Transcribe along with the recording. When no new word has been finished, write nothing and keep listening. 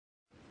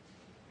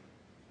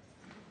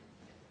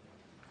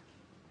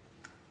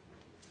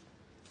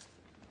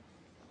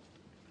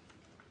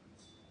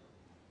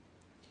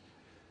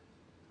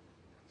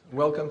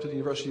Welcome to the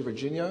University of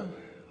Virginia.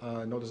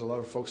 I know there's a lot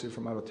of folks here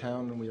from out of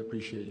town, and we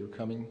appreciate your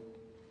coming.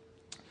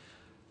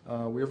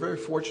 We are very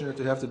fortunate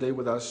to have today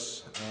with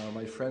us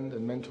my friend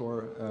and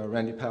mentor,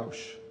 Randy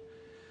Pausch.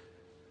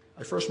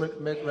 I first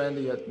met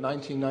Randy at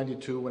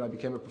 1992 when I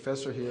became a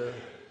professor here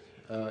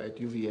at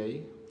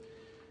UVA,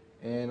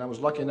 and I was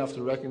lucky enough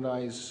to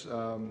recognize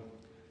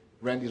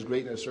Randy's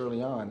greatness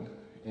early on,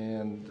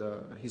 and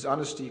his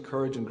honesty,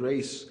 courage, and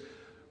grace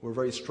were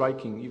very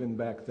striking even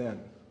back then.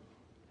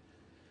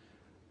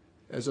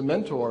 As a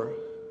mentor,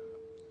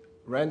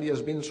 Randy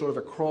has been sort of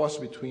a cross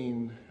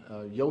between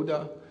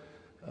Yoda,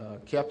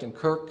 Captain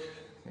Kirk,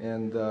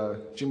 and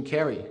Jim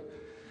Carrey.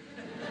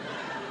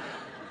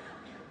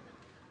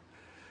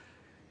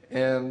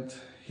 And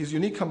his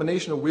unique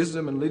combination of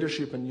wisdom and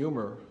leadership and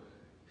humor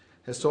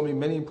has taught me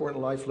many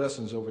important life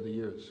lessons over the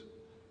years.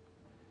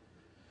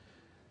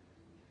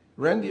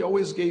 Randy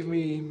always gave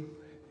me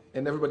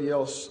and everybody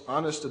else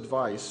honest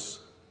advice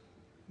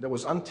that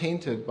was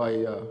untainted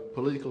by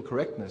political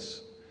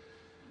correctness,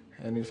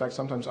 and in fact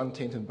sometimes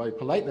untainted by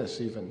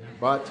politeness even.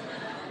 But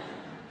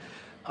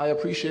I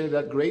appreciated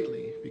that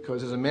greatly,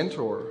 because as a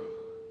mentor,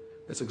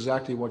 that's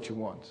exactly what you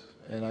want.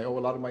 And I owe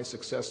a lot of my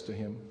success to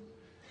him,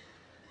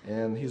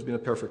 and he's been a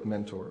perfect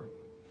mentor.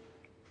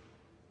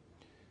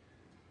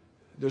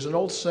 There's an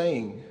old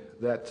saying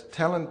that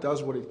talent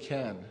does what it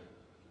can,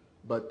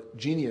 but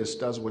genius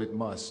does what it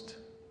must.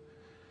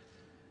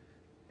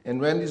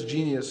 And Randy's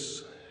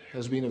genius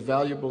has been a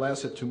valuable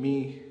asset to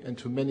me and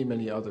to many,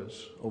 many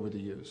others over the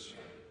years.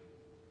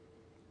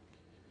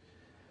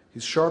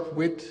 His sharp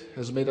wit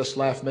has made us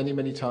laugh many,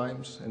 many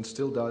times, and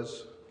still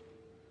does.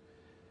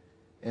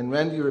 And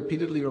Randy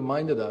repeatedly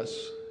reminded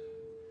us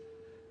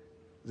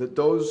that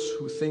those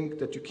who think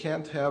that you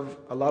can't have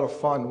a lot of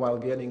fun while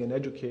getting an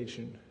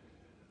education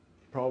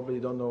probably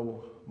don't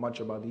know much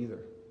about either.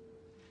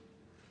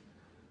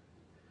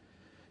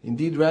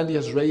 Indeed, Randy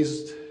has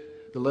raised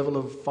the level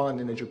of fun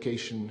in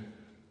education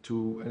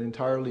to an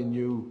entirely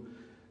new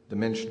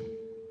dimension.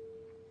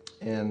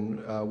 And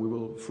we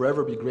will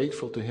forever be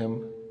grateful to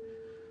him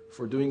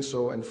for doing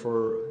so and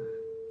for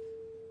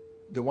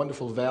the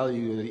wonderful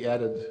value that he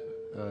added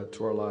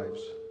to our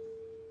lives.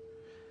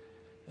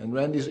 And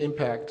Randy's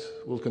impact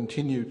will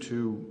continue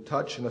to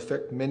touch and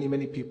affect many,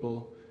 many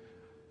people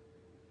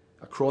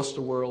across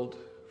the world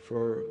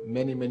for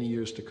many, many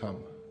years to come.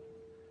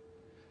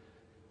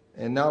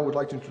 And now I would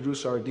like to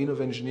introduce our Dean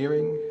of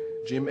Engineering,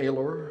 Jim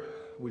Aylor,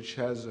 which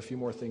has a few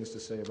more things to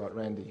say about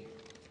Randy.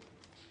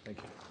 Thank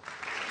you.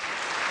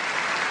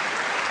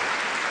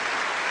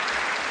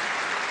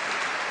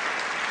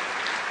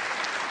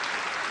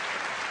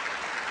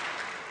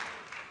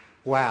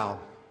 Wow.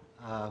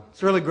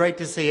 It's really great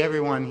to see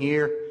everyone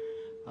here.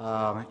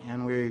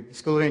 And we're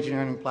School of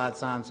Engineering and Applied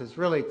Sciences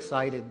really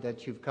excited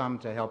that you've come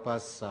to help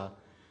us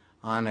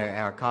honor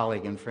our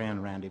colleague and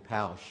friend Randy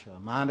Pausch.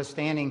 My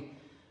understanding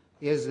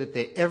is that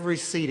every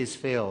seat is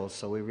filled,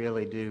 so we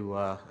really do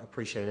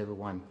appreciate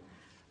everyone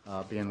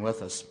being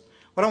with us.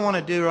 What I want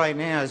to do right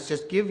now is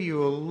just give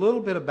you a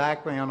little bit of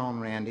background on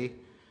Randy.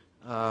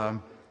 I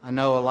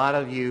know a lot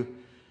of you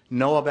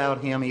know about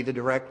him either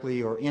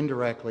directly or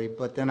indirectly,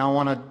 but then I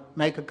want to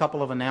make a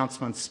couple of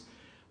announcements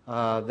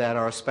that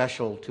are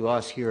special to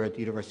us here at the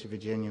University of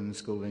Virginia and the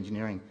School of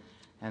Engineering,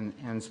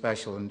 and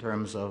special in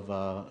terms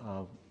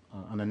of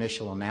an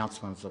initial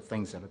announcements of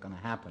things that are going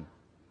to happen.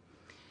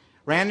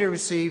 Randy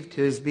received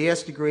his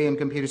BS degree in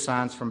computer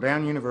science from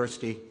Brown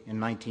University in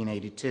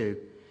 1982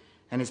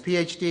 and his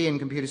PhD in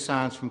computer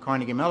science from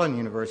Carnegie Mellon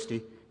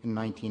University in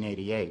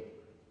 1988.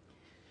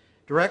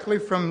 Directly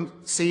from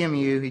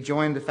CMU, he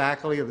joined the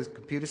faculty of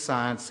computer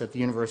science at the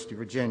University of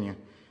Virginia,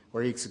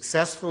 where he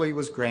successfully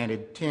was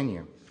granted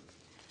tenure.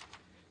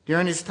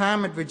 During his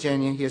time at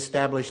Virginia, he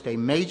established a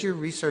major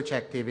research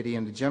activity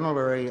in the general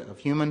area of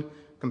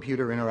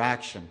human-computer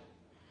interaction.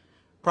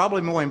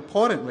 Probably more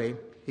importantly,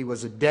 he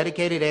was a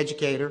dedicated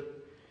educator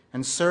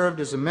and served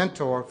as a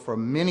mentor for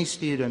many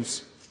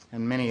students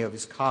and many of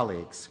his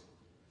colleagues.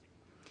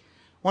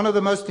 One of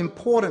the most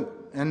important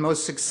and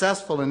most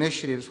successful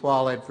initiatives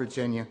while at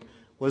Virginia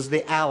was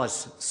the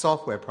ALICE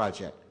software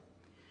project,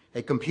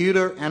 a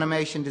computer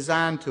animation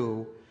design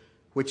tool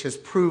which has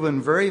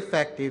proven very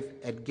effective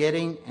at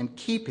getting and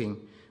keeping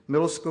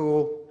middle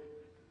school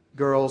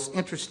girls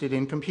interested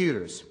in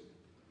computers.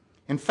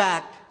 In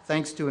fact,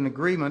 thanks to an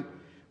agreement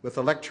with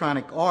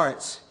Electronic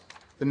Arts,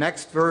 the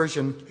next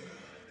version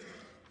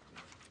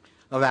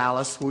of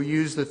ALICE will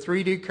use the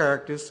 3D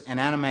characters and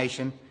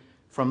animation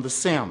from The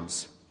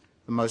Sims,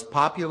 the most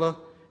popular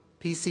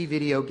PC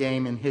video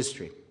game in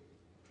history.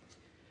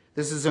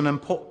 This is an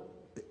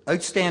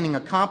outstanding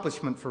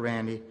accomplishment for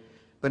Randy,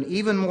 but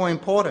even more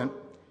important,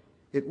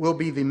 it will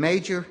be a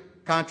major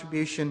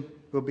contribution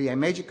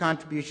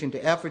to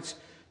efforts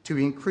to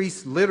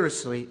increase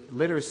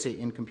literacy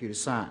in computer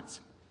science.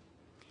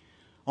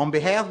 On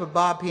behalf of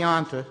Bob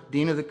Pianta,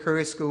 Dean of the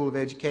Curry School of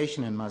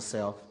Education, and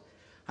myself,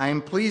 I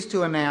am pleased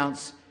to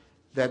announce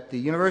that the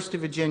University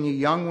of Virginia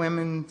Young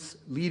Woman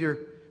Leaders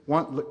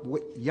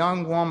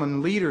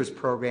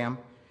Program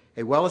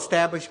a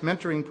well-established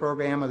mentoring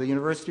program of the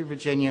University of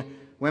Virginia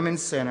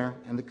Women's Center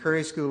and the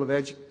Curry School of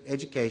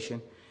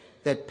Education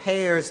that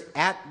pairs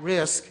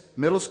at-risk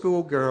middle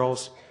school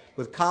girls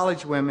with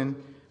college women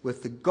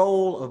with the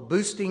goal of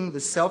boosting the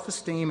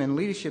self-esteem and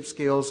leadership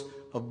skills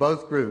of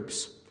both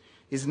groups,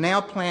 is now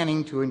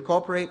planning to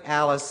incorporate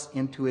Alice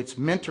into its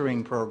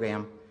mentoring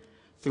program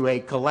through a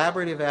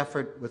collaborative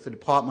effort with the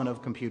Department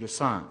of Computer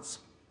Science.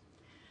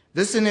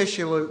 This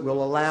initiative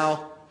will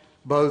allow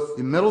both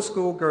the middle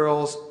school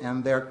girls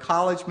and their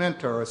college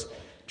mentors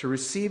to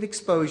receive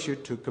exposure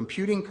to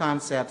computing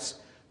concepts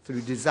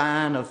through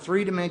design of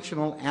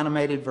three-dimensional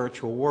animated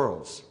virtual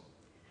worlds.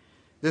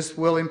 This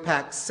will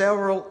impact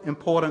several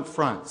important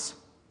fronts,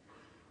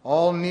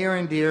 all near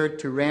and dear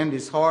to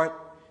Randy's heart,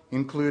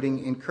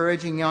 including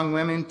encouraging young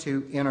women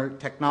to enter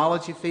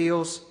technology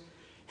fields,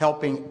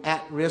 helping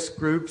at-risk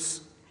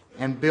groups,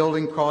 and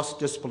building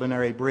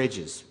cross-disciplinary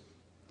bridges.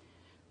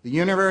 The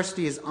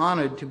university is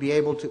honored to be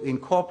able to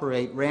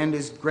incorporate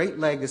Randy's great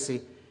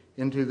legacy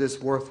into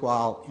this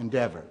worthwhile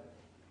endeavor.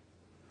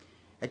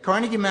 At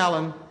Carnegie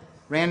Mellon,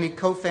 Randy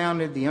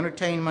co-founded the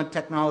Entertainment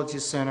Technology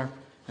Center,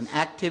 an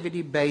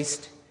activity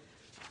based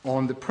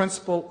on the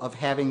principle of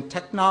having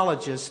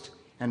technologists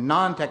and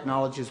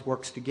non-technologists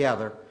work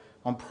together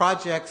on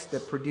projects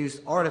that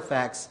produce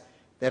artifacts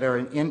that are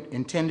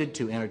intended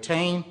to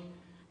entertain,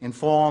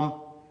 inform,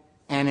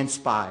 and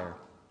inspire.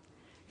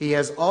 He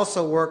has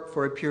also worked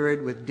for a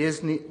period with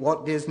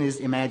Walt Disney's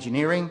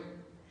Imagineering.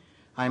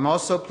 I'm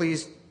also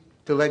pleased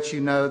to let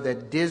you know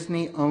that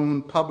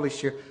Disney-owned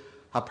publisher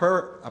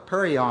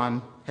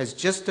Hyperion has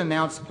just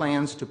announced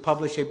plans to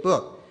publish a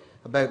book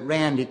about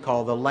Randy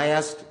called The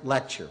Last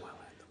Lecture,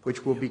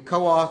 which will be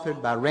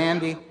co-authored by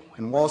Randy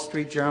and Wall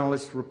Street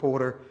journalist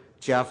reporter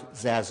Jeff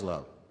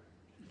Zaslow.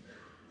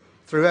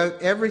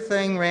 Throughout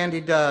everything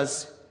Randy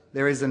does,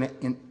 there is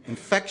an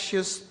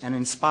infectious and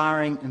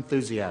inspiring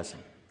enthusiasm.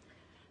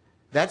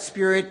 That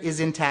spirit is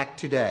intact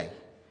today,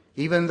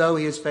 even though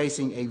he is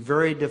facing a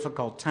very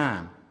difficult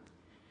time.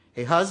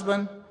 A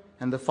husband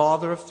and the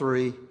father of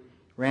three,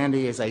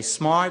 Randy is a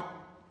smart,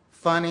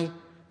 funny,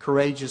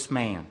 courageous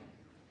man.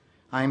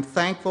 I am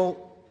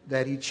thankful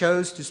that he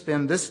chose to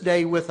spend this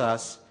day with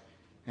us,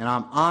 and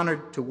I'm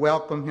honored to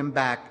welcome him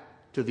back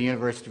to the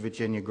University of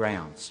Virginia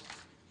grounds.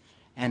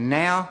 And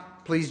now,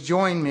 please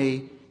join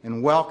me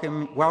in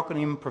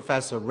welcoming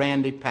Professor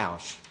Randy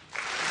Pausch.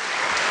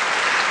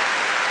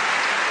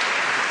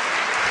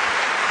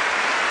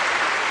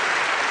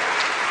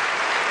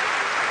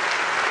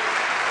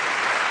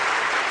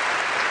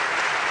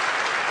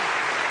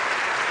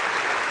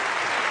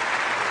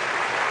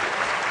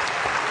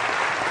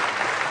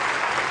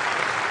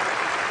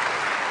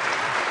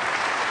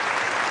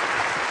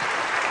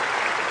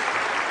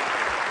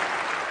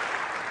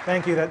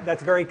 Thank you.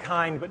 That's very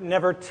kind, but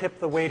never tip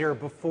the waiter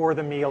before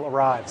the meal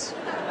arrives.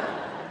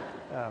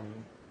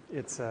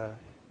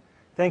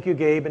 Thank you,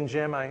 Gabe and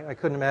Jim. I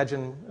couldn't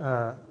imagine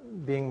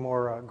being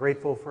more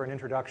grateful for an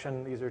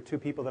introduction. These are two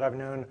people that I've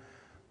known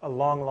a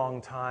long, long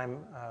time.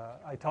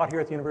 I taught here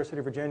at the University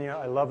of Virginia.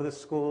 I love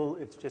this school.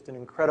 It's just an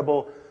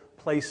incredible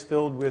place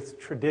filled with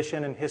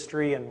tradition and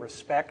history and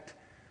respect,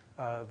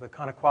 the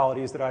kind of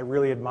qualities that I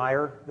really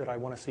admire, that I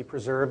want to see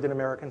preserved in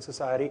American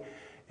society.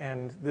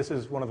 And this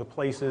is one of the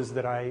places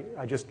that I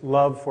just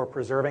love for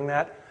preserving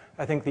that.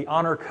 I think the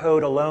honor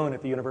code alone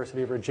at the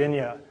University of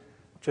Virginia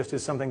just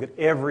is something that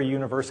every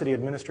university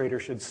administrator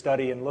should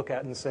study and look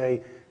at and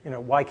say, you know,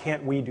 why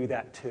can't we do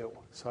that too?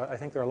 So I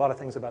think there are a lot of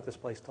things about this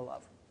place to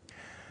love.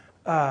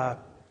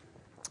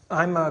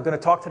 I'm going to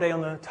talk today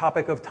on the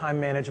topic of time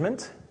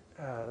management.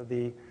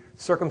 The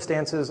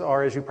circumstances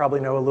are, as you probably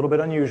know, a little bit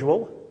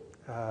unusual.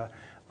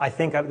 I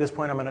think at this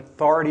point I'm an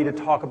authority to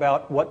talk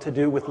about what to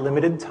do with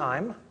limited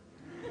time.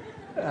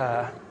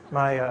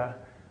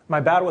 My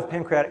battle with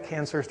pancreatic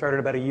cancer started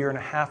about 1.5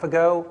 years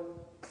ago.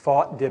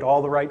 Fought, did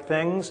all the right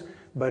things,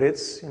 but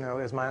it's, you know,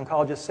 as my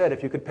oncologist said,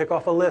 if you could pick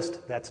off a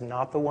list, that's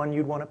not the one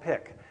you'd want to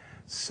pick.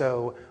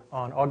 So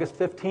on August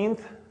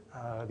 15th,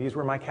 these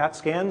were my CAT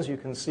scans. You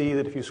can see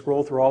that if you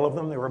scroll through all of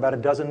them, there were about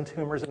 12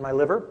 tumors in my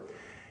liver.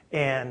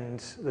 And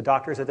the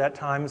doctors at that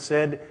time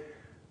said,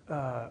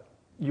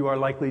 you are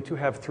likely to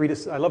have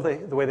I love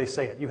the way they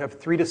say it, you have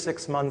 3 to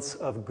 6 months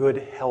of good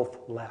health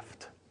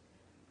left.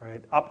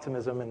 Right?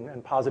 Optimism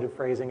and positive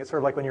phrasing. It's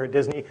sort of like when you're at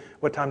Disney,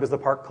 what time does the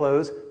park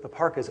close? The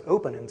park is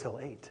open until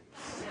 8.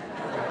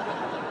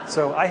 Right?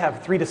 So I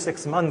have 3 to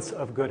 6 months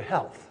of good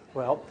health.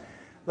 Well,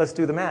 let's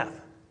do the math.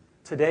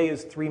 Today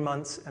is 3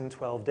 months and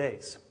 12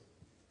 days.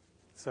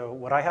 So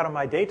what I had on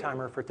my day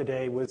timer for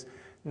today was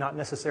not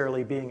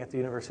necessarily being at the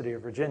University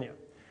of Virginia.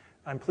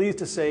 I'm pleased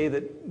to say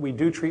that we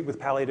do treat with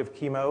palliative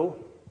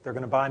chemo. They're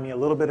going to buy me a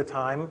little bit of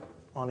time,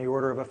 on the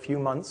order of a few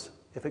months,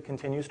 if it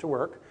continues to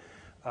work.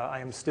 I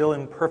am still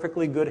in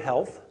perfectly good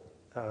health.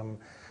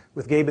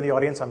 With Gabe in the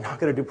audience, I'm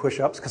not going to do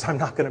push-ups because I'm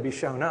not going to be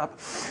shown up.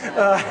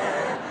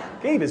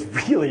 Gabe is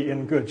really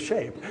in good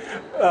shape.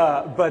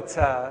 But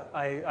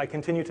I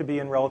continue to be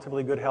in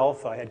relatively good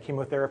health. I had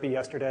chemotherapy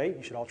yesterday.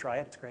 You should all try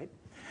it. It's great.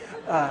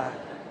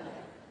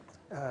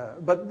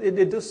 But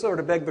it does sort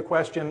of beg the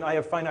question, I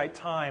have finite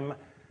time.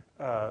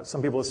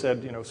 Some people have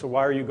said, so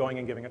why are you going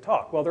and giving a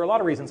talk? Well, there are a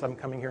lot of reasons I'm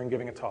coming here and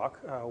giving a talk.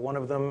 One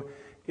of them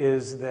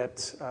is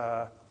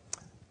that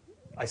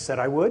I said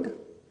I would.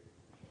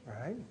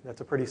 Right?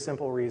 That's a pretty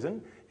simple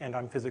reason, and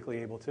I'm physically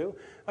able to.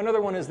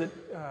 Another one is that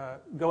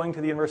going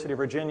to the University of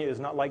Virginia is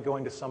not like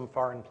going to some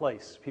foreign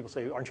place. People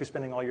say, aren't you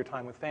spending all your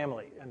time with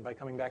family? And by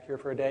coming back here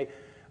for a day,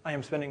 I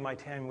am spending my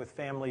time with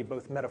family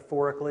both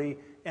metaphorically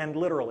and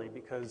literally,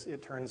 because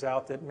it turns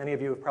out that many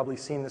of you have probably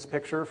seen this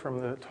picture from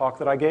the talk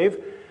that I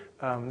gave.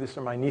 These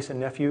are my niece and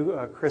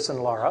nephew, Chris and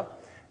Laura.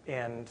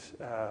 And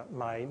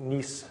my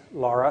niece,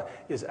 Laura,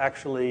 is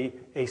actually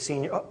a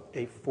senior,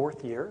 a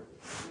fourth year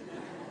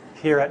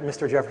here at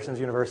Mr. Jefferson's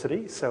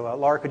University. So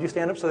Laura, could you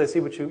stand up so they see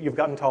what you've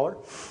gotten taller?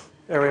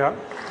 There we are.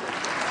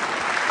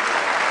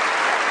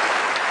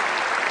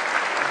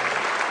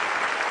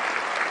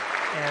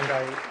 And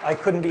I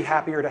couldn't be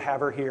happier to have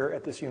her here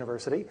at this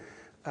university.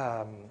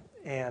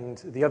 And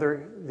the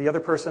other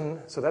person,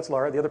 so that's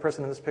Laura, the other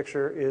person in this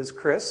picture is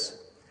Chris.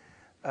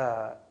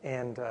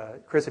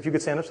 Chris, if you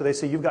could stand up so they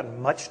see you've gotten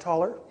much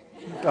taller.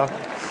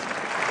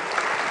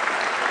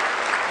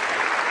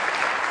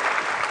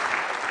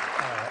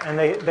 And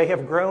they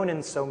have grown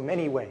in so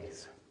many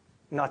ways,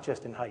 not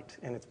just in height.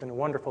 And it's been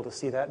wonderful to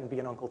see that and be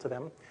an uncle to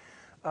them.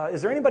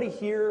 Is there anybody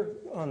here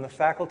on the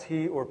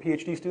faculty or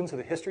PhD students of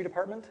the history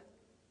department? Do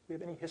we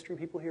have any history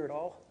people here at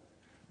all?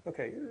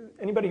 Okay,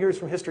 anybody here is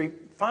from history?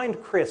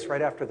 Find Chris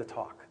right after the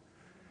talk,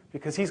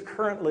 because he's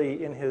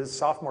currently in his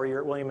sophomore year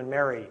at William &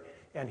 Mary,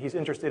 and he's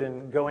interested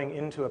in going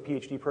into a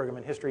PhD program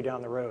in history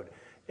down the road.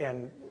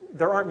 And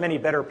there aren't many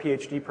better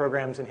PhD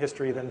programs in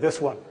history than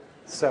this one.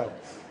 So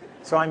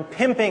I'm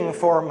pimping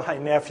for my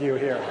nephew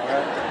here, all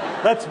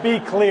right? Let's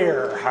be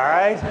clear, all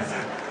right?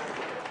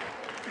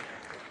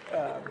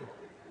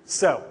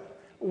 So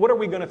what are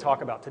we going to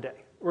talk about today?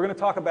 We're going to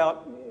talk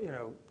about,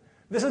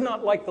 this is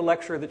not like the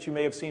lecture that you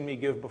may have seen me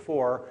give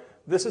before.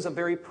 This is a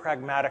very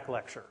pragmatic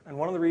lecture. And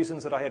one of the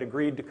reasons that I had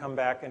agreed to come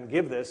back and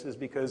give this is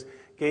because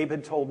Gabe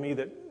had told me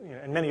that,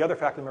 and many other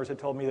faculty members had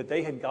told me that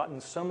they had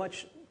gotten so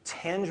much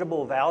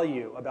tangible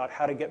value about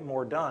how to get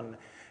more done.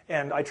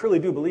 And I truly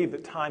do believe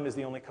that time is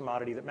the only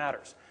commodity that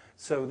matters.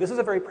 So this is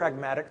a very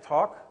pragmatic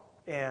talk,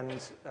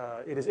 and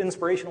it is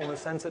inspirational in the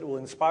sense that it will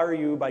inspire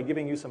you by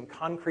giving you some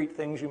concrete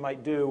things you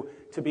might do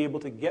to be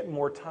able to get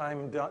more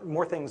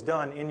things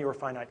done in your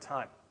finite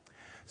time.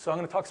 So I'm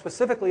going to talk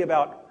specifically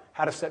about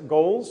how to set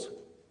goals,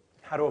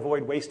 how to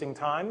avoid wasting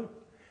time,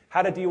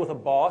 how to deal with a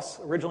boss.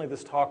 Originally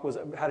this talk was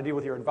how to deal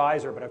with your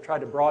advisor, but I've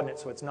tried to broaden it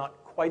so it's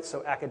not quite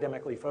so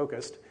academically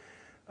focused,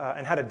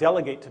 and how to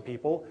delegate to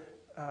people.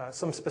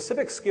 Some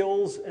specific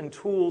skills and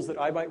tools that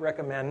I might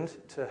recommend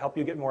to help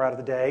you get more out of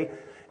the day,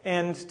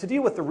 and to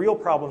deal with the real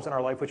problems in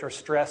our life, which are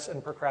stress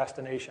and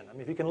procrastination. I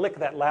mean, if you can lick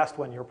that last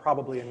one, you're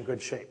probably in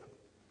good shape.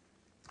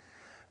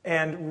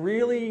 And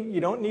really, you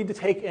don't need to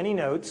take any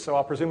notes, so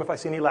I'll presume if I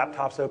see any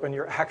laptops open,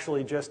 you're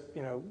actually just,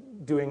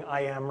 doing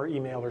IM or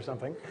email or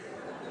something.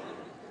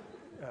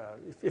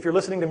 If you're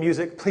listening to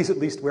music, please at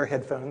least wear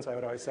headphones, I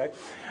would always say.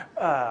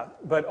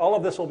 But all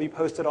of this will be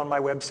posted on my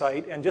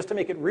website. And just to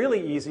make it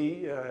really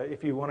easy,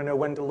 if you want to know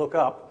when to look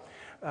up,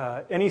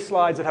 any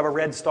slides that have a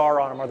red star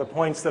on them are the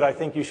points that I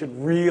think you should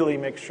really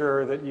make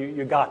sure that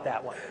you got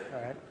that one.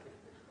 All right?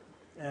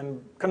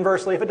 And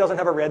conversely, if it doesn't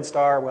have a red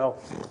star,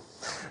 well,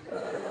 all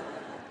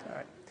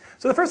right.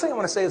 So the first thing I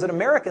want to say is that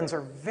Americans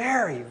are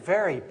very,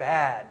 very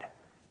bad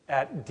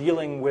at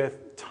dealing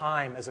with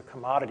time as a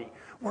commodity.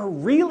 We're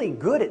really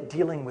good at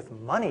dealing with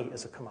money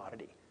as a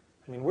commodity.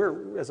 I mean,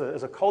 we're, as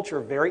a culture,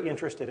 very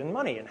interested in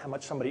money, and how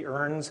much somebody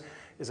earns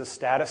is a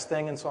status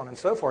thing and so on and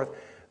so forth.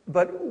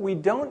 But we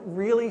don't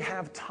really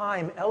have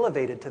time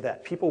elevated to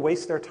that. People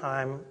waste their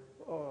time,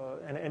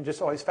 and it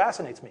just always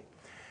fascinates me.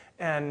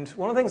 And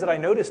one of the things that I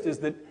noticed is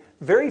that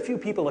very few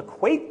people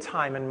equate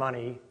time and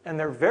money, and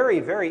they're very,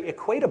 very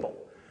equatable.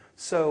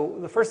 So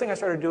the first thing I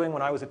started doing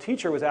when I was a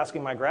teacher was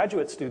asking my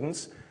graduate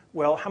students,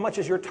 well, how much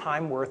is your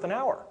time worth an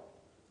hour?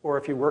 Or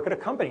if you work at a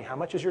company, how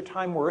much is your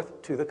time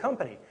worth to the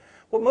company?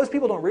 What most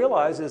people don't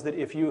realize is that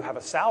if you have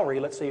a salary,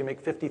 let's say you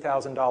make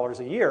 $50,000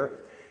 a year,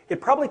 it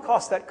probably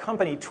costs that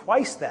company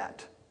twice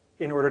that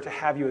in order to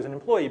have you as an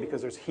employee, because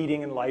there's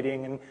heating and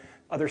lighting and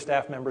other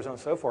staff members and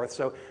so forth.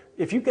 So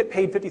if you get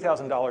paid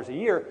 $50,000 a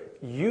year,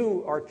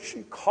 you are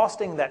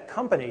costing that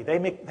company.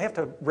 They have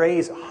to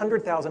raise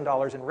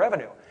 $100,000 in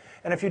revenue.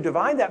 And if you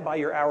divide that by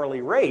your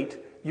hourly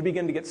rate, you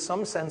begin to get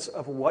some sense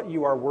of what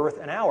you are worth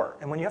an hour.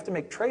 And when you have to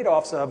make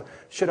trade-offs of,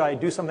 should I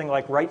do something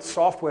like write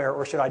software,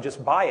 or should I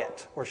just buy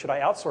it, or should I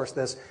outsource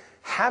this,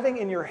 having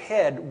in your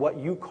head what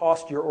you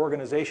cost your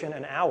organization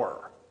an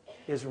hour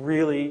is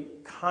really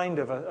kind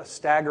of a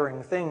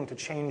staggering thing to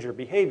change your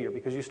behavior,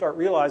 because you start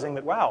realizing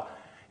that, wow,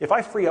 if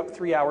I free up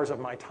 3 hours of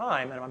my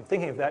time, and I'm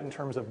thinking of that in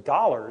terms of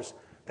dollars,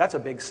 that's a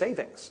big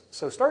savings.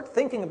 So start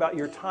thinking about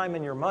your time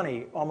and your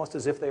money almost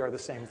as if they are the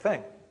same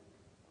thing.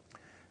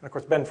 And of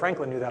course, Ben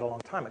Franklin knew that a long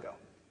time ago.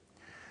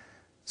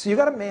 So you've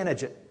got to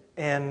manage it.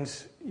 And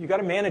you got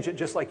to manage it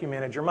just like you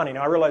manage your money.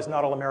 Now, I realize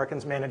not all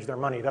Americans manage their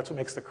money. That's what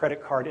makes the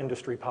credit card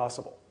industry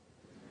possible.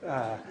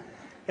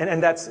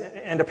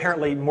 And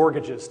apparently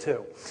mortgages,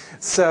 too.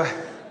 So,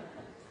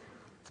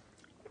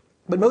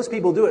 but most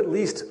people do at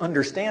least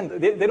understand.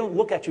 They don't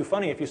look at you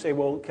funny if you say,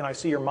 well, can I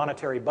see your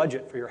monetary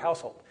budget for your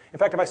household? In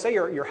fact, if I say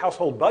your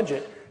household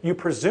budget, you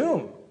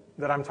presume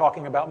that I'm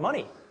talking about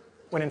money,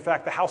 when in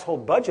fact the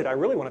household budget I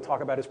really want to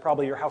talk about is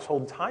probably your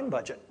household time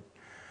budget.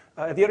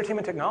 At the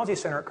Entertainment Technology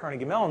Center at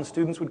Carnegie Mellon,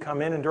 students would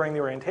come in, and during the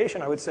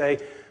orientation I would say,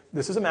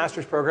 this is a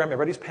master's program,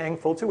 everybody's paying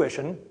full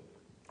tuition,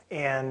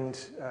 and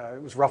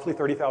it was roughly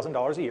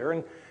 $30,000 a year.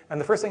 And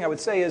the first thing I would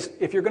say is,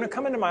 if you're going to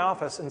come into my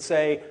office and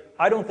say,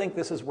 I don't think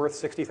this is worth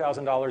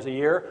 $60,000 a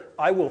year,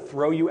 I will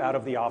throw you out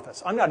of the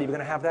office. I'm not even going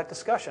to have that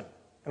discussion.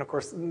 And of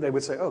course, they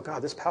would say, oh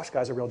God, this Pausch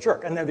guy's a real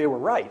jerk. And they were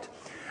right.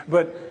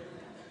 But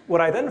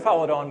what I then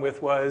followed on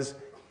with was,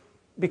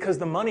 because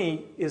the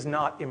money is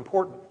not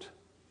important.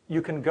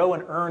 You can go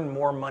and earn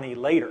more money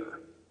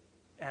later.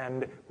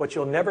 And what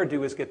you'll never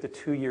do is get the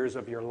 2 years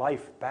of your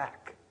life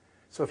back.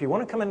 So if you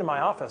want to come into my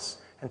office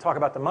and talk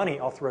about the money,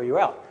 I'll throw you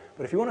out.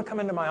 But if you want to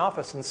come into my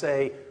office and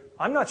say,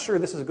 I'm not sure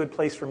this is a good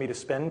place for me to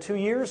spend 2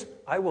 years,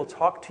 I will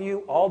talk to you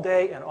all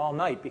day and all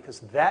night, because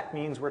that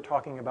means we're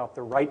talking about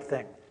the right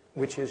thing,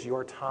 which is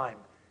your time,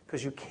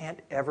 because you can't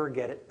ever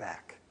get it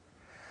back.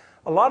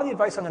 A lot of the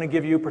advice I'm going to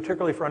give you,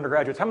 particularly for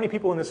undergraduates, how many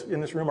people in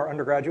this room are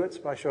undergraduates,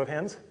 by show of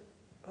hands?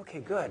 Okay,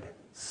 good.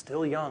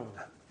 Still young.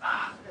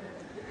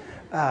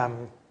 A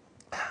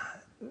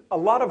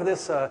lot of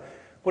this,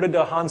 what did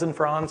Hans and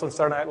Franz on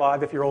Saturday Night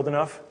Live, if you're old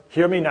enough?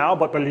 Hear me now,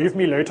 but believe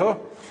me later.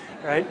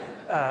 Right?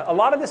 A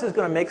lot of this is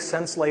going to make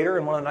sense later,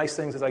 and one of the nice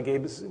things is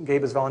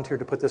Gabe has volunteered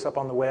to put this up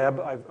on the web.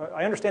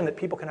 I understand that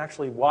people can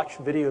actually watch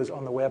videos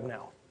on the web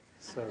now.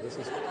 So this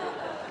is...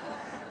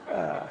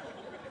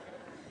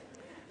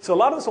 So a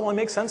lot of this will only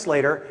make sense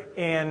later,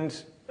 and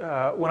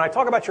when I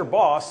talk about your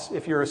boss,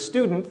 if you're a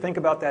student, think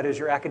about that as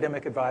your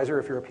academic advisor.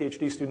 If you're a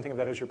PhD student, think of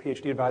that as your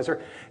PhD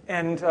advisor.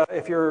 And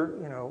if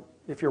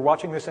you're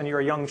watching this and you're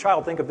a young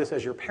child, think of this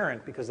as your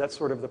parent, because that's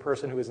sort of the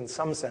person who is in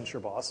some sense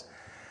your boss.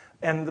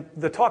 And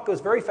the talk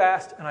goes very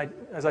fast, and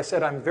as I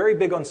said, I'm very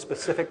big on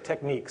specific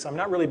techniques. I'm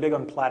not really big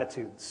on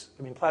platitudes.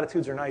 I mean,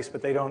 platitudes are nice,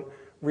 but they don't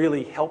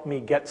really help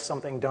me get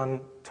something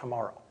done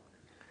tomorrow.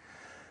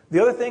 The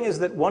other thing is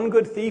that one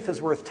good thief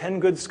is worth 10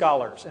 good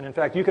scholars. And in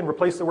fact, you can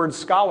replace the word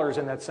scholars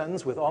in that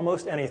sentence with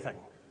almost anything.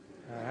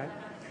 All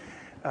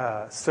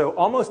right? So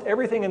almost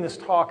everything in this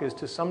talk is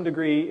to some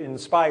degree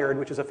inspired,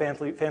 which is a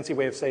fancy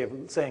way of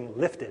saying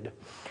lifted,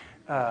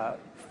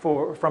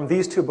 from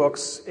these two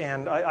books.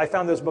 And I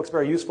found those books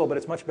very useful, but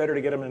it's much better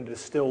to get them in a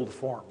distilled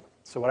form.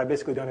 So what I've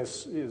basically done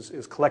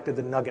is collected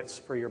the nuggets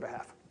for your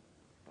behalf.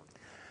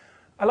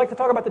 I like to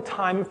talk about the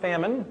time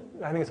famine.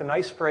 I think it's a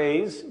nice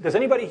phrase. Does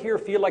anybody here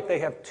feel like they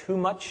have too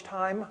much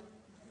time?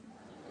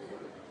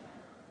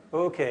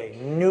 Okay,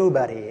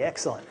 nobody.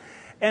 Excellent.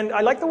 And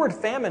I like the word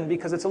famine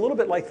because it's a little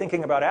bit like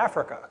thinking about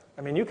Africa.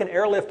 I mean, you can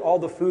airlift all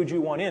the food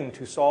you want in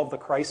to solve the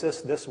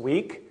crisis this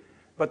week,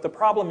 but the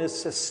problem is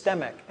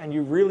systemic, and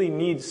you really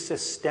need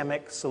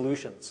systemic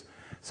solutions.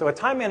 So a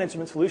time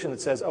management solution that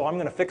says, oh, I'm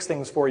going to fix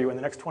things for you in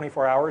the next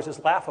 24 hours is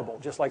laughable,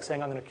 just like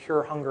saying I'm going to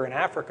cure hunger in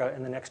Africa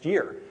in the next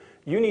year.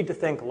 You need to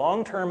think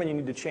long-term, and you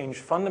need to change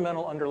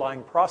fundamental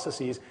underlying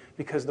processes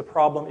because the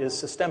problem is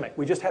systemic.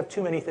 We just have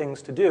too many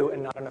things to do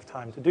and not enough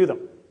time to do them.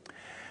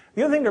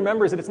 The other thing to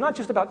remember is that it's not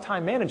just about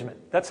time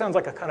management. That sounds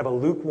like a kind of a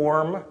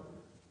lukewarm,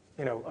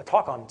 a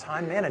talk on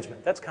time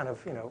management. That's kind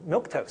of,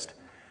 milquetoast.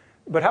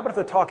 But how about if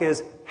the talk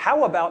is,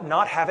 how about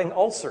not having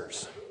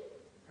ulcers?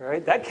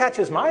 Right? That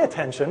catches my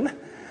attention.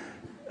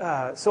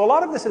 So a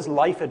lot of this is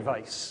life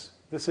advice.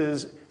 This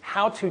is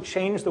how to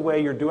change the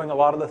way you're doing a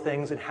lot of the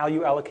things and how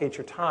you allocate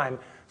your time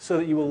so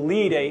that you will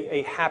lead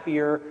a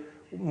happier,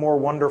 more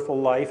wonderful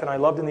life. And I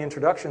loved in the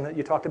introduction that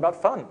you talked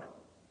about fun.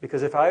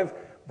 Because if I've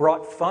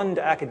brought fun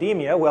to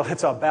academia, well,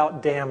 it's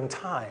about damn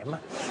time.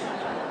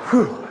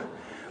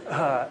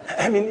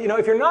 I mean,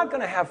 if you're not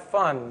going to have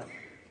fun,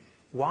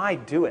 why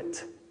do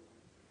it?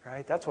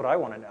 Right? That's what I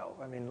want to know.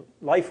 I mean,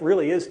 life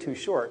really is too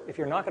short. If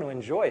you're not going to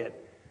enjoy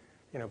it,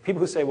 people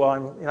who say,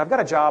 well, I've got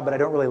a job, but I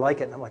don't really like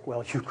it. And I'm like,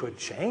 well, you could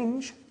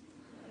change.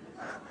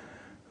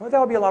 Well, that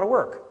would be a lot of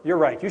work. You're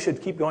right. You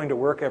should keep going to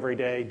work every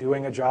day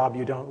doing a job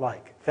you don't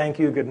like. Thank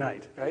you. Good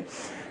night. Right?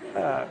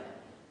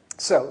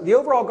 So the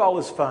overall goal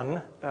is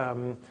fun.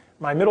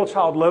 My middle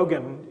child,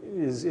 Logan,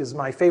 is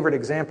my favorite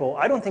example.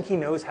 I don't think he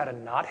knows how to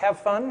not have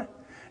fun.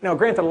 Now,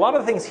 granted, a lot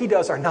of the things he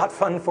does are not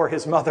fun for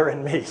his mother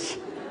and me.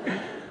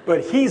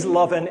 But he's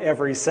loving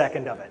every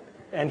second of it.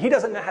 And he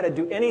doesn't know how to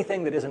do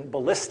anything that isn't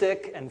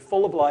ballistic and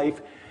full of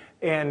life.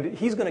 And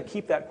he's going to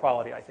keep that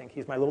quality, I think.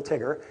 He's my little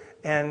Tigger.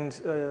 And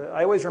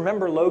I always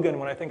remember Logan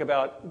when I think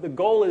about the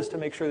goal is to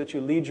make sure that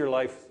you lead your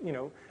life.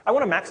 I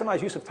want to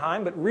maximize use of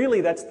time, but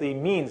really that's the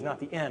means, not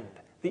the end.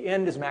 The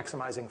end is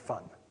maximizing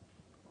fun.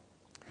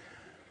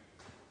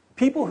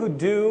 People who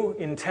do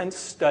intense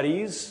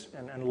studies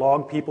and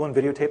log people and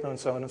videotape them and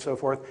so on and so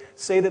forth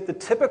say that the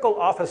typical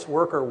office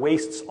worker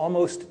wastes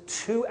almost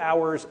 2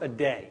 hours a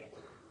day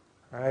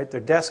Right?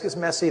 Their desk is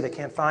messy, they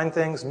can't find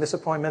things, miss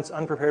appointments,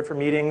 unprepared for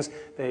meetings,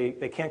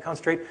 they can't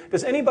concentrate.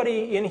 Does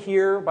anybody in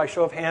here, by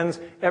show of hands,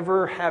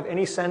 ever have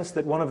any sense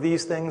that one of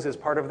these things is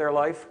part of their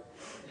life?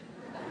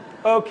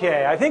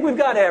 Okay, I think we've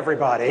got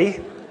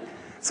everybody.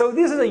 So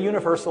this is a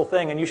universal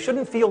thing, and you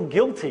shouldn't feel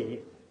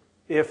guilty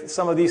if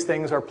some of these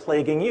things are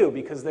plaguing you,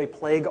 because they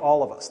plague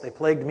all of us. They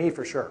plagued me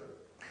for sure.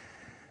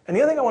 And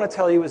the other thing I want to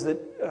tell you is that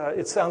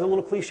it sounds a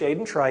little cliched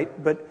and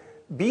trite, but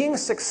being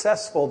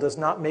successful does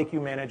not make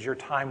you manage your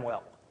time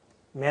well.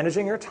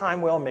 Managing your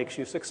time well makes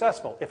you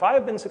successful. If I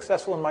have been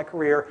successful in my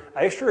career,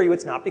 I assure you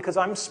it's not because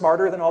I'm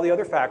smarter than all the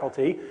other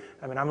faculty.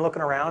 I mean, I'm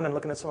looking around and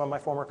looking at some of my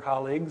former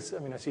colleagues. I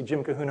mean, I see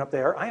Jim Cahoon up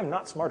there. I am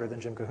not smarter than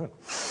Jim Cahoon,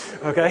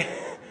 okay?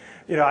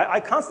 You know, I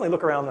constantly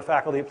look around the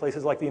faculty at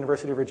places like the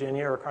University of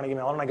Virginia or Carnegie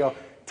Mellon, and I go,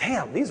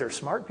 damn, these are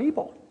smart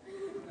people,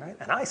 right?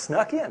 And I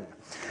snuck in.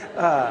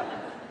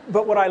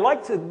 But what I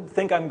like to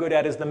think I'm good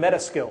at is the meta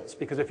skills,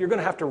 because if you're going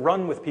to have to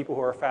run with people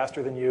who are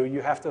faster than you,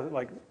 you have to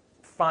like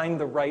find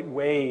the right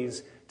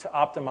ways to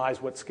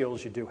optimize what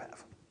skills you do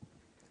have.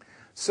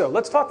 So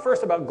let's talk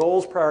first about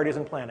goals, priorities,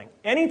 and planning.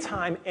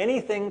 Anytime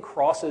anything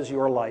crosses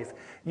your life,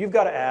 you've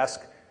got to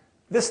ask,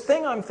 this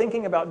thing I'm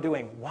thinking about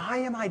doing, why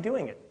am I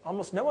doing it?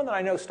 Almost no one that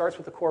I know starts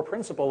with the core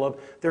principle of,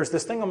 there's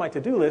this thing on my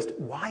to-do list,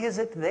 why is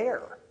it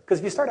there? Because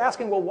if you start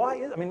asking, well, why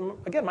is, I mean,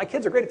 again, my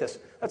kids are great at this.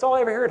 That's all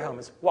I ever hear at home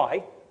is,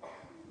 why?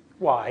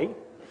 Why?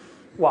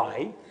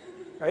 Why?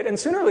 Right? And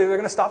sooner or later, they're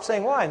going to stop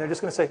saying why, and they're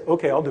just going to say,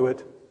 okay, I'll do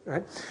it.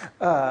 Right?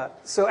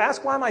 So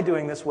ask, why am I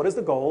doing this? What is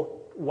the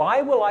goal?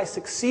 Why will I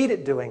succeed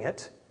at doing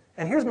it?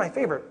 And here's my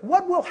favorite.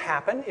 What will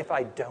happen if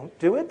I don't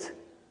do it?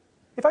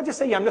 If I just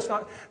say, yeah, I'm just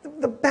not,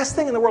 the best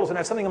thing in the world is when I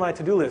have something on my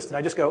to-do list, and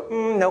I just go,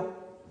 no.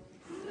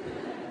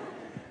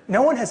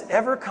 No one has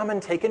ever come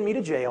and taken me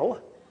to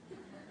jail.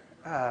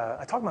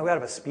 I talked my way out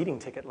of a speeding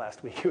ticket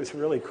last week. It was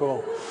really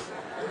cool.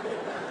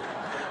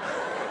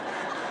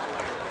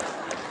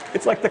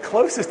 It's like the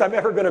closest I'm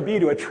ever going to be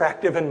to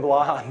attractive and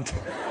blonde.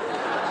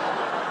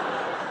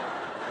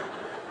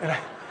 And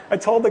I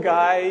told the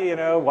guy, you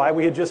know, why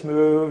we had just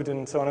moved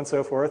and so on and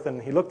so forth,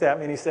 and he looked at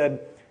me and he said,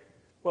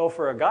 well,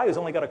 for a guy who's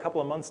only got a couple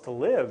of months to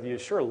live, you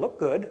sure look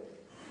good.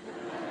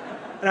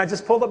 And I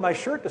just pulled up my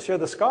shirt to show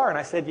the scar, and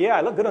I said, yeah,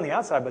 I look good on the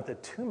outside, but the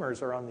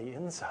tumors are on the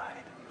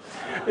inside.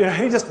 You know,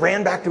 he just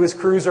ran back to his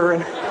cruiser.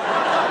 And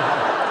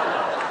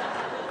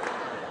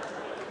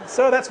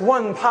so that's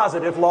one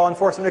positive law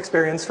enforcement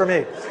experience for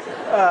me.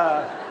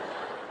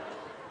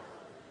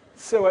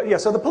 So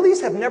the police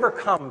have never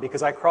come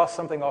because I crossed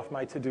something off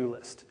my to-do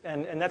list.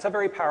 And that's a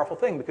very powerful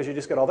thing because you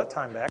just get all that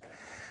time back.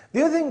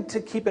 The other thing to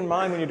keep in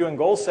mind when you're doing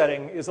goal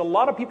setting is a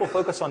lot of people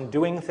focus on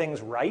doing things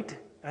right.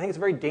 I think it's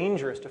very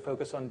dangerous to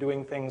focus on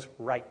doing things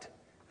right.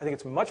 I think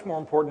it's much more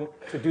important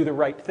to do the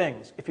right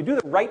things. If you do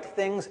the right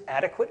things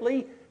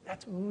adequately,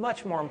 that's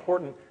much more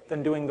important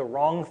than doing the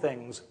wrong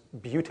things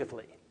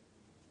beautifully.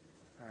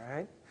 All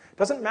right? It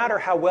doesn't matter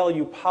how well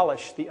you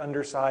polish the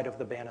underside of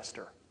the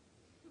banister.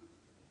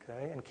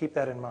 Okay? And keep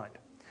that in mind.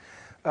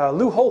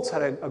 Lou Holtz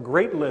had a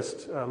great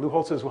list. Lou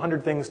Holtz's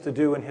 100 things to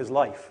do in his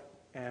life.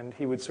 And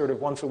he would sort of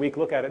once a week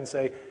look at it and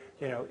say,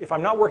 you know, if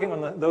I'm not working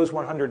on those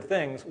 100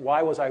 things,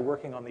 why was I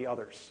working on the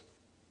others?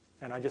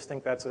 And I just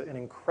think that's an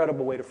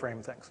incredible way to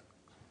frame things.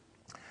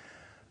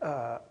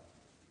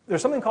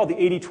 There's something called the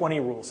 80-20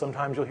 rule.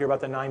 Sometimes you'll hear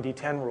about the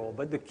 90-10 rule.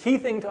 But the key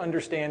thing to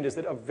understand is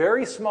that a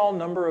very small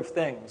number of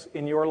things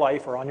in your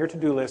life or on your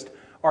to-do list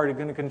are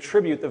going to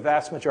contribute the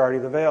vast majority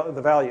of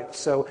the value.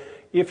 So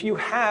if you're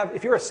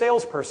a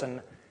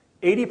salesperson,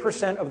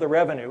 80% of the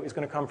revenue is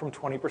going to come from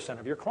 20%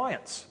 of your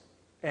clients.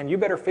 And you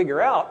better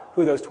figure out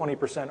who those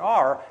 20%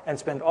 are and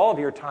spend all of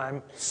your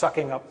time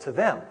sucking up to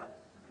them,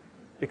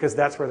 because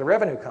that's where the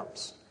revenue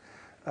comes.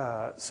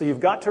 So you've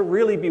got to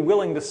really be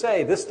willing to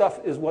say, this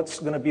stuff is what's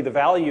going to be the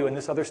value and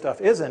this other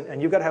stuff isn't.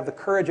 And you've got to have the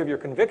courage of your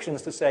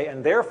convictions to say,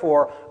 and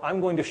therefore,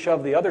 I'm going to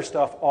shove the other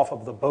stuff off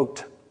of the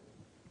boat.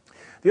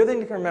 The other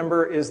thing to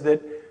remember is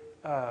that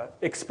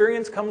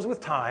experience comes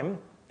with time,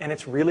 and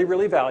it's really,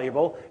 really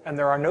valuable, and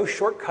there are no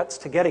shortcuts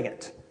to getting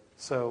it.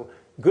 So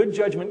good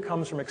judgment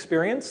comes from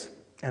experience,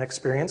 and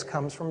experience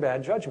comes from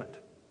bad judgment.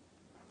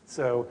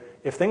 So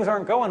if things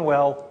aren't going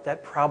well,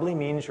 that probably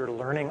means you're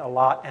learning a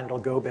lot and it'll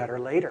go better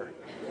later.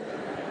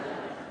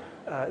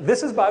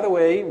 This is, by the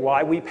way,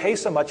 why we pay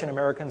so much in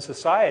American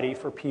society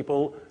for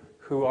people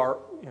who are,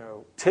 you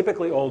know,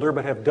 typically older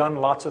but have done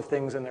lots of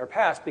things in their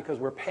past, because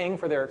we're paying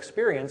for their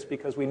experience,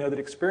 because we know that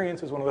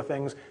experience is one of the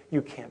things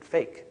you can't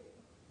fake.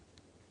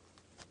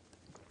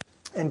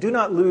 And do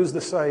not lose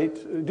sight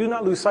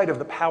of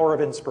the power of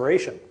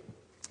inspiration.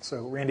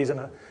 So Randy's in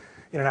an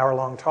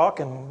hour-long talk,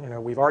 and you know,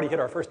 we've already hit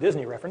our first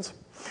Disney reference.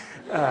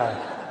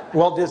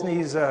 Walt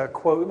Disney's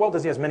quote. Walt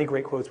Disney has many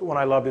great quotes, but one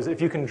I love is,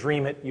 "If you can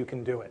dream it, you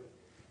can do it."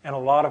 And a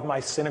lot of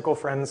my cynical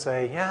friends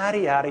say, yada,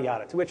 yada,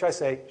 yada, to which I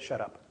say, shut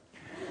up.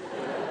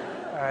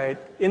 All right,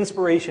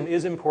 inspiration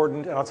is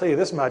important, and I'll tell you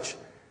this much.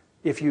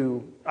 I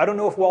don't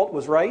know if Walt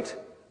was right,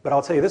 but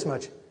I'll tell you this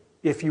much.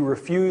 If you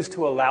refuse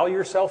to allow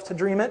yourself to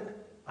dream it,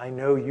 I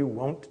know you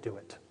won't do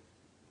it.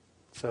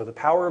 So the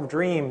power of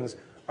dreams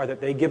are that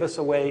they give us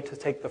a way to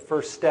take the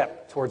first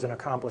step towards an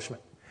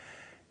accomplishment.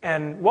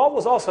 And Walt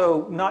was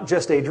also not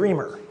just a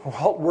dreamer.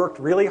 Walt worked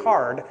really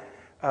hard.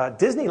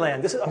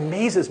 Disneyland, this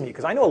amazes me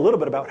because I know a little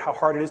bit about how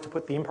hard it is to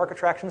put theme park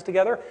attractions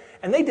together,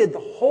 and they did the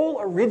whole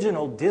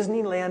original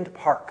Disneyland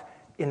park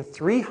in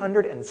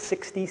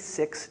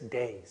 366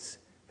 days.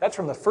 That's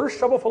from the first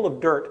shovelful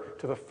of dirt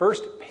to the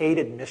first paid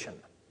admission.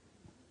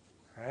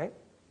 All right?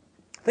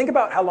 Think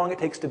about how long it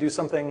takes to do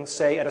something,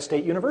 say, at a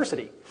state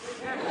university.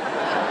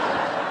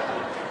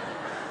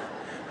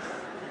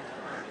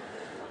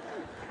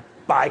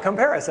 By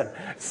comparison.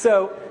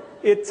 So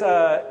it's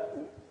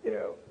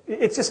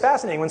just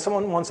fascinating. When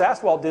someone once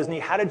asked Walt Disney,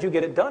 how did you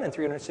get it done in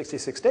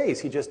 366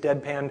 days? He just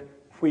deadpanned,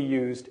 we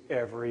used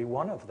every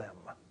one of them.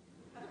 All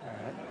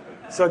right?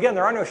 So again,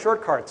 there are no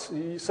shortcuts.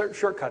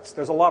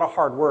 There's a lot of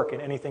hard work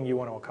in anything you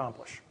want to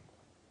accomplish.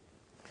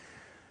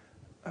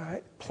 All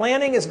right.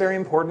 Planning is very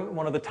important.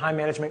 One of the time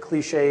management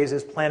cliches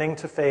is planning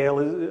to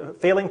fail.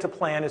 Failing to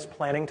plan is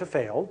planning to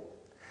fail.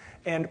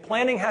 And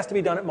planning has to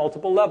be done at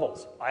multiple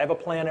levels. I have a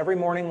plan every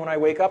morning when I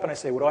wake up and I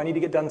say, what do I need to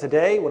get done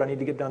today? What do I need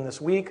to get done this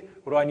week?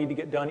 What do I need to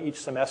get done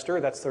each semester?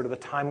 That's sort of the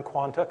time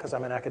quanta because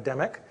I'm an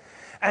academic.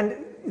 And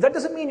that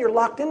doesn't mean you're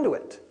locked into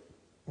it.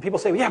 People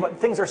say, well, yeah, but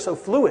things are so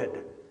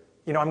fluid.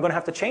 You know, I'm going to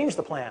have to change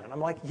the plan. And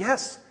I'm like,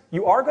 yes,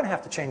 you are going to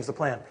have to change the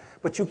plan.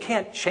 But you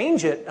can't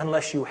change it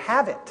unless you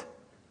have it.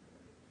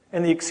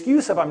 And the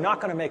excuse of I'm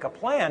not going to make a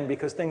plan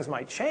because things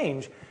might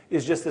change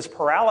is just this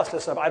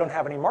paralysis of I don't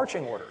have any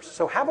marching orders.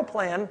 So have a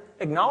plan,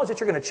 acknowledge that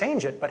you're going to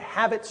change it, but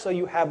have it so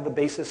you have the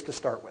basis to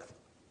start with.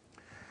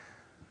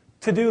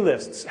 To-do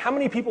lists. How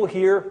many people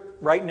here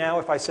right now,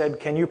 if I said,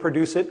 can you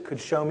produce it, could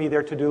show me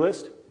their to-do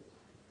list?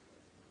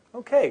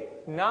 Okay,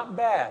 not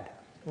bad.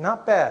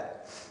 Not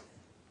bad.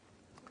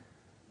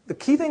 The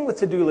key thing with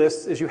to-do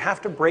lists is you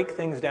have to break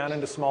things down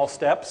into small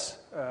steps.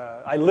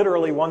 I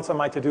literally once on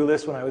my to-do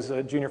list when I was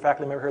a junior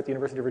faculty member here at the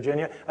University of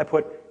Virginia, I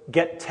put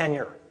get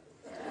tenure.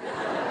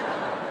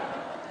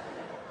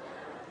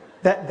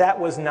 That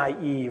was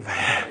naive.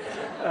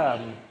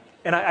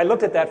 And I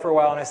looked at that for a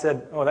while and I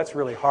said, oh, that's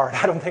really hard.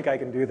 I don't think I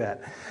can do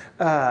that.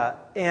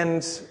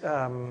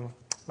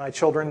 My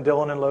children,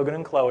 Dylan and Logan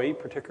and Chloe,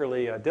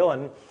 particularly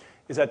Dylan,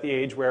 is at the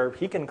age where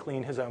he can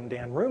clean his own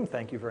damn room,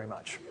 thank you very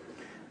much.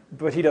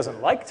 But he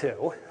doesn't like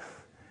to.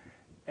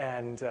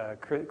 And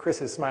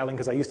Chris is smiling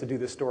because I used to do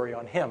this story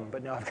on him,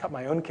 but now I've got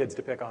my own kids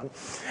to pick on.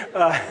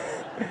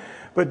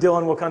 But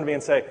Dylan will come to me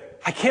and say,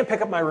 I can't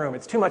pick up my room.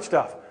 It's too much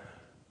stuff.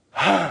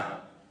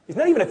 He's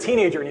not even a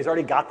teenager, and he's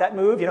already got that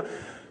move, you know.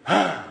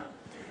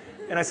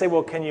 And I say,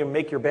 well, can you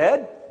make your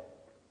bed?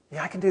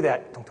 Yeah, I can do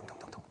that.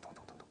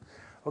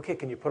 Okay,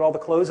 can you put all the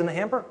clothes in the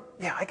hamper?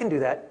 Yeah, I can do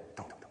that.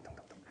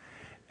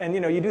 And, you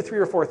know, you do 3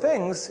 or 4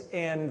 things,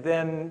 and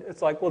then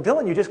it's like, well,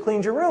 Dylan, you just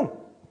cleaned your room.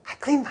 I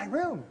cleaned my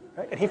room.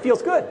 Right? And he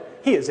feels good.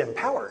 He is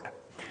empowered.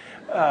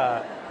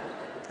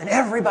 And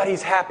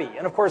everybody's happy.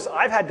 And, of course,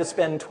 I've had to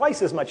spend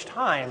twice as much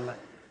time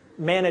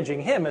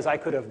managing him as I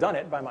could have done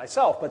it by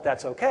myself, but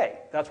that's okay.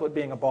 That's what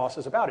being a boss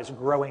is about, is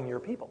growing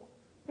your people,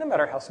 no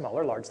matter how small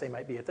or large they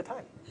might be at the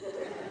time.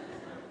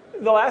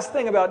 The last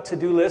thing about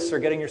to-do lists or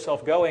getting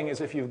yourself going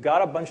is if you've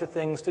got a bunch of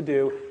things to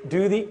do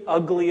the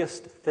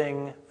ugliest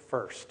thing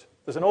first.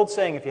 There's an old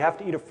saying, if you have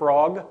to eat a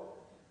frog,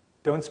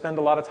 don't spend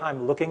a lot of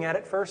time looking at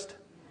it first.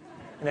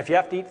 And if you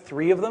have to eat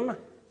 3 of them,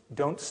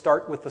 don't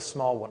start with the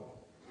small one.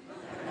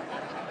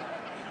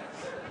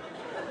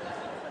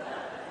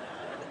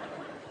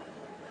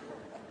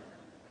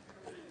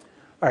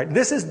 All right,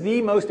 this is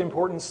the most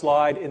important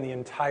slide in the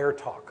entire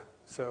talk.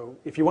 So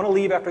if you want to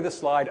leave after this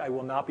slide, I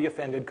will not be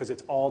offended because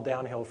it's all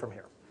downhill from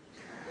here.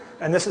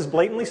 And this is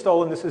blatantly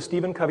stolen. This is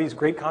Stephen Covey's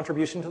great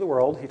contribution to the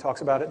world. He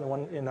talks about it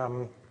in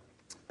the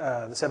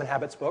 7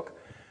 Habits book.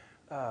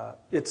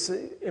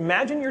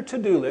 Imagine your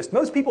to-do list.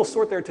 Most people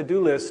sort their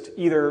to-do list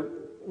either,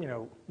 you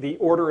know, the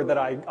order that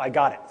I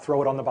got it,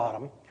 throw it on the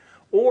bottom,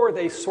 or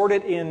they sort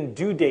it in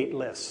due date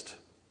list,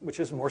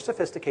 which is more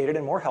sophisticated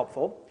and more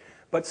helpful,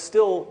 but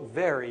still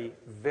very,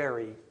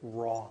 very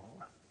wrong.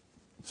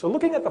 So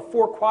looking at the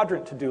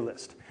 4-quadrant to-do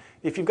list,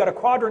 if you've got a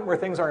quadrant where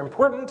things are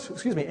important,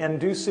 and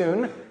due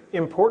soon,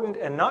 important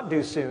and not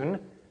due soon,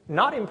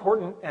 not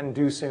important and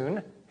due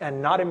soon, and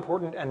not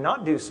important and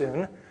not due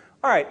soon,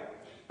 all right,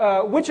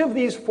 which of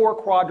these 4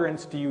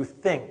 quadrants do you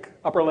think,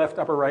 upper left,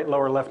 upper right,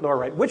 lower left, lower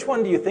right, which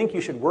one do you think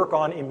you should work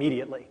on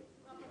immediately?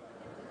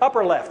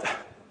 Upper left.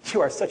 You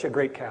are such a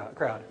great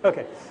crowd.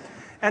 Okay.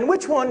 And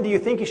which one do you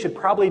think you should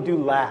probably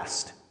do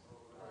last?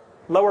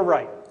 Lower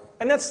right.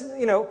 And that's,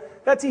 you know,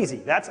 that's easy.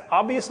 That's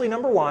obviously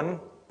number 1.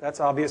 That's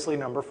obviously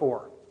number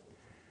 4.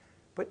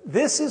 But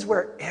this is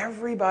where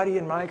everybody,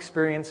 in my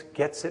experience,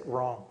 gets it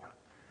wrong.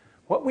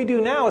 What we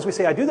do now is we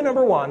say, I do the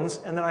number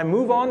 1s, and then I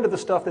move on to the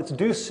stuff that's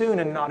due soon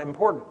and not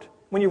important.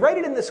 When you write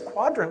it in this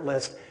quadrant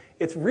list,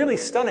 it's really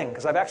stunning,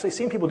 because I've actually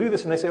seen people do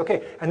this, and they say,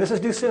 okay, and this is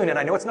due soon, and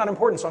I know it's not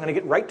important, so I'm going to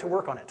get right to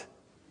work on it.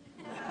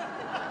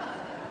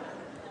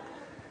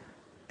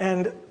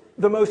 And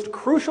the most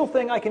crucial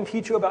thing I can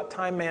teach you about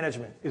time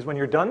management is when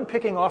you're done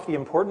picking off the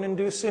important and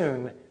due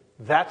soon,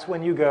 that's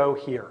when you go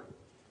here.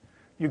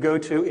 you go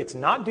to it's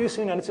not due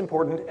soon and it's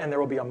important, and there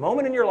will be a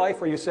moment in your life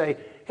where you say,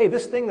 hey,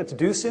 this thing that's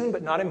due soon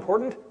but not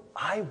important,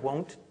 I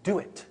won't do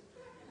it.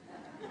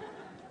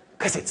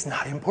 Because it's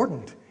not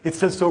important. It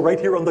says so right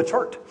here on the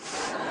chart.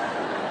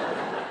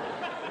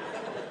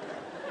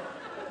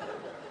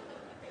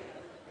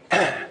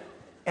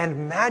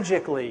 And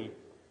magically,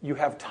 you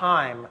have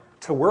time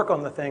to work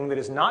on the thing that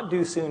is not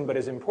due soon but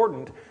is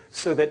important,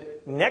 so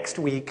that next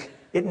week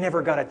it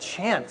never got a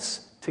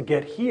chance to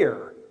get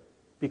here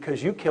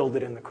because you killed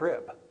it in the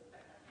crib.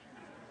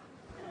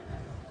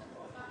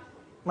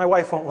 My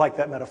wife won't like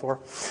that metaphor.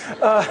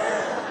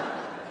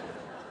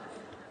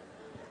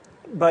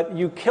 But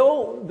you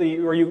kill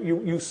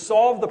you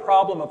solve the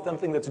problem of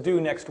something that's due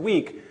next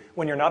week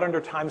when you're not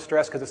under time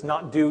stress because it's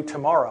not due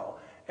tomorrow.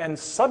 And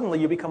suddenly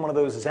you become one of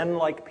those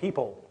Zen-like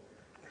people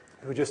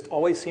who just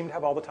always seem to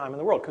have all the time in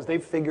the world because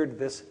they've figured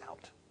this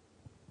out.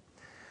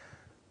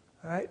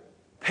 All right,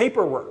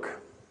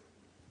 paperwork.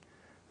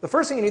 The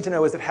first thing you need to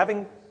know is that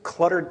having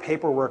cluttered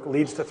paperwork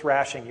leads to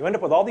thrashing. You end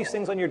up with all these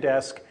things on your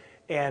desk,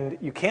 and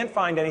you can't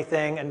find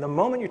anything, and the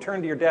moment you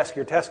turn to your desk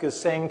is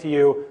saying to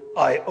you,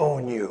 I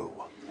own you.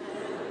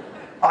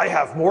 I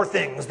have more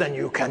things than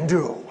you can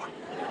do.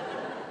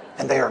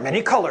 And they are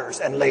many colors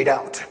and laid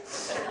out.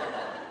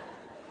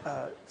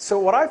 So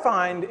what I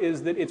find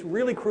is that it's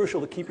really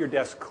crucial to keep your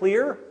desk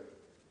clear,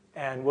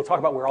 and we'll talk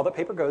about where all that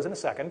paper goes in a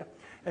second.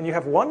 And you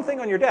have one thing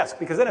on your desk,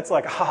 because then it's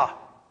like, aha,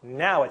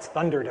 now it's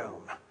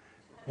Thunderdome.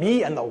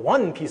 Me and the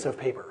one piece of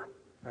paper,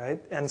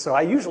 right? And so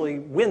I usually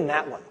win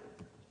that one.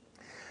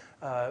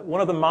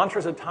 One of the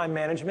mantras of time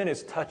management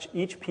is touch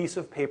each piece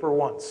of paper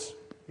once.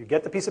 You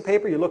get the piece of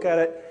paper, you look at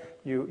it,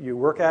 you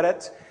work at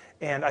it,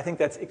 and I think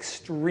that's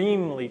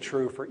extremely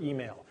true for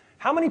email.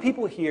 How many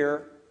people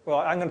here, well,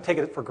 I'm going to take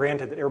it for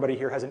granted that everybody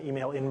here has an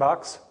email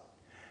inbox.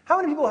 How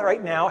many people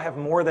right now have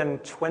more than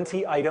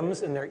 20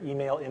 items in their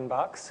email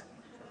inbox?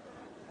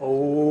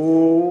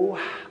 Oh,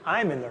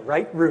 I'm in the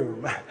right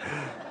room.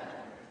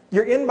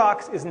 Your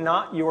inbox is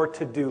not your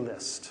to-do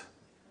list.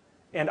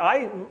 And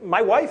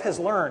my wife has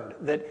learned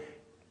that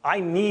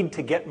I need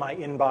to get my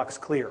inbox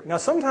clear. Now,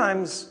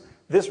 sometimes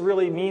this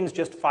really means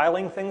just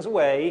filing things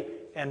away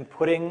and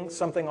putting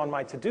something on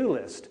my to-do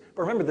list.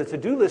 But remember, the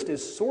to-do list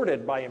is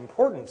sorted by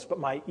importance. But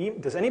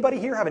does anybody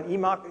here have an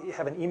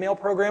email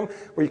program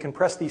where you can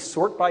press the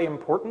sort by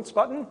importance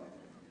button?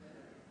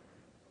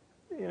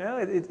 You know,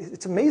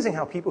 it's amazing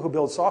how people who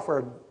build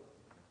software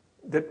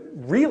that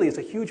really is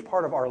a huge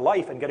part of our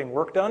life and getting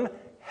work done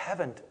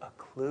haven't a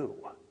clue.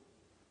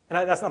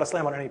 And that's not a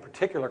slam on any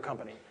particular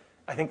company.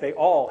 I think they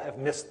all have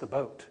missed the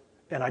boat.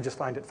 And I just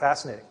find it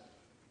fascinating.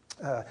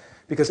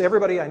 Because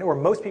everybody I know, or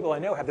most people I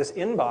know, have this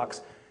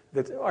inbox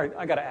that, all right,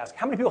 I got to ask,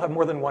 how many people have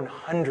more than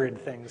 100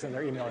 things in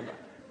their email inbox?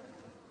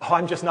 Oh,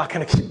 I'm just not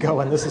going to keep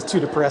going. This is too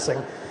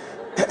depressing.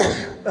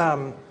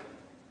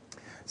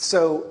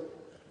 So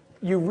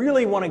you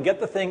really want to get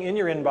the thing in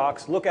your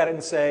inbox, look at it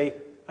and say,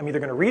 I'm either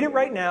going to read it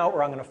right now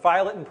or I'm going to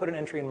file it and put an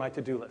entry in my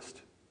to-do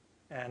list.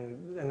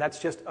 And that's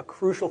just a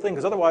crucial thing,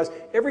 because otherwise,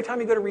 every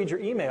time you go to read your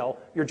email,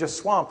 you're just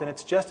swamped, and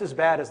it's just as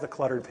bad as the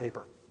cluttered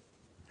paper.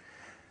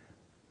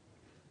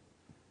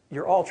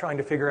 You're all trying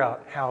to figure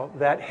out how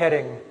that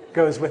heading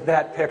goes with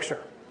that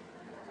picture.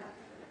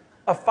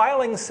 A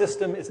filing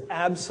system is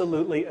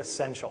absolutely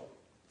essential.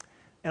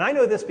 And I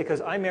know this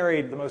because I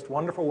married the most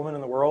wonderful woman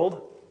in the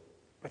world,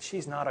 but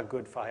she's not a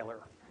good filer.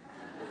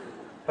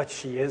 But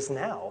she is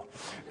now.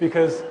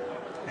 Because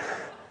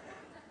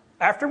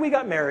after we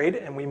got married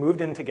and we moved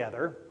in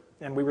together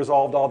and we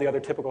resolved all the other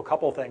typical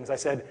couple things, I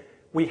said,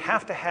 we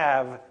have to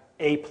have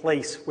a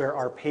place where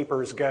our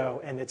papers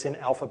go, and it's in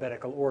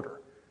alphabetical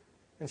order.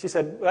 And she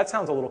said, well, that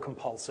sounds a little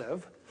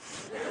compulsive.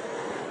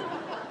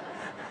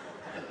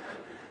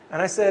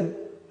 And I said,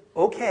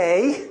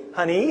 okay,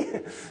 honey.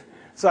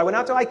 So I went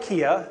out to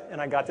IKEA, and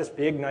I got this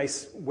big,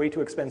 nice, way too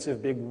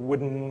expensive, big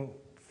wooden,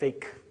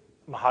 fake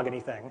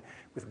mahogany thing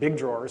with big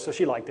drawers. So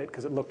she liked it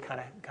because it looked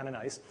kind of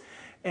nice.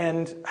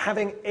 And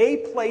having a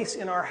place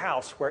in our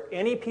house where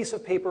any piece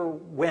of paper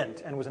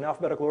went and was in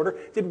alphabetical order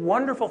did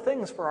wonderful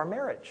things for our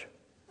marriage.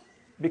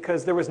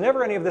 Because there was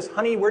never any of this,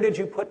 honey, where did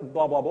you put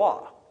blah, blah,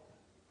 blah?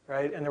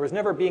 Right? And there was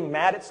never being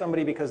mad at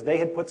somebody because they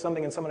had put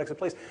something in someone else's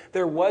place.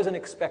 There was an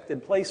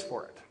expected place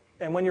for it.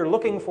 And when you're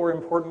looking for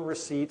important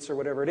receipts or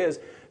whatever it is,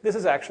 this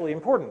is actually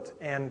important.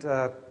 And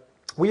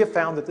we have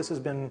found that this has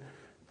been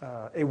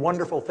a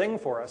wonderful thing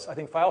for us. I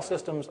think file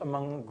systems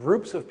among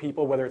groups of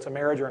people, whether it's a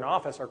marriage or an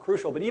office, are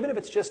crucial. But even if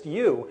it's just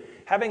you,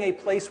 having a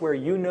place where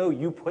you know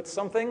you put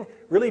something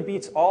really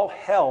beats all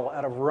hell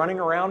out of running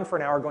around for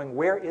an hour going,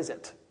 where is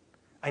it?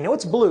 I know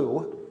it's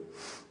blue,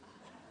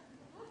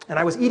 and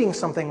I was eating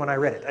something when I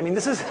read it. I mean,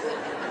 this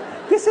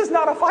is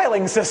not a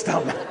filing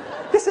system.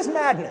 This is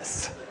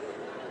madness.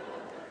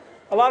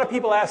 A lot of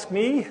people ask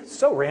me,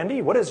 so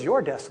Randy, what does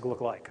your desk look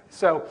like?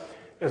 So,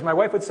 as my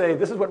wife would say,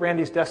 this is what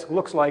Randy's desk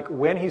looks like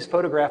when he's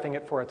photographing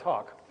it for a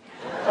talk.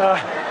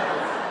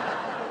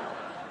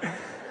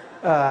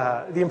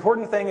 The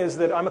important thing is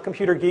that I'm a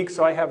computer geek,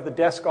 so I have the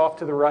desk off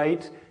to the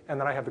right, and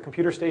then I have the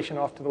computer station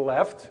off to the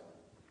left.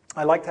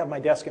 I like to have my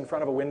desk in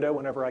front of a window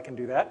whenever I can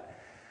do that.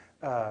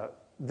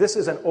 This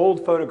is an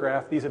old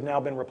photograph. These have now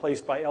been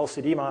replaced by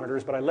LCD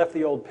monitors, but I left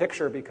the old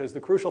picture because the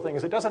crucial thing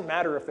is it doesn't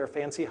matter if they're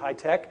fancy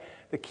high-tech.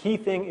 The key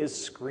thing is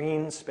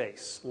screen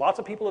space. Lots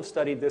of people have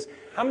studied this.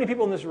 How many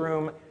people in this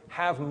room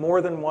have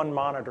more than one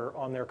monitor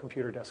on their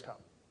computer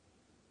desktop?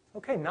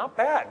 Okay, not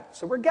bad.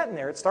 So we're getting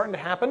there. It's starting to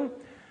happen.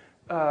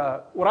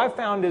 What I've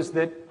found is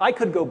that I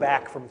could go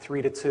back from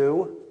 3 to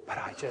 2, but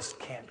I just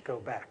can't go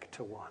back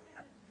to 1.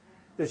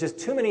 There's just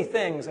too many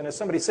things, and as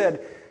somebody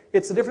said,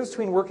 it's the difference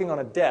between working on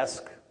a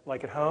desk,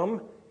 like at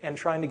home, and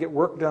trying to get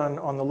work done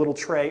on the little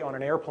tray on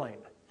an airplane.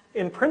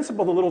 In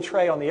principle, the little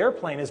tray on the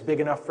airplane is big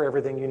enough for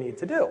everything you need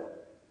to do.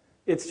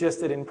 It's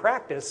just that in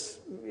practice,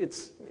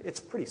 it's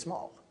pretty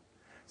small.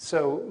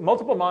 So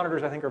multiple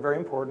monitors, I think, are very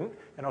important,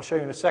 and I'll show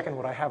you in a second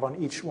what I have on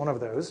each one of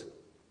those.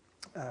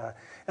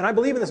 And I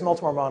believe in this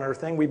multiple monitor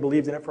thing. We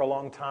believed in it for a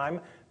long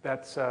time.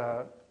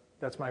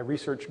 That's my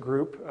research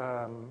group,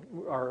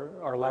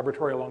 our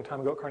laboratory a long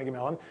time ago at Carnegie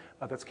Mellon.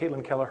 That's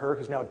Caitlin Kelleher,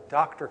 who's now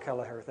Dr.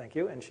 Kelleher, thank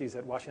you, and she's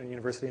at Washington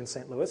University in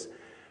St. Louis,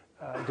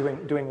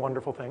 doing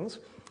wonderful things.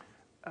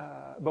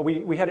 But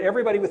we had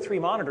everybody with 3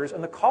 monitors,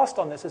 and the cost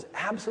on this is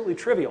absolutely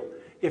trivial.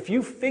 If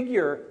you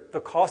figure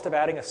the cost of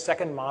adding a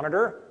second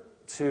monitor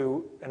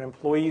to an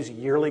employee's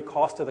yearly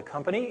cost to the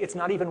company, it's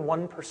not even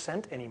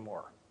 1%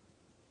 anymore.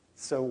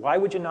 So why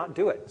would you not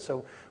do it?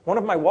 So one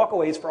of my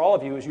walkaways for all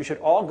of you is you should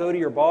all go to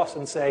your boss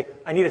and say,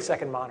 I need a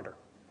second monitor.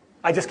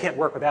 I just can't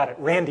work without it.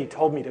 Randy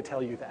told me to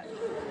tell you that.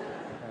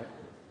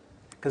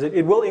 Because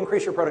it will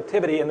increase your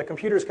productivity, and the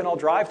computers can all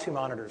drive 2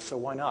 monitors, so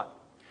why not?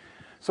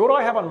 So what do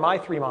I have on my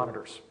 3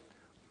 monitors?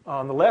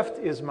 On the left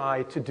is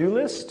my to-do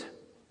list,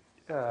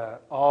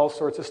 all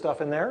sorts of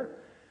stuff in there.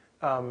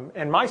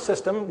 And my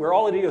system, we're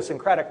all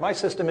idiosyncratic. My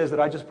system is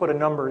that I just put a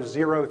number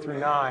 0 through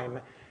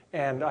 9,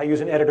 and I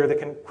use an editor that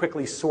can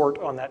quickly sort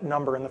on that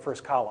number in the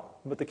first column.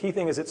 But the key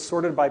thing is it's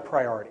sorted by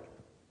priority.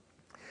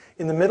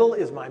 In the middle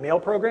is my mail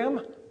program.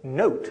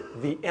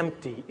 Note the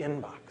empty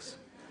inbox.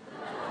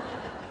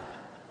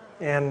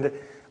 And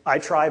I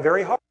try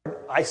very hard.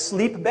 I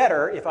sleep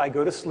better if I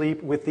go to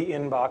sleep with the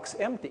inbox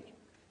empty.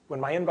 When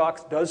my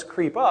inbox does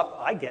creep up,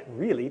 I get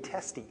really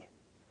testy.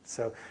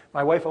 So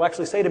my wife will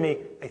actually say to me,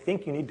 I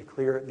think you need to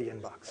clear the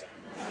inbox.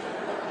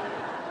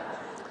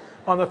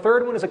 On the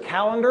third one is a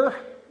calendar.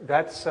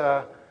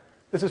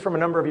 This is from a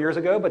number of years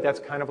ago, but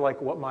that's kind of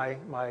like what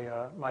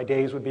my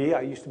days would be.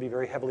 I used to be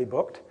very heavily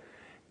booked.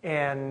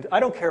 And I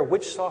don't care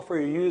which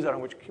software you use. I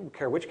don't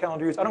care which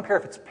calendar you use. I don't care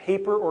if it's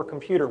paper or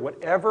computer.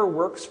 Whatever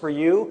works for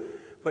you,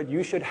 but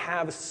you should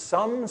have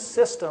some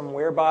system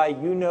whereby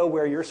you know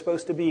where you're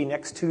supposed to be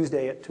next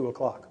Tuesday at 2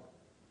 o'clock.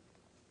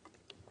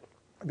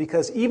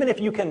 Because even if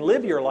you can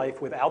live your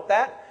life without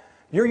that,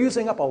 you're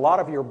using up a lot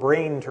of your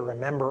brain to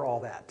remember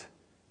all that.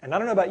 And I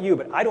don't know about you,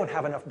 but I don't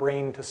have enough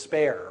brain to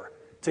spare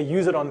to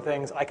use it on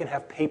things I can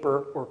have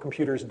paper or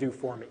computers do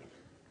for me.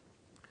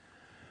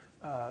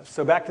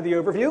 So back to the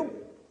overview.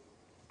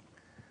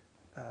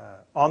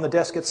 On the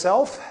desk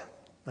itself,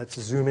 let's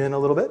zoom in a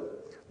little bit.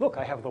 Look,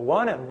 I have the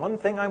one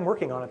thing I'm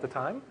working on at the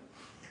time.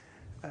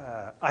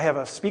 I have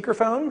a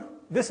speakerphone.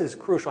 This is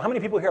crucial. How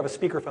many people here have a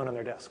speakerphone on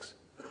their desks?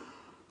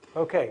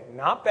 Okay,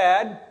 not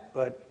bad,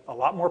 but a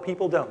lot more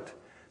people don't.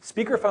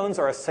 Speakerphones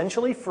are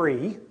essentially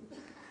free.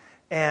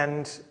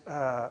 And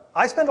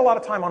I spend a lot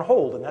of time on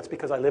hold, and that's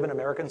because I live in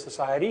American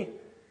society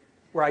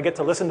where I get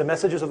to listen to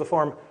messages of the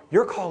form,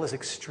 your call is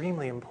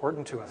extremely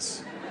important to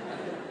us.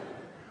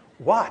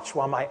 Watch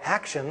while my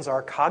actions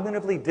are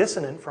cognitively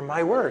dissonant from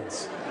my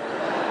words.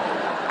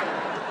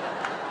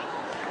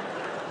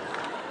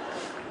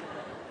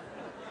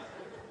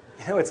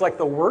 You know, it's like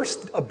the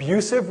worst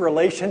abusive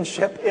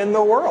relationship in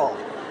the world.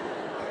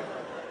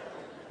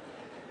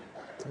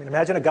 I mean,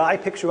 imagine a guy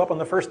picks you up on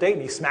the first date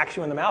and he smacks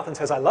you in the mouth and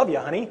says, I love you,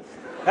 honey.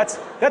 That's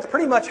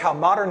pretty much how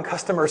modern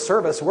customer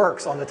service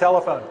works on the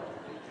telephone.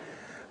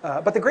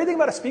 But the great thing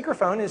about a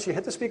speakerphone is you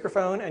hit the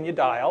speakerphone and you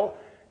dial,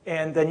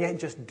 and then you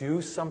just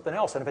do something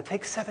else. And if it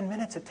takes 7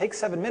 minutes, it takes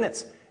 7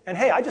 minutes. And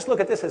hey, I just look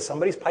at this as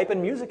somebody's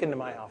piping music into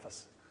my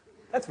office.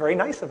 That's very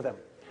nice of them.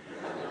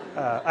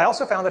 I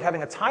also found that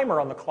having a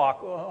timer on the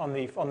clock on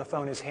the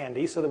phone is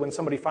handy, so that when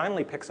somebody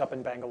finally picks up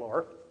in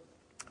Bangalore,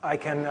 I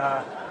can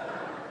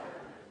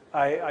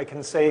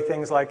say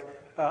things like,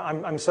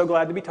 I'm so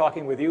glad to be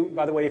talking with you.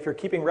 By the way, if you're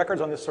keeping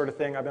records on this sort of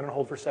thing, I've been on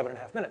hold for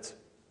 7.5 minutes.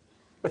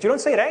 But you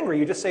don't say it angry,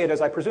 you just say it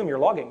as I presume you're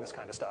logging this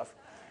kind of stuff.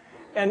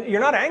 And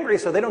you're not angry,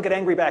 so they don't get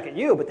angry back at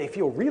you, but they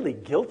feel really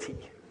guilty.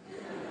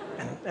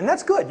 And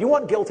that's good. You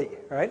want guilty,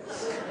 right?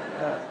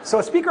 So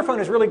a speakerphone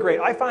is really great.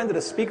 I find that a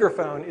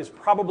speakerphone is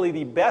probably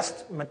the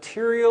best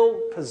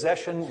material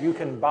possession you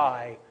can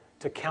buy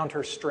to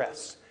counter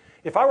stress.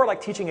 If I were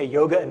like teaching a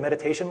yoga and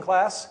meditation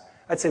class,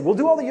 I'd say, we'll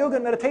do all the yoga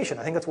and meditation.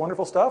 I think that's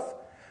wonderful stuff.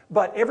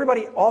 But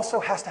everybody also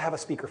has to have a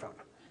speakerphone.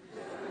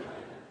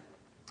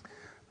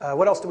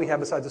 What else do we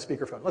have besides a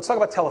speakerphone? Let's talk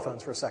about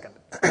telephones for a second.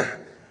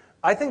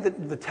 I think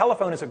that the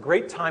telephone is a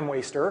great time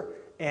waster,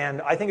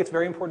 and I think it's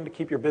very important to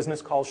keep your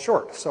business calls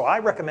short. So I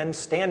recommend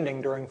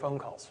standing during phone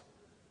calls.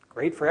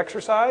 Great for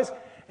exercise,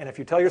 And if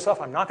you tell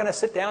yourself, I'm not going to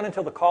sit down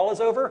until the call is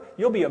over,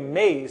 you'll be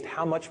amazed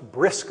how much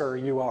brisker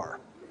you are.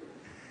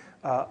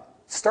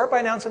 Start by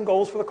announcing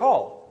goals for the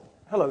call.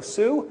 Hello,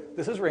 Sue.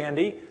 This is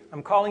Randy.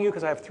 I'm calling you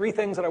because I have 3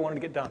 things that I wanted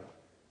to get done.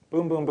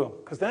 Boom, boom, boom.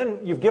 Because then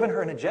you've given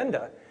her an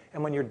agenda.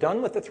 And when you're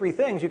done with the 3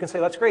 things, you can say,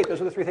 that's great. Those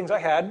are the 3 things I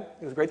had.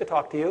 It was great to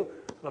talk to you.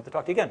 I'd love to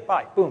talk to you again.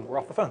 Bye. Boom. We're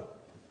off the phone.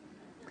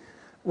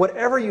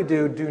 Whatever you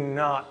do, do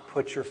not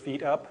put your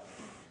feet up.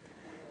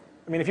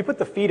 I mean, if you put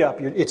the feet up,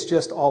 it's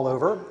just all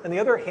over. And the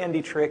other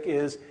handy trick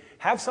is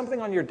have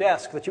something on your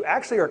desk that you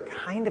actually are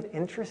kind of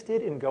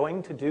interested in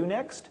going to do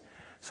next,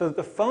 so that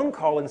the phone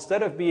call,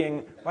 instead of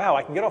being, wow,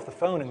 I can get off the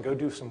phone and go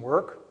do some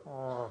work,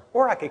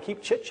 or I could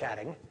keep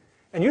chit-chatting.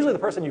 And usually the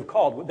person you've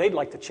called, they'd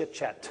like to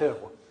chit-chat too.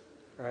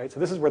 Right? So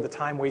this is where the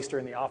time waster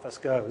in the office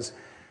goes.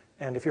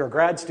 And if you're a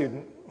grad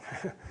student,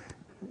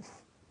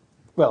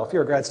 well, if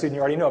you're a grad student,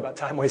 you already know about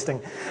time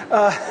wasting.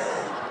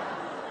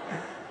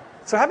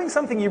 So having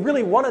something you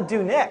really want to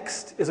do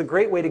next is a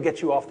great way to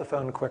get you off the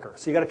phone quicker.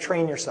 So you got to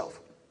train yourself.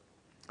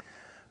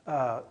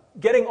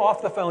 Getting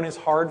off the phone is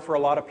hard for a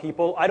lot of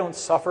people. I don't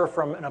suffer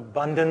from an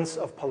abundance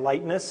of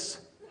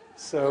politeness.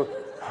 So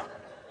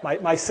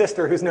my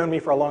sister, who's known me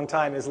for a long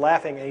time, is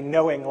laughing a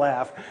knowing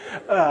laugh.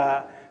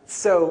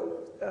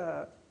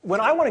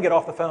 When I want to get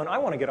off the phone, I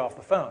want to get off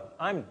the phone.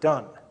 I'm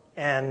done.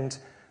 And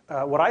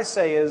what I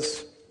say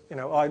is,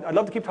 I'd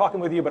love to keep talking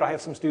with you, but I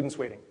have some students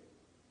waiting.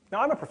 Now,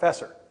 I'm a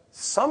professor.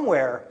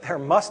 Somewhere there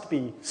must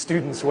be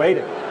students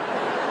waiting.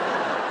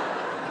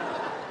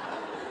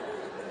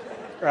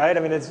 Right? I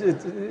mean,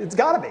 it's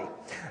got to be.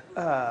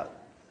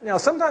 Now,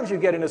 sometimes you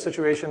get in a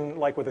situation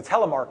like with a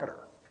telemarketer,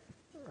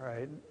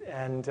 right?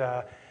 And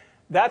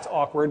that's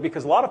awkward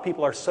because a lot of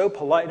people are so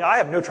polite. Now, I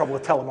have no trouble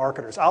with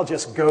telemarketers. I'll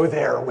just go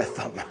there with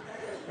them.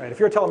 Right? If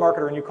you're a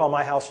telemarketer and you call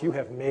my house, you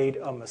have made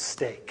a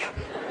mistake.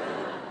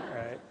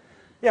 Right?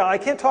 Yeah, I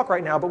can't talk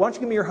right now, but why don't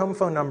you give me your home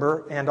phone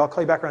number and I'll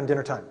call you back around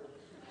dinner time.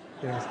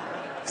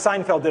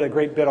 Seinfeld did a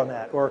great bit on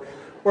that. Or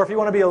if you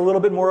want to be a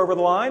little bit more over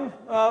the line,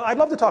 I'd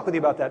love to talk with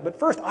you about that. But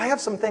first, I have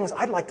some things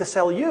I'd like to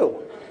sell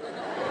you.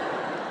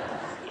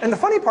 And the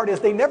funny part is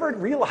they never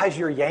realize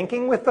you're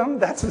yanking with them.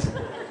 But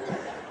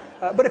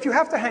if you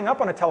have to hang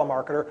up on a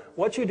telemarketer,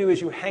 what you do is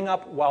you hang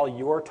up while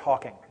you're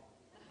talking.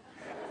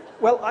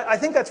 Well, I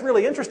think that's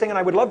really interesting, and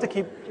I would love to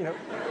keep,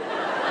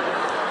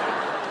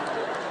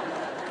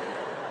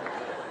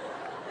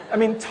 I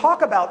mean,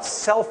 talk about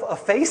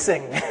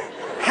self-effacing.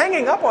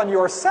 Hanging up on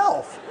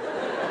yourself.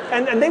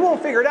 And they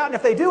won't figure it out, and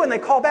if they do and they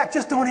call back,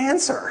 just don't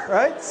answer,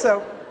 right?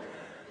 So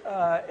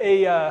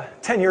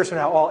 10 years from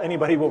now, all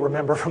anybody will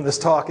remember from this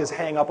talk is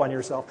hang up on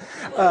yourself.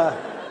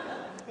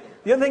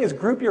 The other thing is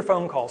group your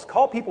phone calls.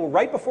 Call people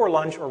right before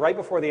lunch or right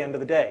before the end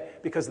of the day,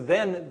 because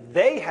then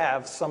they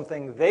have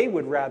something they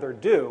would rather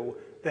do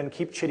than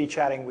keep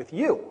chitty-chatting with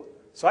you.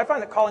 So I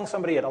find that calling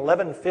somebody at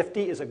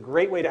 11:50 is a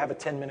great way to have a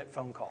 10-minute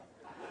phone call.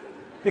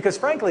 Because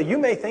frankly, you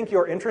may think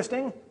you're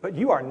interesting, but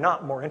you are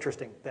not more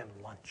interesting than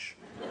lunch.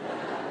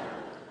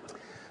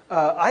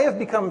 I have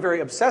become very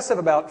obsessive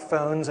about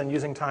phones and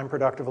using time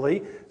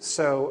productively,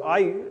 so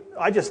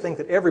I just think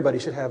that everybody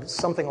should have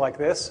something like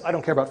this. I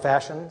don't care about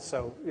fashion,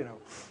 so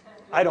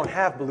I don't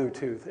have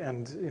Bluetooth,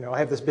 and I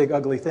have this big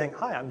ugly thing.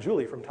 Hi, I'm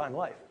Julie from Time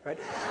Life, right?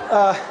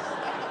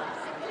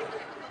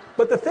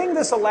 But the thing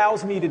this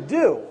allows me to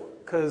do,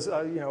 because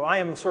I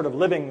am sort of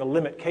living the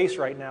limit case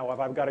right now of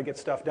I've got to get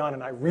stuff done,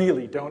 and I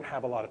really don't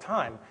have a lot of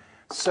time.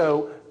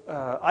 So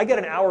I get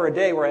an hour a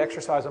day where I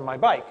exercise on my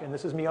bike, and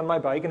this is me on my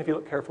bike, and if you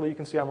look carefully, you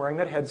can see I'm wearing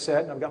that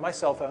headset, and I've got my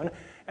cell phone,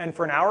 and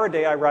for an hour a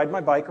day, I ride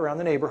my bike around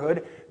the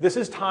neighborhood. This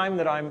is time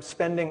that I'm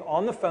spending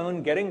on the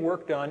phone getting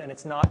work done, and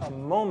it's not a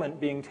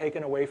moment being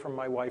taken away from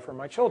my wife or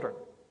my children.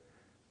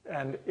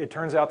 And it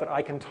turns out that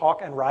I can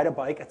talk and ride a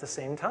bike at the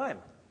same time.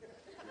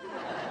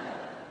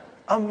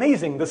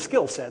 Amazing the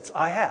skill sets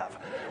I have.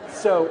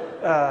 So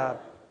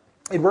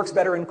it works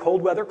better in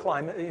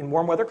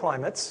warm weather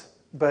climates,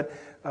 but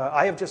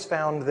I have just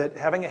found that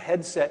having a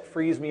headset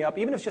frees me up.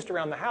 Even if it's just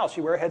around the house,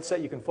 you wear a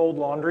headset, you can fold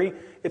laundry.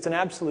 It's an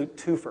absolute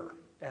twofer.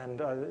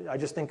 And I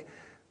just think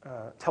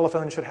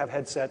telephones should have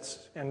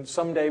headsets, and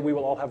someday we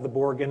will all have the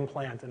Borg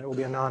implant, and it will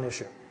be a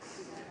non-issue.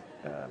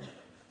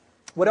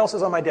 What else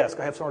is on my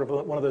desk? I have sort of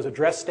one of those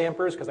address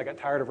stampers because I got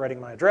tired of writing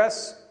my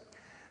address.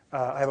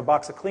 I have a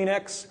box of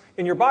Kleenex.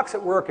 In your box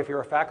at work, if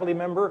you're a faculty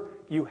member,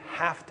 you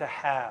have to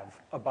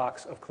have a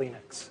box of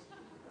Kleenex.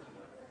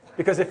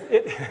 Because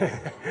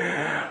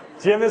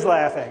Jim is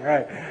laughing,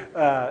 right?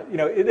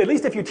 At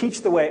least if you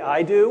teach the way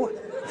I do,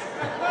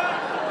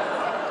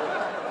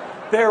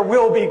 there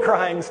will be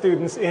crying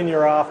students in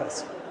your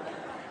office.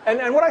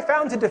 And what I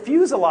found to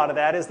diffuse a lot of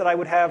that is that I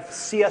would have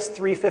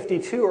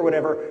CS352 or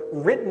whatever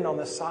written on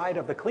the side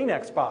of the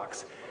Kleenex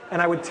box. And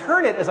I would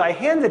turn it as I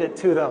handed it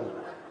to them.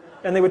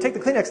 And they would take the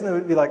Kleenex and they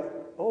would be like,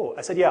 oh,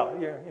 I said, yeah,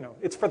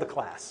 it's for the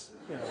class.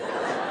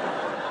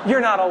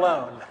 You're not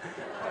alone.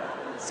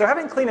 So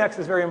having Kleenex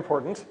is very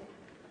important.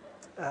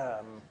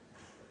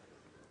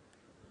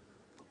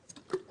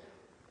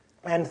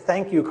 And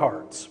thank you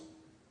cards.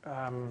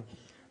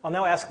 I'll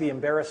now ask the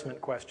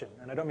embarrassment question,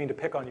 and I don't mean to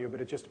pick on you,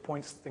 but it just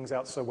points things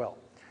out so well.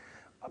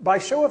 By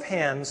show of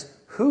hands,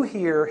 who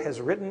here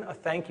has written a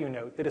thank you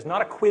note that is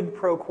not a quid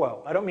pro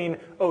quo? I don't mean,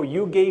 oh,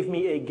 you gave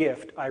me a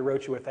gift, I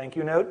wrote you a thank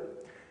you note.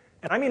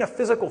 And I mean a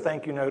physical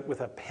thank you note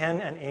with a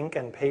pen and ink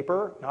and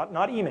paper,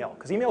 not email,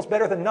 because email's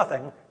better than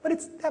nothing, but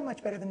it's that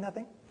much better than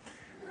nothing.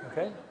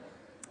 Okay?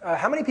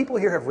 How many people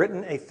here have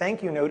written a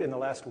thank you note in the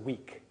last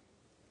week?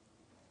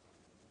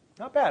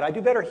 Not bad. I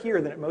do better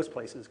here than at most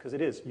places, because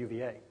it is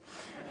UVA.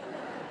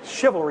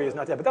 Chivalry is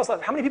not that. But that's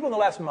how many people in the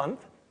last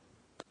month?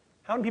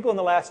 How many people in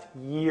the last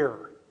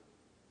year?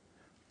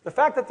 The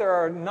fact that there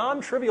are a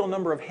non-trivial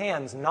number of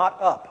hands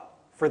not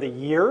up for the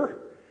year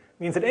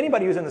means that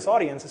anybody who's in this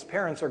audience, his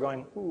parents are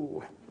going,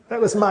 ooh, that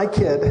was my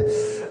kid.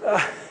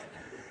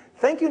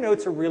 Thank you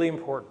notes are really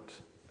important.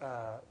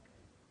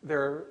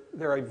 They're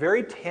a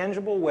very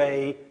tangible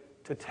way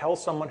to tell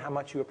someone how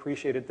much you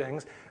appreciated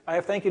things. I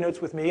have thank you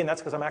notes with me, and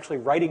that's because I'm actually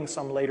writing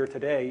some later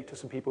today to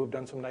some people who've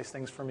done some nice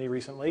things for me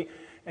recently.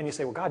 And you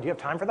say, well, God, do you have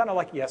time for that? And I'm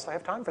like, yes, I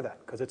have time for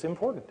that, because it's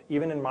important.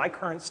 Even in my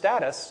current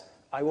status,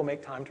 I will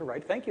make time to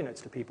write thank you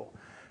notes to people.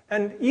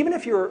 And even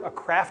if you're a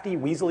crafty,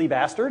 weaselly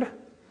bastard,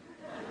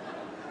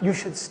 you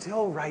should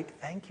still write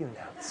thank you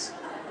notes,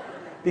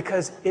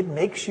 because it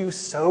makes you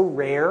so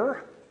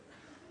rare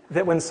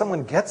that when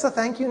someone gets a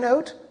thank you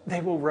note,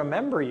 they will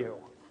remember you.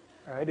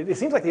 Right? It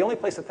seems like the only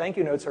place that thank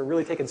you notes are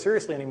really taken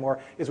seriously anymore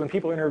is when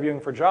people are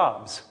interviewing for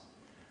jobs.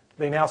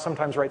 They now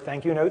sometimes write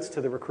thank you notes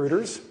to the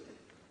recruiters,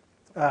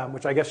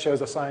 which I guess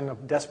shows a sign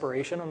of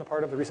desperation on the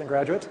part of the recent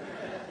graduates.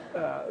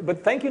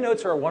 But thank you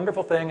notes are a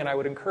wonderful thing, and I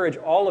would encourage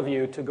all of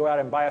you to go out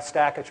and buy a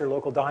stack at your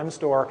local dime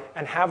store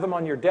and have them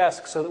on your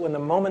desk so that when the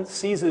moment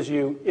seizes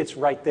you, it's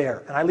right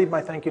there. And I leave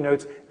my thank you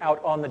notes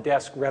out on the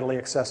desk, readily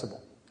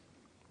accessible.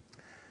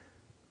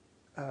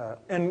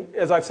 And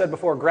as I've said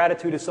before,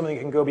 gratitude is something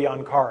that can go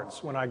beyond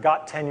cards. When I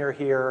got tenure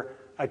here,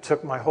 I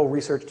took my whole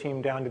research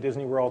team down to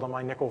Disney World on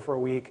my nickel for a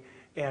week.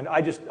 And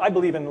I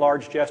believe in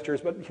large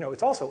gestures, but it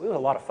was a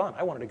lot of fun.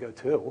 I wanted to go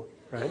too,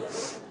 right?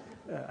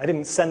 I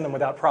didn't send them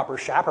without proper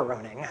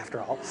chaperoning,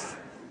 after all.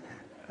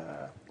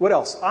 What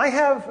else? I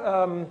have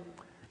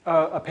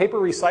a paper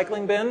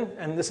recycling bin,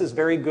 and this is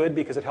very good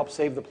because it helps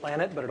save the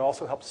planet, but it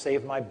also helps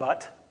save my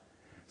butt.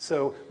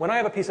 So when I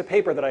have a piece of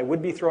paper that I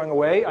would be throwing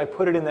away, I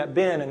put it in that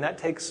bin, and that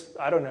takes,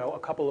 I don't know, a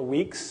couple of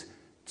weeks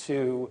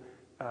to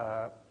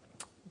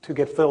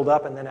get filled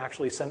up and then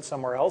actually sent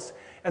somewhere else.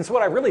 And so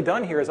what I've really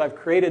done here is I've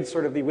created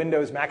sort of the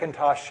Windows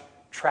Macintosh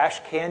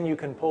trash can you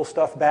can pull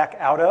stuff back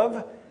out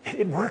of.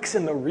 It works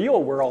in the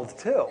real world,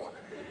 too.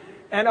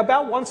 And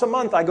about once a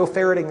month, I go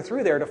ferreting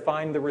through there to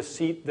find the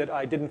receipt that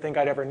I didn't think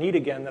I'd ever need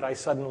again that I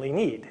suddenly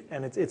need.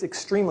 And it's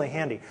extremely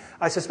handy.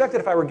 I suspect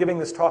that if I were giving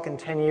this talk in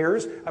 10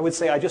 years, I would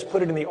say I just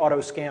put it in the auto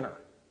scanner.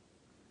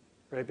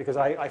 Right? Because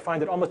I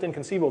find it almost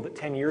inconceivable that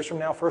 10 years from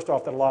now, first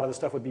off, that a lot of the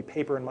stuff would be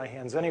paper in my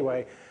hands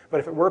anyway.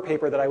 But if it were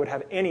paper, that I would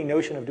have any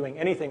notion of doing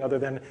anything other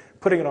than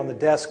putting it on the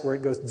desk where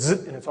it goes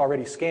zip and it's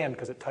already scanned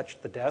because it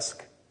touched the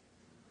desk.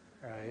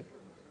 Right?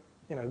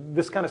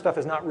 This kind of stuff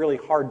is not really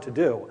hard to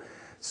do.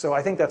 So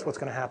I think that's what's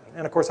going to happen.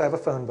 And of course, I have a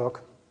phone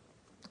book,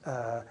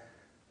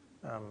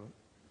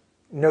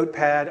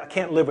 notepad. I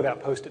can't live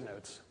without Post-it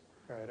notes.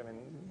 Right?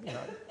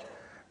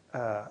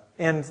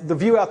 And the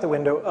view out the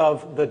window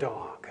of the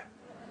dog.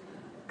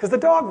 Because the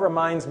dog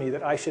reminds me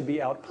that I should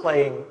be out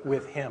playing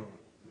with him.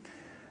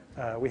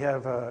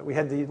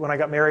 When I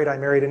got married, I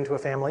married into a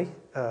family.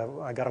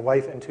 I got a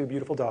wife and 2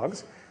 beautiful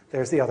dogs.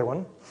 There's the other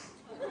one.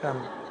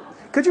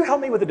 Could you help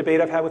me with the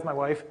debate I've had with my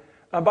wife?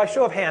 By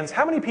show of hands,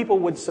 how many people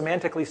would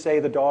semantically say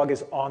the dog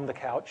is on the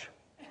couch?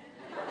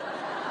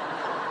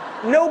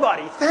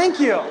 Nobody. Thank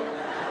you.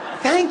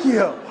 Thank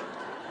you.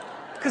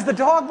 Because the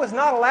dog was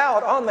not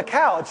allowed on the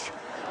couch.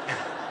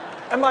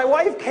 And my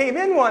wife came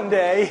in one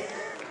day.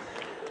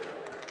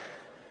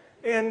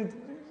 And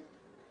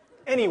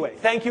anyway,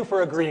 thank you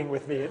for agreeing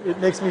with me. It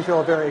makes me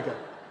feel very good.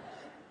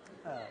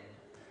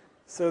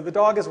 So the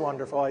dog is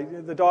wonderful.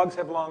 The dogs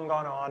have long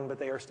gone on, but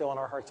they are still in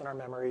our hearts and our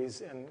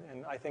memories, and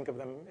I think of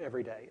them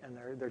every day, and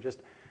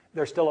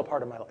they're still a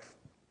part of my life.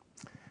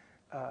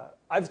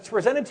 I've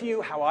presented to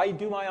you how I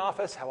do my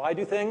office, how I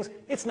do things.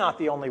 It's not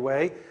the only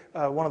way.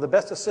 One of the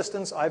best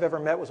assistants I've ever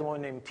met was a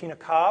woman named Tina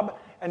Cobb,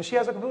 and she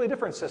has a completely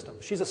different system.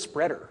 She's a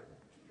spreader.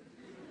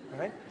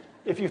 Right?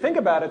 If you think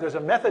about it, there's a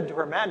method to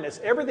her madness.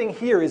 Everything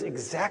here is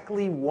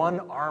exactly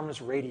 1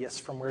 arm's radius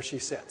from where she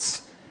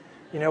sits.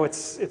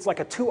 It's like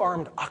a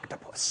 2-armed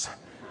octopus.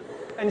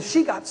 And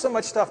she got so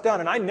much stuff done,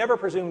 and I never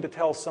presume to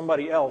tell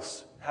somebody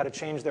else how to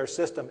change their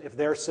system if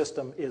their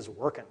system is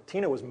working.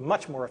 Tina was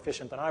much more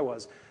efficient than I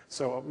was.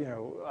 So,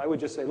 I would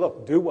just say,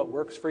 look, do what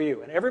works for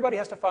you. And everybody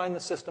has to find the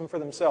system for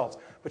themselves.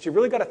 But you've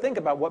really got to think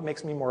about what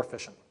makes me more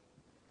efficient.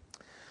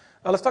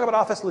 Let's talk about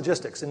office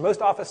logistics. In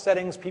most office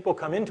settings, people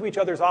come into each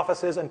other's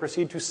offices and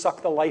proceed to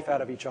suck the life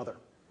out of each other.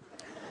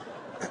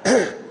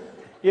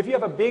 If you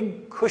have a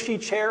big, cushy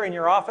chair in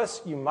your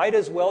office, you might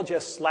as well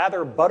just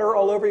slather butter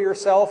all over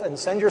yourself and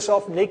send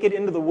yourself naked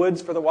into the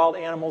woods for the wild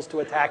animals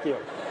to attack you.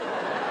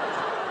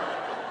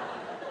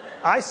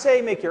 I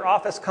say make your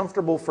office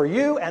comfortable for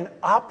you and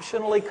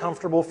optionally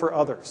comfortable for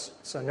others.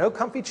 So no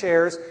comfy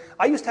chairs.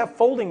 I used to have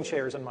folding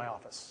chairs in my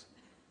office,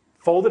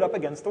 folded up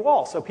against the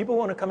wall. So people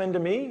want to come into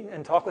me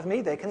and talk with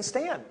me, they can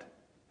stand.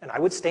 And I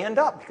would stand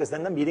up because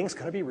then the meeting's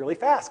going to be really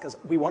fast because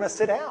we want to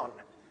sit down.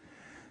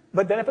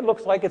 But then if it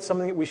looks like it's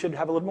something that we should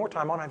have a little more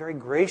time on, I very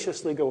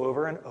graciously go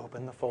over and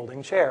open the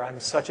folding chair. I'm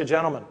such a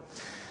gentleman.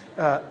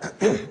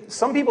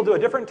 Some people do a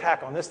different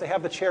tack on this. They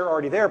have the chair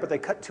already there, but they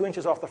cut 2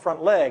 inches off the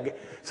front leg.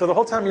 So the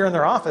whole time you're in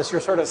their office, you're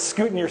sort of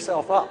scooting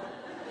yourself up.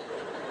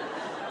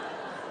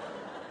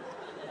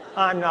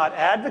 I'm not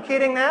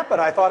advocating that, but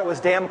I thought it was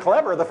damn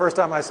clever the first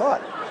time I saw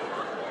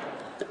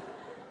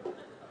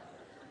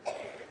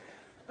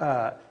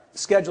it.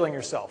 Scheduling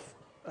yourself.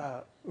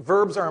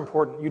 Verbs are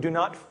important. You do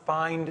not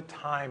find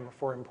time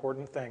for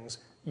important things.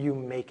 You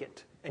make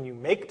it. And you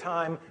make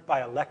time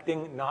by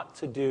electing not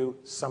to do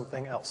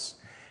something else.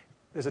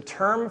 There's a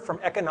term from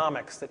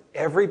economics that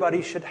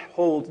everybody should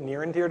hold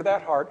near and dear to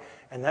that heart,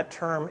 and that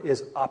term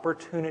is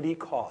opportunity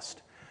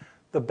cost.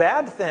 The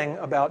bad thing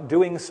about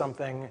doing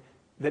something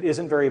that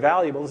isn't very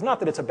valuable is not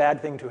that it's a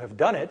bad thing to have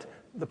done it.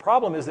 The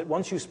problem is that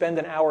once you spend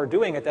an hour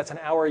doing it, that's an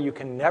hour you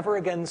can never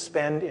again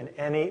spend in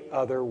any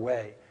other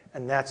way,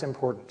 and that's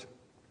important.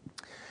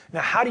 Now,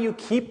 how do you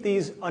keep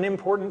these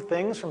unimportant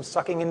things from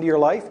sucking into your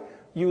life?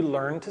 You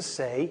learn to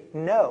say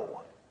no.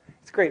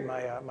 It's great.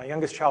 My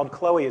youngest child,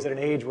 Chloe, is at an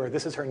age where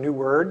this is her new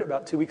word.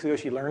 About 2 weeks ago,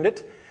 she learned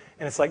it.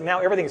 And it's like now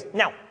everything is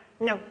no,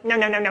 no, no,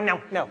 no, no, no,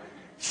 no, no.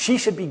 She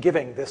should be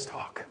giving this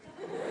talk.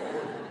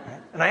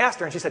 Right? And I asked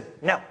her, and she said,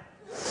 no.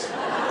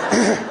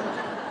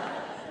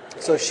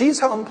 So she's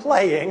home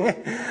playing.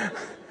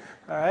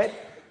 All right?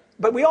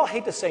 But we all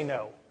hate to say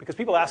no, because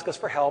people ask us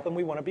for help, and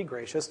we want to be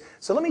gracious.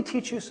 So let me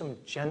teach you some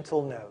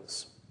gentle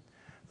no's.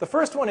 The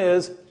first one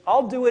is,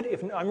 I'll do it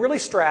if I'm really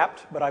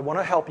strapped, but I want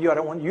to help you. I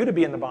don't want you to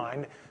be in the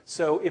bind.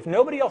 So if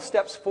nobody else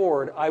steps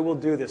forward, I will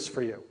do this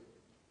for you.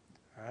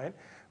 All right?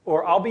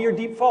 Or I'll be your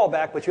deep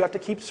fallback, but you have to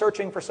keep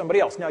searching for somebody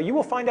else. Now, you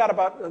will find out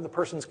about the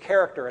person's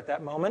character at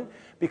that moment,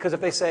 because if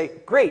they say,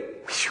 great,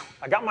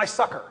 I got my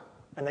sucker,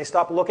 and they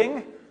stop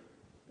looking,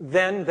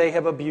 then they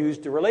have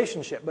abused the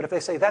relationship. But if they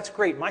say, that's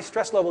great, my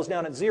stress level is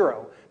down at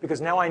 0,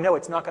 because now I know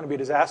it's not going to be a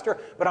disaster,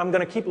 but I'm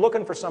going to keep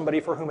looking for somebody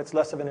for whom it's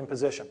less of an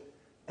imposition.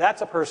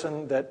 That's a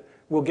person that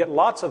will get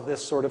lots of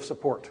this sort of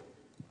support.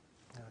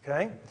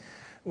 Okay?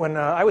 When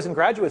I was in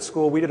graduate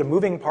school, we did a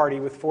moving party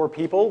with 4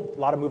 people. A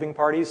lot of moving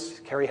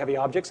parties carry heavy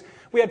objects.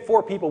 We had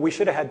 4 people. We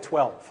should have had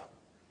 12.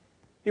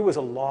 It was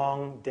a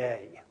long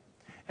day.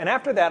 And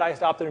after that, I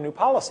adopted a new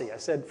policy. I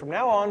said, from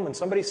now on, when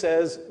somebody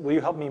says, will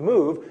you help me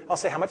move, I'll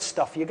say, how much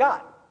stuff you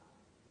got?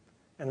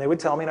 And they would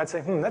tell me, and I'd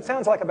say, that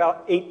sounds like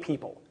about 8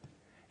 people.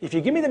 If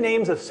you give me the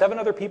names of 7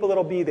 other people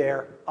that'll be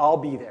there, I'll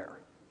be there.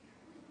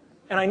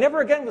 And I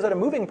never again was at a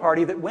moving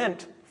party that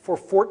went for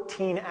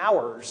 14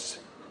 hours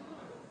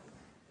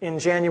in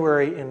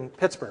January in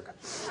Pittsburgh.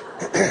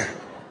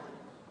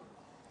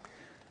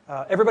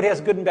 Everybody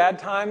has good and bad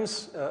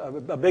times.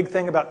 A big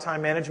thing about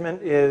time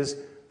management is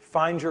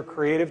find your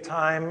creative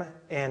time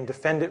and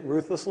defend it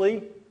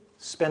ruthlessly.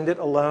 Spend it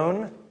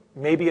alone,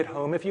 maybe at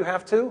home if you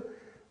have to,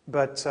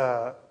 but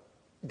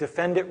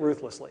defend it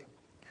ruthlessly.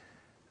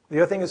 The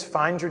other thing is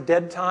find your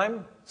dead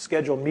time,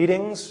 schedule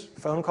meetings,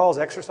 phone calls,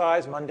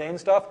 exercise, mundane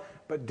stuff,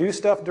 but do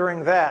stuff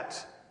during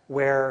that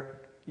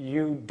where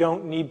you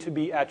don't need to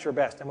be at your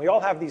best. And we all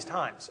have these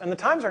times. And the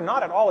times are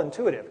not at all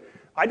intuitive.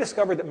 I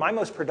discovered that my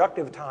most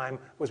productive time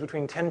was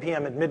between 10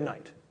 p.m. and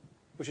midnight,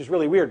 which is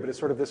really weird, but it's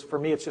sort of this, for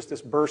me, it's just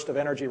this burst of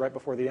energy right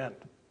before the end.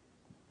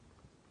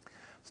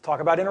 Let's talk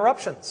about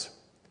interruptions.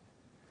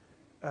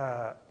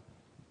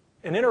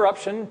 An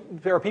interruption,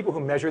 there are people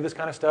who measure this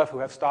kind of stuff, who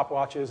have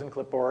stopwatches and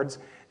clipboards,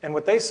 and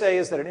what they say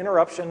is that an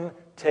interruption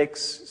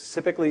takes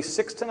typically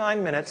 6 to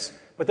 9 minutes,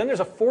 but then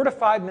there's a 4 to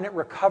 5 minute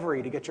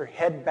recovery to get your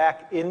head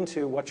back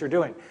into what you're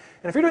doing.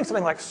 And if you're doing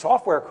something like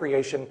software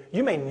creation,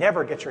 you may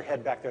never get your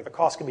head back there. The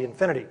cost can be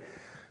infinity.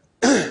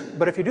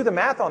 But if you do the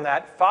math on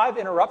that, 5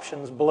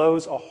 interruptions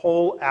blows a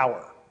whole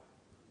hour.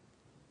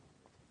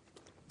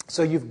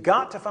 So you've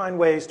got to find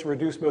ways to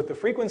reduce both the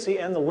frequency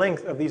and the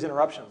length of these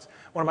interruptions.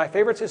 One of my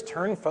favorites is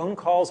turn phone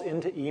calls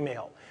into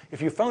email.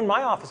 If you phone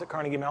my office at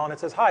Carnegie Mellon and it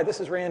says, hi,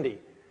 this is Randy,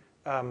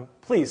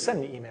 please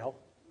send me email.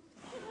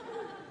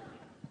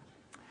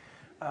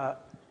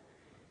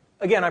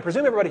 Again, I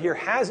presume everybody here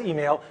has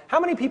email. How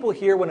many people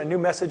here, when a new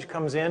message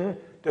comes in,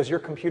 does your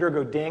computer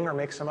go ding or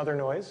make some other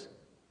noise?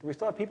 Do we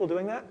still have people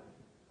doing that?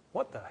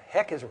 What the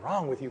heck is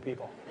wrong with you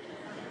people?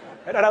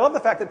 And I love the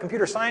fact that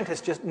computer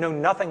scientists just know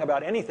nothing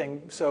about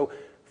anything. So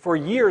for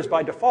years,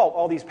 by default,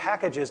 all these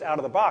packages out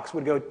of the box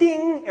would go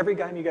ding every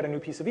time you get a new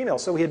piece of email.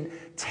 So we had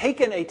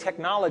taken a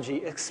technology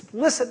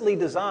explicitly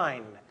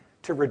designed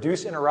to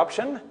reduce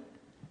interruption,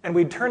 and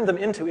we'd turned them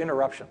into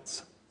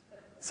interruptions.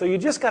 So you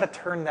just got to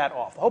turn that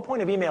off. The whole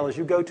point of email is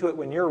you go to it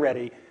when you're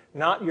ready,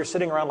 not you're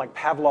sitting around like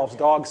Pavlov's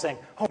dog saying,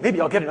 oh,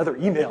 maybe I'll get another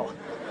email.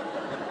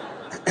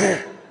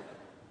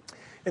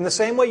 In the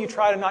same way you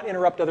try to not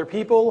interrupt other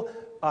people,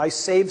 I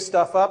save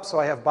stuff up, so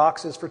I have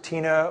boxes for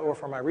Tina or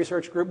for my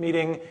research group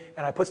meeting,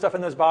 and I put stuff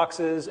in those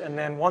boxes, and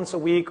then once a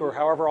week or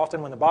however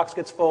often when the box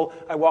gets full,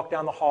 I walk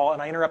down the hall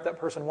and I interrupt that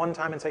person one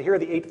time and say, here are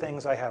the 8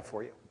 things I have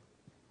for you.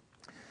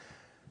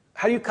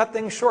 How do you cut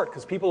things short?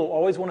 Because people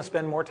always want to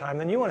spend more time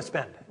than you want to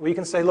spend. Well, you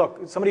can say,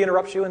 look, somebody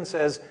interrupts you and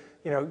says,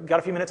 got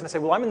a few minutes, and I say,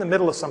 well, I'm in the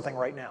middle of something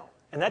right now.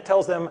 And that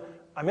tells them,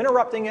 I'm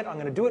interrupting it, I'm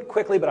going to do it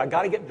quickly, but I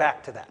got to get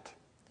back to that.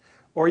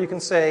 Or you can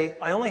say,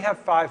 I only have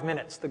 5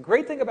 minutes. The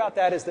great thing about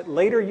that is that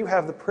later you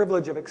have the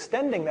privilege of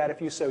extending that if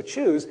you so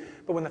choose,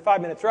 but when the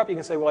 5 minutes are up, you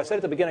can say, well, I said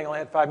at the beginning I only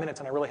had 5 minutes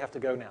and I really have to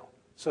go now.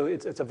 So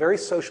it's a very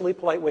socially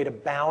polite way to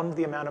bound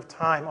the amount of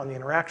time on the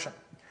interaction.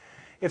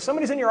 If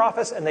somebody's in your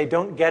office and they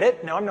don't get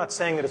it, now I'm not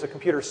saying that as a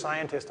computer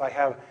scientist I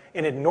have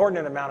an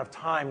inordinate amount of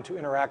time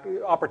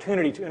to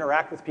opportunity to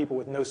interact with people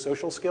with no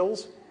social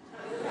skills.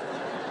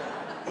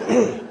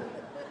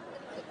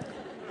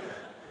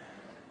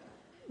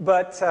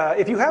 But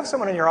if you have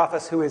someone in your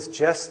office who is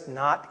just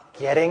not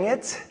getting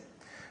it,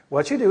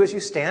 what you do is you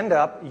stand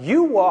up,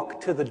 you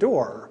walk to the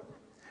door,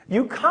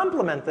 you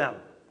compliment them.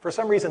 For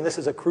some reason, this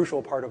is a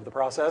crucial part of the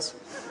process.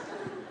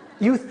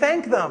 You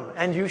thank them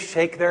and you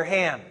shake their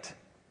hand.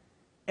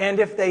 And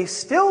if they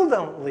still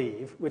don't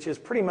leave, which is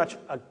pretty much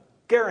a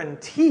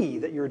guarantee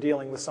that you're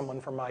dealing with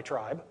someone from my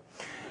tribe,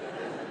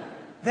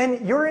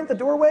 then you're in the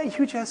doorway,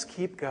 you just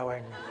keep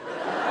going.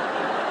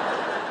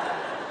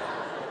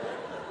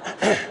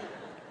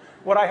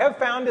 What I have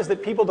found is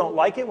that people don't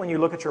like it when you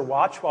look at your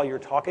watch while you're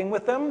talking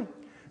with them.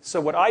 So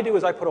what I do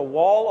is I put a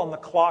wall on the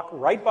clock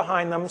right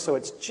behind them so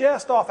it's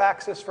just off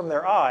axis from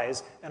their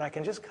eyes, and I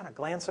can just kind of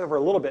glance over a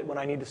little bit when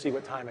I need to see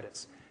what time it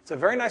is. It's a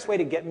very nice way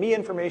to get me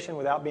information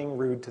without being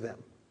rude to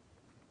them.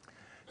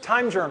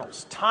 Time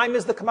journals. Time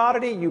is the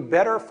commodity. You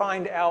better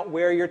find out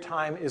where your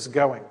time is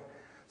going.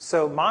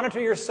 So monitor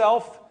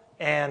yourself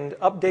and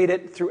update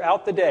it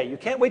throughout the day. You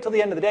can't wait till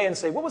the end of the day and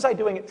say, what was I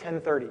doing at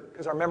 10:30?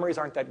 Because our memories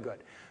aren't that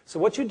good. So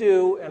what you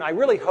do, and I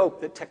really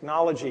hope that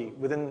technology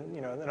within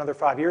another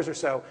 5 years or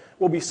so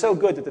will be so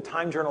good that the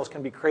time journals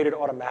can be created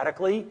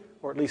automatically,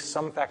 or at least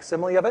some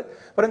facsimile of it.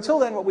 But until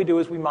then, what we do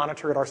is we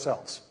monitor it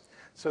ourselves.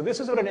 So this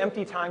is what an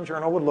empty time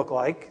journal would look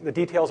like. The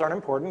details aren't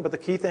important, but the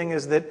key thing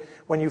is that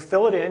when you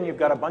fill it in, you've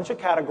got a bunch of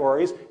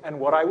categories and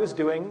what I was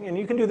doing, and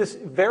you can do this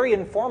very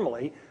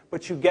informally,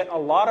 but you get a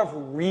lot of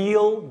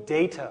real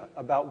data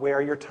about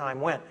where your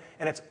time went.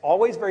 And it's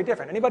always very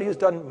different. Anybody who's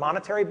done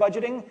monetary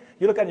budgeting,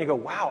 you look at it and you go,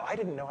 wow, I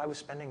didn't know I was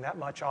spending that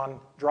much on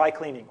dry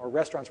cleaning or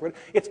restaurants.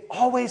 It's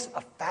always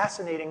a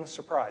fascinating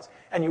surprise.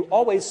 And you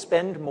always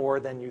spend more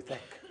than you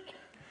think.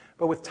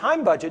 But with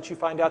time budgets, you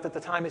find out that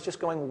the time is just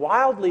going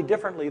wildly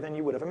differently than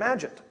you would have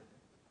imagined.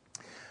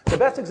 The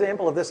best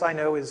example of this I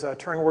know is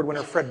Turing Award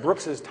winner Fred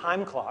Brooks's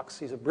time clocks.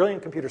 He's a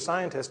brilliant computer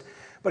scientist,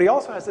 but he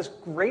also has this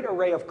great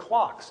array of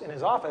clocks in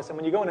his office. And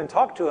when you go in and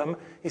talk to him,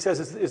 he says,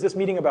 is this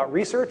meeting about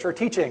research or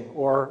teaching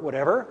or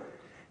whatever?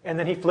 And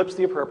then he flips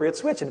the appropriate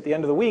switch. And at the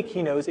end of the week,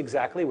 he knows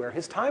exactly where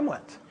his time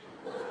went.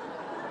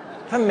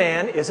 The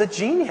man is a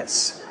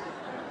genius.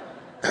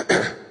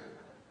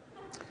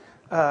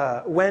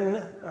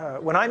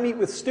 When I meet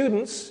with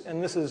students,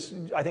 and this is,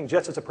 I think,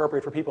 just as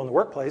appropriate for people in the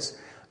workplace,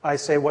 I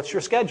say, what's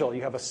your schedule?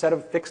 You have a set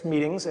of fixed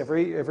meetings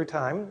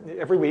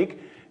every week.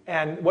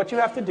 And what you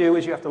have to do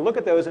is you have to look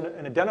at those and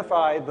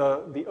identify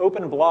the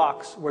open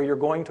blocks where you're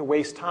going to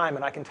waste time.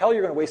 And I can tell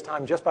you're going to waste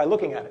time just by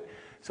looking at it.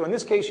 So in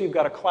this case, you've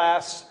got a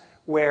class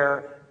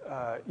where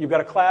you've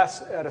got a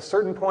class at a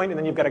certain point, and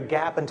then you've got a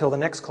gap until the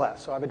next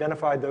class. So I've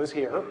identified those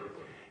here.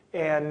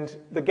 And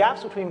the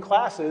gaps between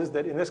classes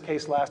that in this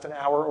case last an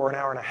hour or an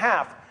hour and a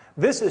half,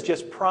 this is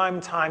just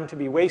prime time to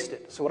be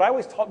wasted. So what I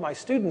always taught my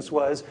students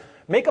was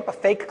make up a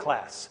fake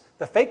class.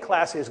 The fake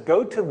class is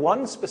go to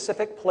one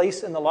specific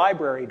place in the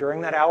library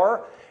during that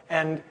hour,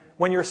 and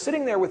when you're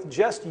sitting there with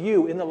just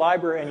you in the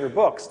library and your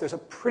books, there's a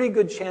pretty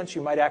good chance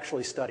you might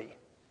actually study.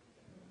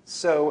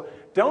 So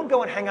don't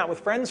go and hang out with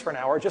friends for an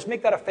hour, just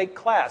make that a fake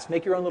class,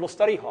 make your own little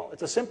study hall.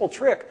 It's a simple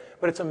trick,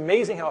 but it's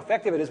amazing how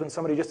effective it is when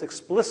somebody just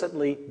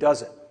explicitly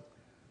does it.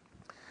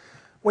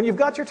 When you've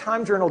got your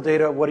time journal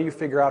data, what do you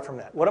figure out from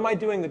that? What am I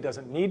doing that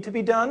doesn't need to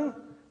be done?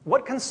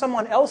 What can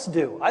someone else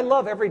do? I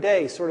love every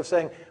day sort of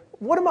saying,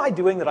 what am I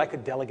doing that I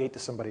could delegate to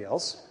somebody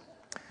else?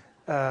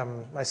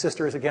 My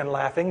sister is again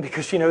laughing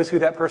because she knows who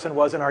that person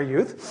was in our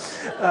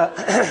youth.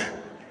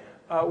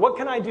 What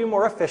can I do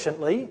more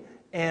efficiently?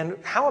 And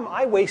how am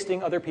I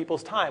wasting other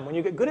people's time? When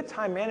you get good at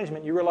time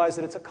management, you realize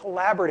that it's a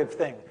collaborative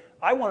thing.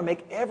 I want to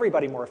make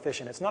everybody more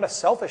efficient. It's not a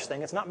selfish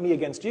thing. It's not me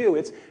against you.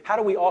 It's how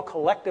do we all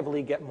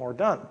collectively get more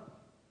done?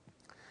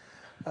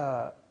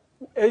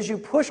 As you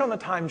push on the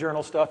time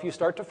journal stuff, you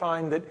start to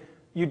find that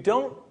you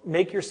don't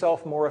make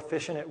yourself more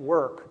efficient at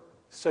work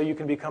so you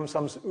can become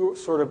some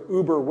sort of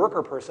uber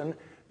worker person.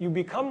 You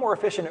become more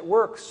efficient at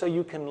work so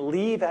you can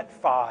leave at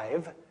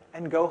 5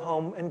 and go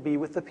home and be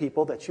with the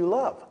people that you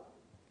love.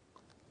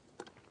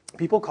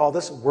 People call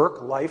this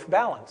work-life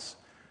balance.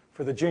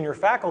 For the junior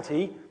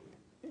faculty,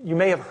 you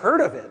may have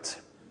heard of it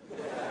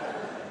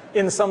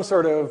in some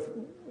sort of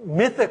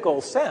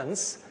mythical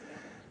sense.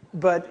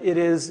 But it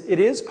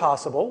is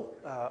possible.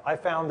 I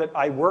found that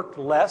I worked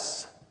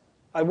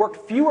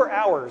fewer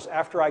hours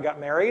after I got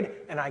married,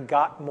 and I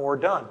got more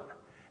done.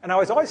 And I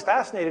was always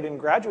fascinated in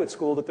graduate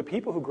school that the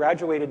people who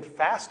graduated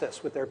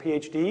fastest with their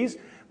PhDs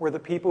were the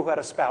people who had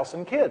a spouse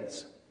and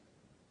kids.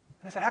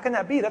 And I said, how can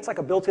that be? That's like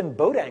a built-in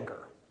boat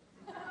anchor,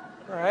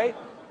 right?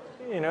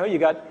 You know, you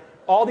got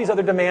all these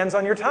other demands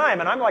on your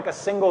time, and I'm like a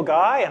single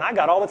guy, and I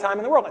got all the time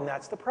in the world, and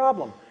that's the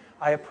problem.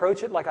 I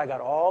approach it like I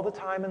got all the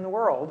time in the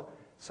world,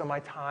 so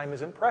my time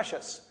isn't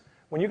precious.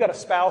 When you got a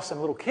spouse and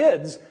little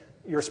kids,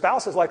 your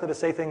spouse is likely to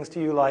say things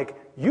to you like,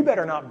 you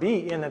better not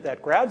be in at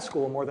that grad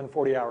school more than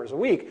 40 hours a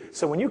week,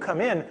 so when you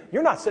come in,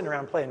 you're not sitting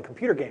around playing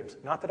computer games.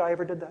 Not that I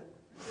ever did that.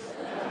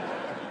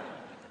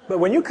 But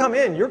when you come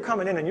in, you're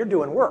coming in and you're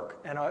doing work.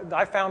 And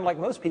I found, like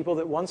most people,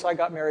 that once I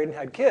got married and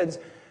had kids,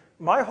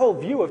 my whole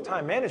view of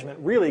time management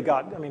really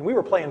got, I mean, we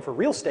were playing for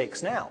real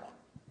stakes now,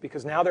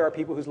 because now there are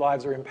people whose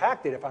lives are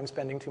impacted if I'm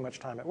spending too much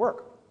time at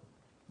work.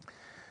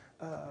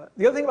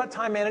 The other thing about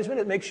time management,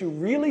 it makes you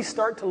really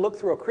start to look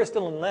through a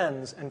crystalline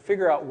lens and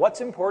figure out what's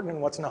important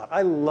and what's not.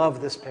 I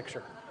love this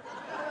picture.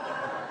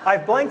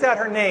 I've blanked out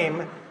her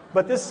name,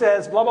 but this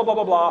says blah, blah, blah,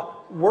 blah,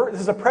 blah.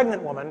 This is a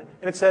pregnant woman,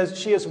 and it says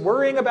she is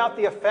worrying about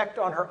the effect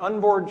on her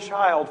unborn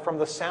child from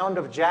the sound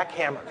of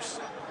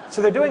jackhammers.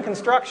 So they're doing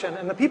construction,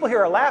 and the people here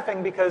are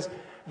laughing because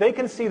they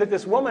can see that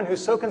this woman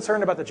who's so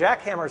concerned about the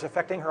jackhammers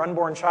affecting her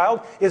unborn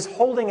child is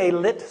holding a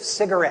lit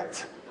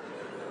cigarette.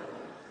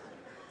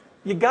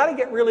 You got to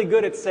get really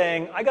good at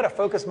saying, I got to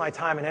focus my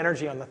time and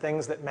energy on the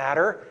things that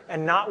matter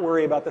and not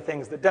worry about the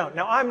things that don't.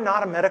 Now, I'm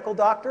not a medical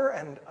doctor,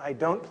 and I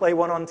don't play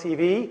one on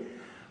TV,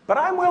 but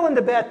I'm willing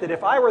to bet that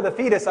if I were the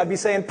fetus, I'd be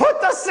saying, put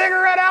the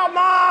cigarette out,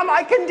 Mom!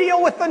 I can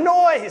deal with the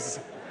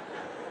noise!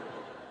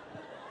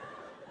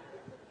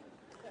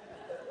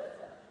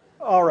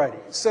 Alrighty,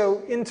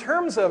 so in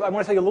terms of, I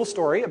want to tell you a little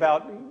story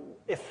about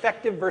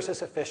effective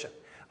versus efficient.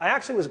 I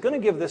actually was going to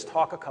give this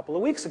talk a couple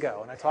of weeks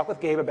ago, and I talked with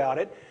Gabe about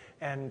it,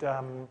 and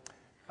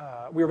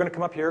we were going to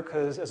come up here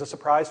because, as a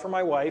surprise for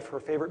my wife, her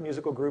favorite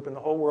musical group in the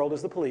whole world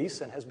is the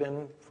Police, and has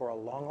been for a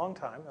long, long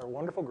time. They're a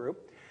wonderful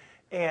group.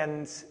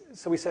 And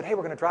so we said, hey,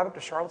 we're going to drive up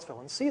to Charlottesville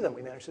and see them.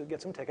 We managed to get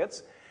some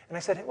tickets. And I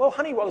said, well,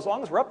 honey, well, as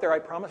long as we're up there, I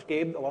promised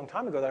Gabe a long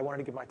time ago that I wanted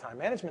to give my time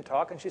management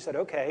talk. And she said,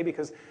 okay,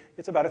 because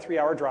it's about a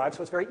 3-hour drive,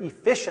 so it's very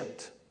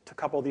efficient to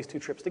couple these two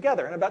trips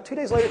together. And about 2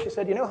 days later, she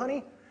said, you know,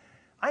 honey,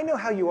 I know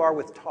how you are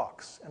with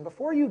talks. And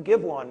before you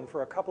give one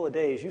for a couple of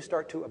days, you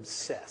start to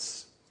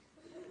obsess.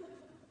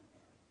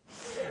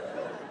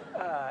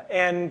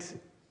 And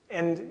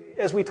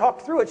as we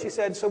talked through it, she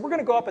said, so we're going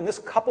to go up, and this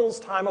couple's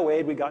time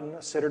away, we'd gotten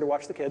a sitter to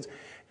watch the kids,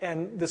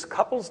 and this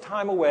couple's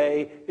time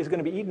away is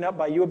going to be eaten up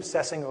by you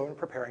obsessing over and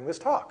preparing this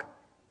talk.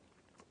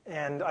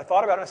 And I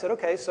thought about it, and I said,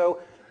 okay, so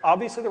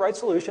obviously the right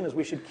solution is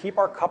we should keep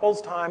our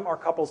couple's time.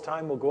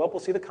 We'll go up, we'll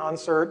see the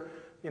concert,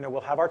 you know,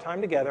 we'll have our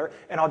time together,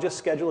 and I'll just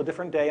schedule a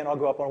different day, and I'll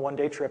go up on a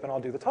one-day trip, and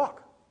I'll do the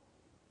talk.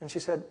 And she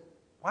said,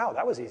 wow,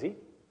 that was easy.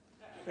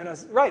 And I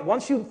was, right,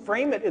 once you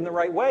frame it in the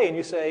right way, and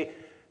you say,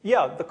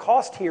 yeah, the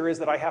cost here is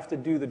that I have to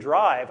do the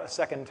drive a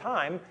second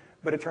time,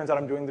 but it turns out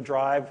I'm doing the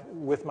drive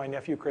with my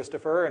nephew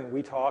Christopher, and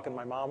we talk, and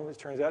my mom, it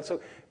turns out. So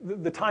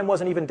the time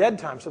wasn't even dead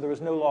time, so there was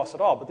no loss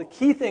at all. But the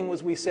key thing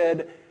was we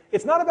said,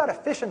 it's not about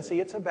efficiency,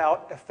 it's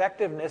about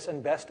effectiveness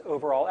and best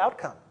overall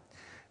outcome.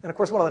 And of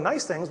course, one of the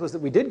nice things was that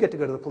we did get to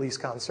go to the Police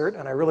concert,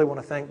 and I really want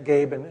to thank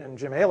Gabe and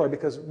Jim Ayler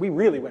because we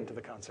really went to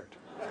the concert.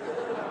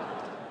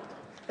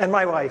 And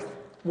my wife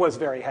was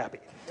very happy.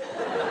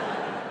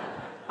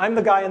 I'm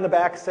the guy in the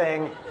back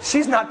saying,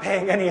 she's not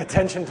paying any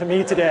attention to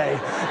me today.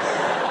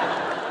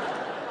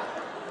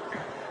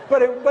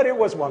 But it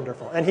was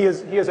wonderful. And he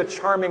is a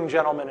charming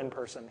gentleman in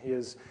person. He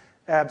is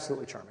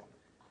absolutely charming.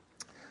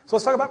 So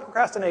let's talk about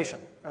procrastination.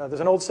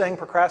 There's an old saying,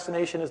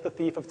 procrastination is the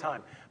thief of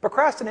time.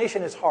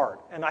 Procrastination is hard.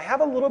 And I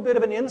have a little bit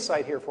of an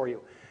insight here for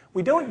you.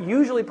 We don't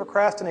usually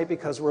procrastinate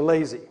because we're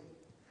lazy.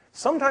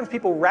 Sometimes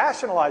people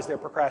rationalize their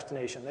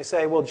procrastination. They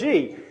say, well,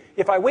 gee,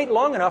 if I wait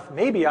long enough,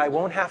 maybe I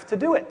won't have to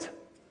do it.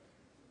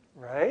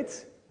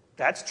 Right?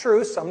 That's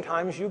true.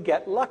 Sometimes you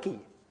get lucky.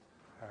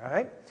 All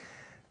right?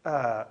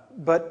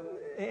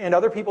 And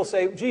other people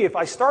say, gee, if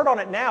I start on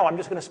it now, I'm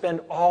just going to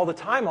spend all the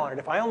time on it.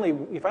 If I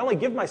only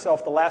give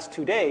myself the last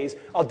 2 days,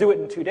 I'll do it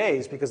in 2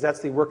 days because that's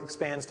the work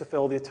expands to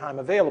fill the time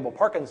available,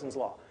 Parkinson's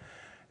law.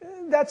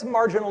 That's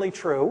marginally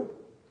true.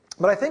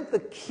 But I think the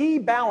key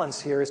balance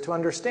here is to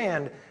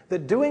understand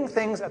that doing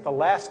things at the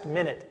last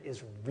minute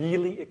is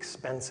really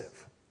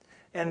expensive.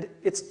 And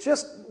it's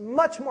just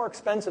much more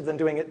expensive than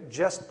doing it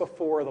just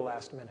before the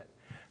last minute.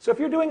 So if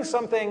you're doing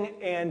something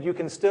and you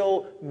can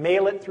still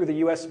mail it through the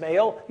US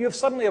mail, you have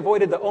suddenly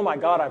avoided the, oh my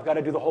God, I've got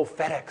to do the whole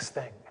FedEx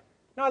thing.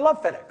 Now, I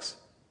love FedEx.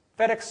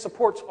 FedEx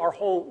supports our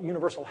whole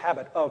universal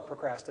habit of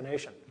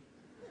procrastination.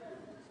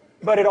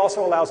 But it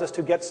also allows us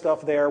to get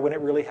stuff there when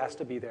it really has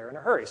to be there in a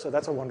hurry. So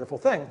that's a wonderful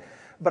thing.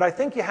 But I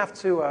think you have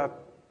to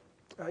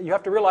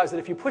realize that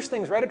if you push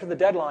things right up to the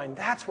deadline,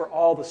 that's where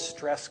all the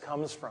stress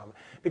comes from.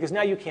 Because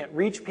now you can't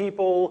reach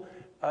people,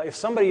 If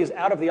somebody is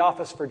out of the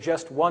office for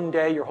just one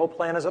day, your whole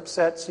plan is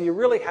upset, so you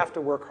really have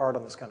to work hard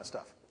on this kind of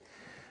stuff.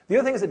 The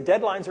other thing is that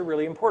deadlines are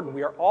really important.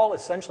 We are all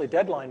essentially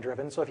deadline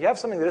driven, so if you have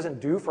something that isn't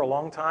due for a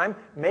long time,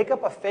 make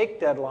up a fake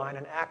deadline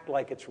and act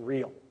like it's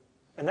real.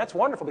 And that's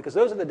wonderful because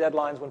those are the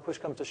deadlines when push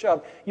comes to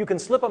shove. You can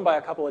slip them by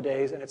a couple of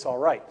days and it's all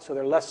right, so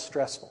they're less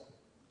stressful.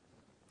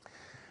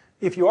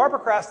 If you are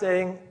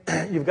procrastinating,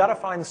 you've got to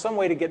find some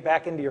way to get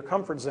back into your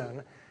comfort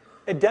zone.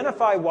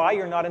 Identify why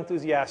you're not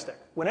enthusiastic.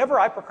 Whenever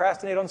I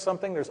procrastinate on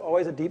something, there's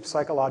always a deep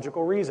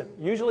psychological reason.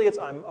 Usually it's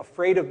I'm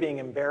afraid of being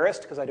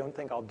embarrassed because I don't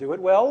think I'll do it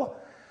well,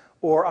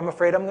 or I'm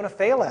afraid I'm going to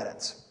fail at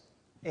it.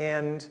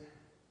 And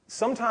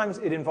sometimes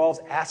it involves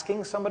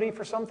asking somebody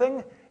for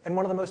something, and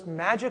one of the most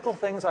magical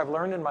things I've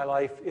learned in my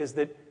life is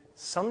that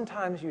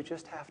sometimes you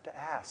just have to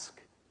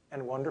ask,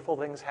 and wonderful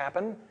things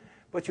happen,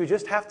 but you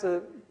just have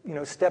to,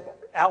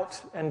 step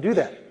out and do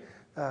that.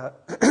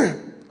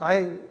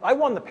 I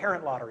won the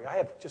parent lottery. I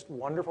have just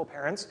wonderful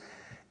parents,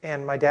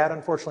 and my dad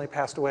unfortunately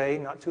passed away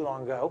not too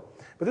long ago.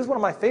 But this is one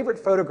of my favorite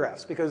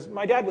photographs because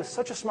my dad was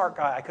such a smart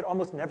guy, I could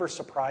almost never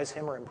surprise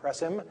him or impress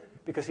him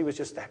because he was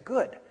just that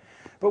good.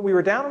 But we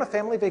were down on a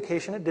family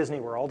vacation at Disney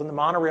World, and the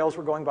monorails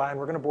were going by, and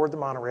we're going to board the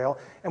monorail.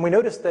 And we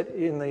noticed that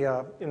in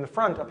the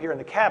front up here in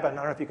the cabin, I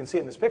don't know if you can see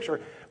it in this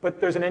picture, but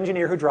there's an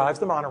engineer who drives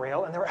the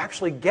monorail, and there were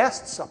actually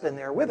guests up in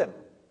there with him,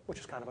 which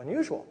is kind of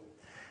unusual.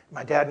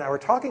 My dad and I were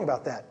talking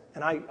about that,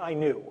 and I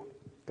knew,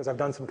 because I've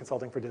done some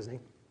consulting for Disney.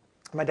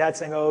 My dad's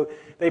saying, oh,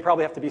 they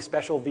probably have to be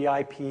special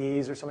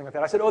VIPs or something like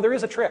that. I said, oh, there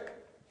is a trick.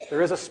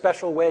 There is a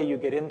special way you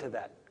get into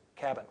that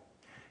cabin.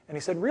 And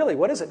he said, really,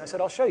 what is it? And I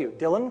said, I'll show you.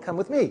 Dylan, come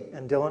with me.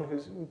 And Dylan,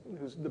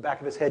 who's the back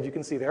of his head you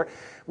can see there,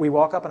 we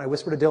walk up and I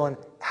whisper to Dylan,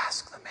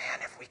 ask the man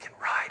if we can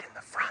ride in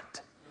the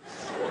front.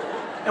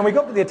 And we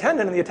go up to the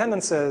attendant, and the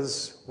attendant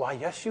says, why,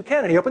 yes, you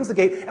can. And he opens the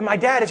gate, and my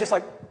dad is just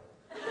like,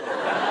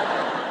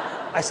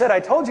 I said, I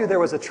told you there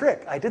was a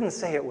trick. I didn't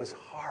say it was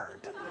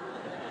hard.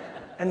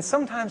 And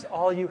sometimes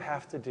all you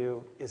have to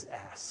do is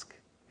ask,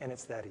 and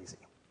it's that easy.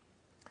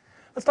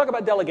 Let's talk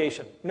about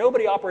delegation.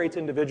 Nobody operates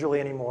individually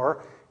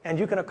anymore, and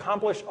you can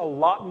accomplish a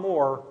lot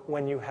more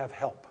when you have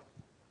help.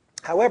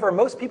 However,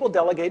 most people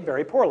delegate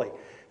very poorly.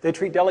 They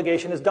treat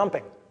delegation as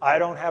dumping. I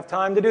don't have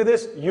time to do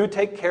this, you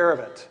take care of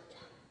it.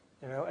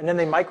 And then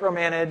they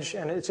micromanage,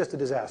 and it's just a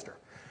disaster.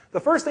 The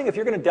first thing, if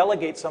you're going to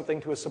delegate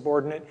something to a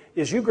subordinate,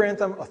 is you grant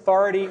them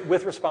authority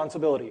with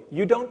responsibility.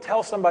 You don't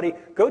tell somebody,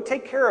 go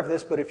take care of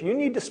this, but if you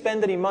need to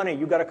spend any money,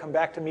 you've got to come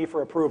back to me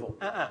for approval.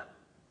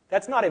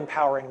 That's not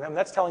empowering them.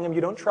 That's telling them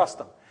you don't trust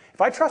them.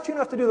 If I trust you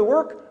enough to do the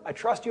work, I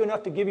trust you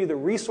enough to give you the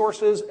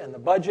resources and the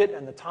budget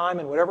and the time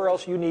and whatever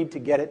else you need to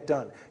get it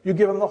done. You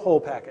give them the whole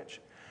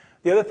package.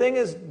 The other thing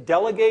is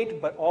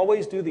delegate, but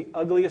always do the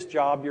ugliest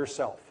job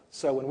yourself.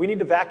 So when we need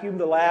to vacuum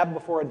the lab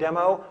before a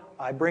demo,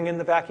 I bring in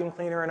the vacuum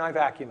cleaner and I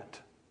vacuum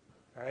it.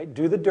 All right?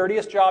 Do the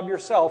dirtiest job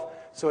yourself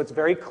so it's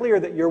very clear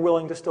that you're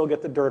willing to still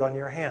get the dirt on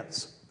your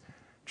hands.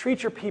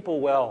 Treat your people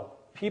well.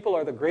 People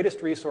are the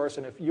greatest resource,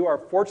 and if you are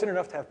fortunate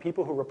enough to have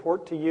people who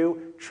report to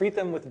you, treat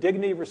them with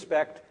dignity,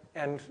 respect,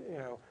 and,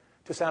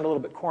 to sound a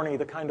little bit corny,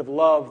 the kind of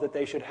love that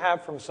they should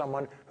have from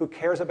someone who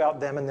cares about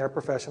them and their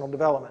professional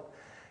development.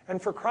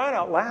 And for crying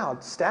out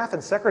loud, staff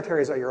and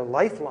secretaries are your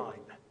lifeline.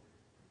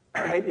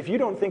 Right? If you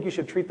don't think you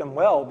should treat them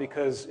well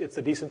because it's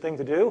a decent thing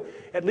to do,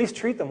 at least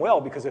treat them well,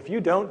 because if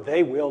you don't,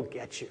 they will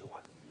get you.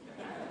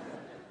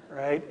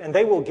 Right? And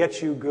they will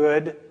get you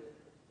good,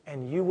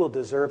 and you will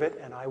deserve it,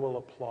 and I will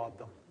applaud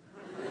them.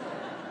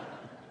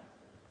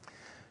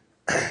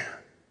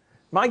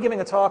 Am I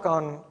giving a talk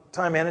on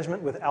time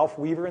management with Alf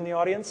Weaver in the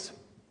audience?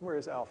 Where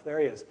is Alf? There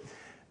he is.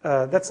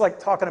 That's like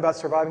talking about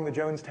surviving the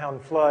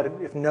Jonestown flood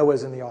if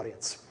Noah's in the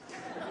audience.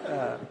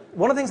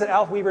 One of the things that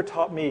Alf Weaver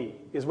taught me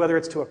is, whether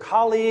it's to a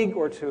colleague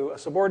or to a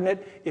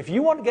subordinate, if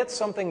you want to get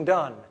something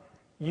done,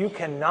 you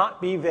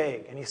cannot be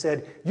vague. And he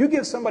said, you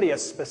give somebody a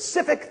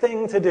specific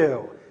thing to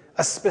do,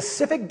 a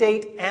specific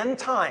date and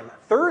time.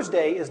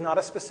 Thursday is not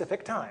a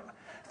specific time.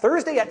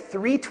 Thursday at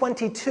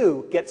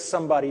 3:22 gets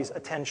somebody's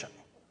attention.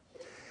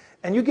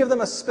 And you give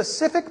them a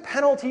specific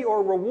penalty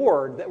or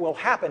reward that will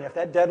happen if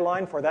that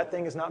deadline for that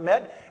thing is not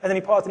met. And then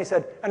he paused and he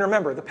said, and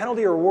remember, the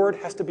penalty or reward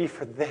has to be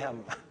for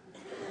them,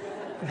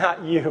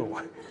 not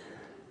you.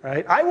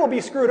 Right? I will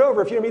be screwed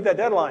over if you don't meet that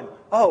deadline.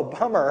 Oh,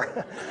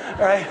 bummer.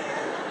 Right?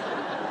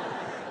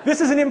 This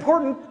is an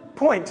important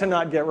point to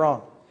not get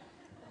wrong.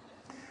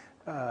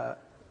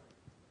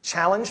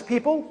 Challenge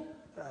people.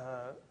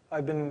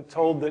 I've been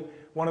told that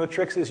one of the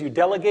tricks is you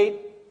delegate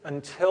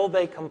until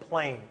they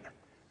complain.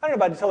 I don't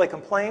know about until they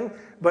complain,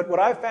 but what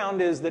I've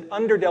found is that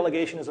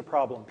under-delegation is a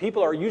problem.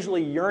 People are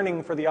usually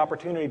yearning for the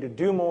opportunity to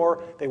do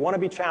more. They want to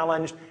be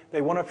challenged.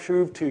 They want to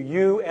prove to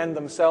you and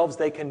themselves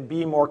they can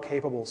be more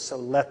capable, so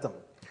let them.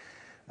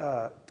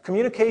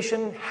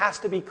 Communication has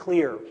to be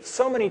clear.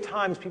 So many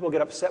times people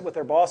get upset with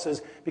their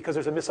bosses because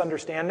there's a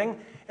misunderstanding,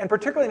 and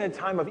particularly in a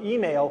time of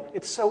email,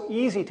 it's so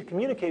easy to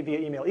communicate via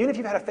email. Even if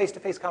you've had a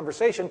face-to-face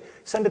conversation,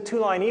 send a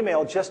 2-line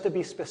email just to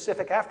be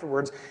specific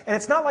afterwards. And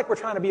it's not like we're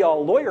trying to be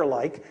all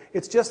lawyer-like.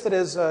 It's just that,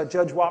 as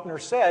Judge Wapner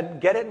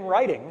said, get it in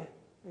writing,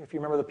 if you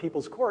remember the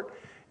People's Court.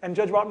 And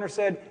Judge Wapner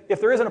said,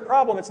 if there isn't a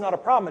problem, it's not a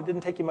problem. It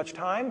didn't take you much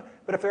time.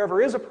 But if there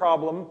ever is a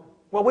problem,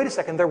 well, wait a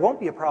second, there won't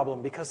be a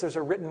problem because there's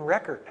a written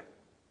record.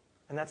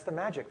 And that's the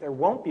magic. There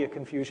won't be a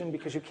confusion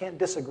because you can't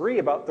disagree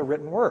about the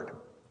written word.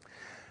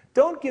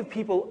 Don't give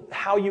people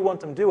how you want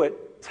them to do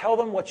it. Tell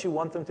them what you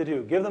want them to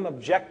do. Give them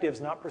objectives,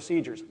 not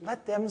procedures.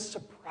 Let them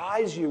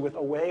surprise you with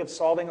a way of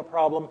solving a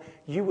problem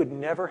you would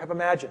never have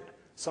imagined.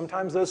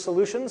 Sometimes those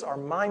solutions are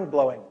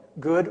mind-blowing,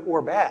 good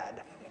or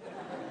bad.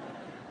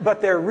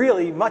 But they're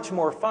really much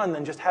more fun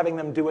than just having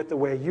them do it the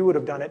way you would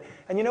have done it.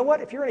 And you know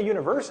what? If you're in a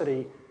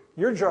university,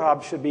 your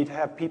job should be to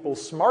have people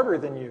smarter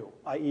than you,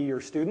 i.e.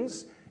 your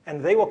students,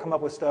 and they will come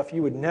up with stuff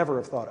you would never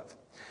have thought of.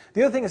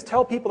 The other thing is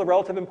tell people the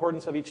relative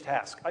importance of each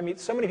task. I meet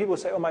so many people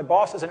who say, oh, my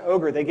boss is an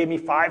ogre. They gave me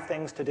 5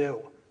 things to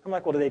do. I'm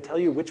like, well, did they tell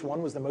you which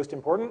one was the most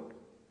important?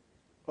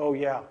 Oh,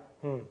 yeah.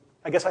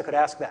 I guess I could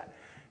ask that.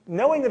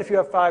 Knowing that if you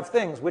have 5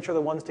 things, which are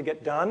the ones to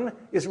get done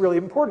is really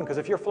important, because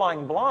if you're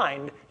flying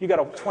blind, you got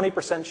a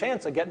 20%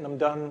 chance of getting them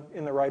done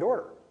in the right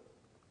order.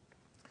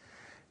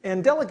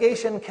 And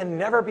delegation can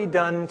never be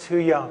done too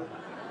young.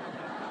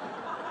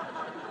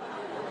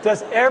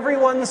 Does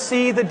everyone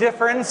see the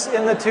difference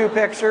in the 2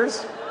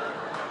 pictures?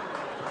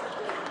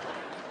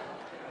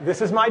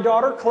 This is my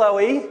daughter,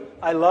 Chloe.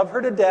 I love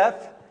her to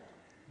death,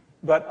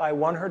 but I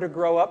want her to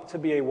grow up to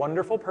be a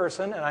wonderful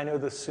person, and I know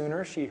the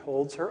sooner she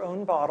holds her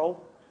own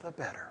bottle, the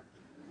better.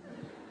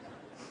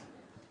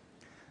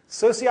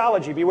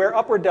 Sociology, beware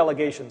upward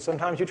delegation.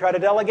 Sometimes you try to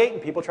delegate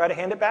and people try to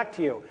hand it back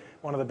to you.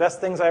 One of the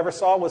best things I ever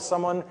saw was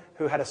someone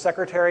who had a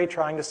secretary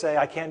trying to say,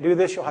 I can't do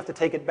this, you'll have to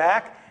take it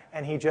back.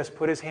 And he just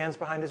put his hands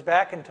behind his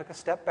back and took a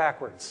step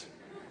backwards.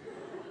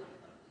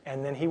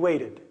 And then he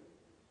waited.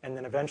 And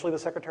then eventually the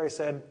secretary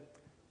said,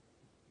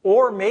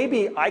 or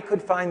maybe I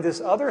could find this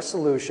other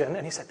solution.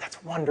 And he said,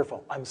 that's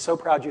wonderful. I'm so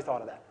proud you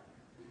thought of that.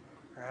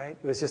 Right?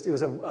 It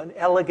was an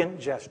elegant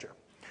gesture.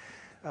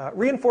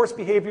 Reinforced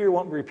behavior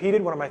won't be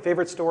repeated. One of my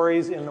favorite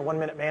stories in the 1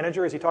 Minute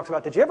Manager is he talks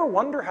about, did you ever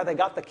wonder how they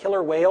got the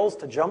killer whales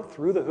to jump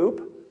through the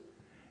hoop?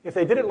 If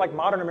they did it like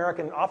modern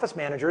American office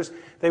managers,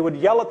 they would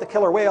yell at the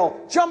killer whale,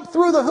 jump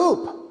through the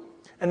hoop!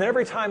 And then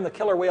every time the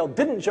killer whale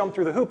didn't jump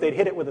through the hoop, they'd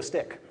hit it with a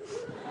stick.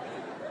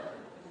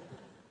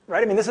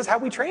 Right? I mean, this is how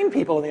we train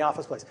people in the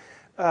office place.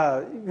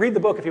 Read the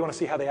book if you want to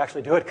see how they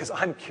actually do it, because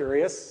I'm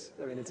curious.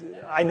 I mean,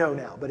 I know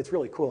now, but it's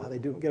really cool how they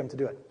get them to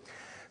do it.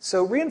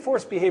 So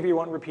reinforced behavior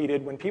won't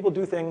repeated. When people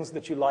do things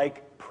that you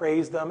like,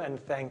 praise them and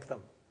thank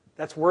them.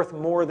 That's worth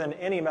more than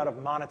any amount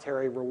of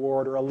monetary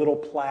reward or a little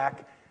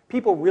plaque.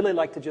 People really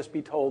like to just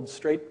be told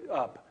straight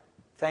up,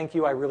 thank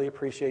you, I really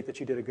appreciate that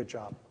you did a good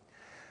job.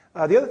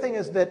 The other thing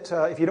is that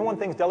if you don't want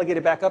things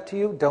delegated back up to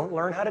you, don't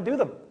learn how to do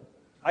them.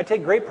 I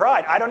take great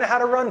pride. I don't know how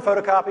to run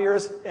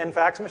photocopiers and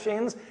fax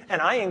machines,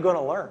 and I ain't going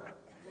to learn.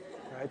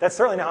 Right? That's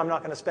certainly how I'm not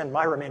going to spend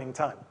my remaining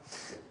time.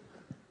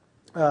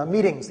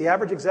 Meetings. The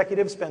average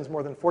executive spends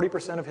more than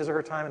 40% of his or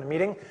her time in a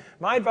meeting.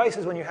 My advice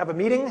is when you have a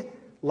meeting,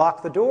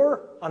 lock the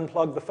door,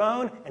 unplug the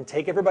phone, and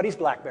take everybody's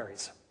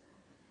BlackBerries.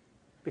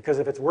 Because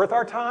if it's worth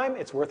our time,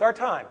 it's worth our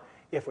time.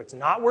 If it's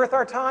not worth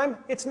our time,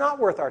 it's not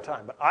worth our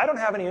time. But I don't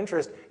have any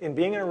interest in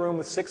being in a room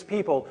with 6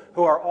 people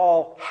who are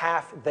all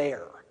half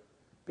there,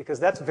 because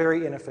that's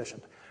very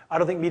inefficient. I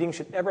don't think meetings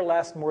should ever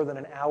last more than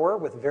an hour,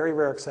 with very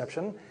rare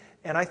exception.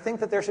 And I think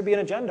that there should be an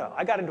agenda.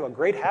 I got into a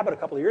great habit a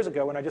couple of years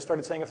ago when I just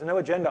started saying, if there's no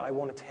agenda, I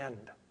won't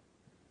attend.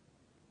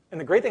 And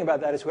the great thing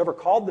about that is whoever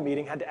called the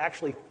meeting had to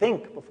actually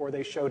think before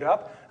they showed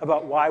up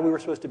about why we were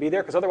supposed to be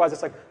there, because otherwise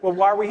it's like, well,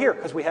 why are we here?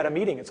 Because we had a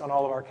meeting. It's on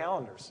all of our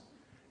calendars.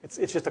 It's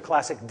just a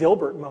classic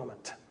Dilbert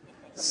moment.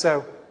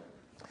 So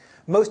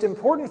most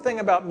important thing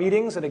about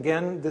meetings, and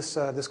again, this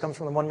comes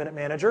from the 1 Minute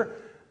Manager,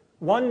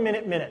 1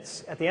 minute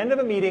minutes. At the end of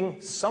a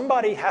meeting,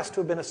 somebody has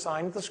to have been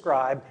assigned the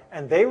scribe,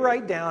 and they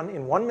write down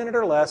in 1 minute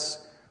or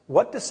less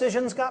what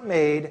decisions got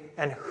made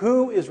and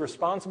who is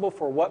responsible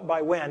for what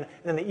by when, and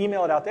then they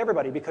email it out to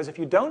everybody. Because if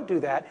you don't do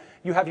that,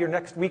 you have your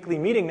next weekly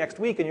meeting next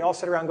week, and you all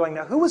sit around going,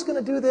 now who was going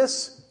to do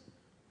this?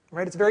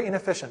 Right? It's very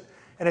inefficient.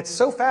 And it's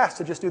so fast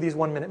to just do these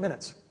 1 minute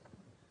minutes.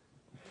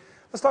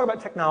 Let's talk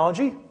about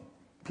technology.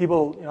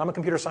 People, I'm a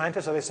computer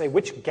scientist, so they say,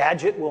 which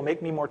gadget will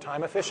make me more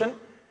time efficient?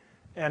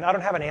 And I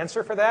don't have an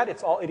answer for that.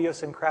 It's all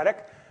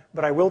idiosyncratic.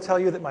 But I will tell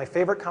you that my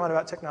favorite comment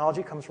about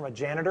technology comes from a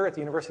janitor at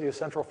the University of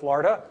Central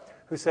Florida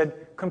who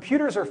said,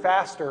 computers are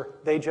faster,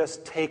 they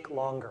just take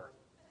longer.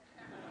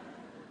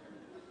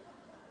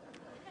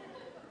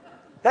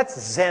 That's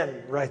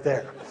Zen right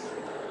there.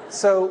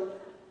 So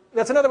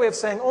that's another way of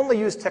saying only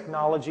use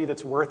technology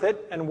that's worth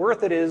it. And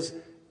worth it is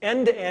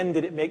end to end,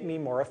 did it make me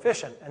more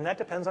efficient? And that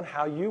depends on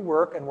how you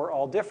work, and we're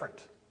all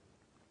different.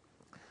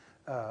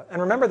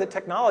 And remember that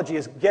technology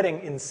is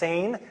getting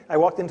insane. I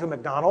walked into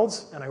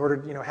McDonald's and I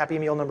ordered, Happy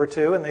Meal number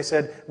 2, and they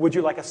said, would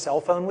you like a cell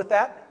phone with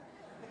that?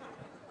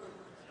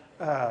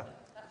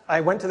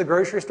 I went to the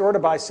grocery store to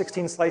buy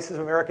 16 slices of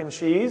American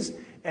cheese,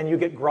 and you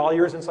get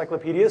Grolier's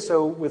Encyclopedia.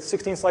 So with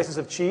 16 slices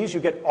of cheese, you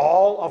get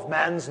all of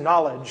man's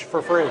knowledge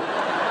for free.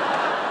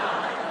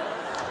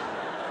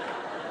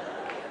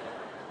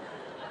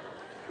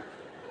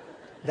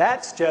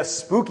 That's just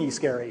spooky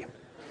scary.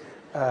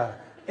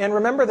 And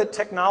remember that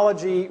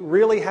technology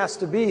really has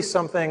to be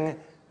something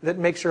that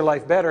makes your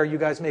life better. You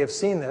guys may have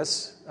seen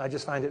this. I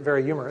just find it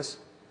very humorous.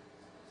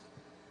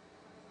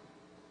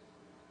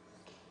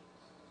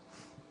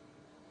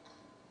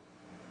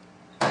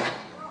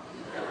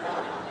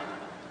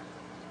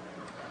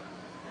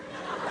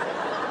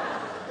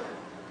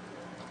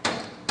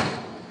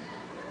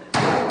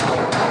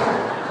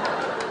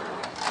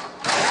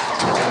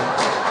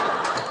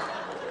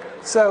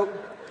 So,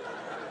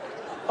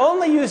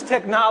 only use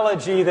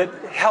technology that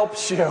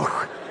helps you.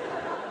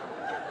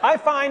 I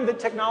find that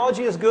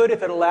technology is good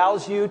if it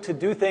allows you to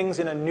do things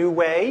in a new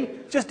way.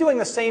 Just doing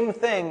the same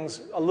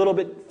things a little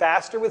bit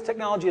faster with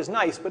technology is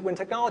nice, but when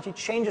technology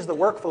changes the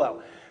workflow.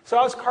 So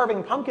I was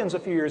carving pumpkins a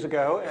few years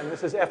ago, and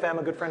this is FM,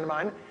 a good friend of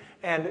mine,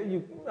 and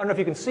I don't know if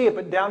you can see it,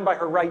 but down by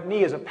her right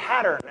knee is a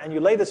pattern, and you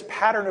lay this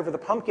pattern over the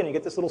pumpkin, and you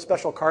get this little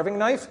special carving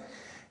knife,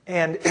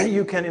 and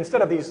you can,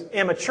 instead of these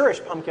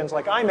amateurish pumpkins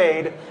like I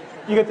made,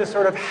 you get this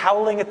sort of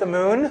howling at the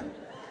moon.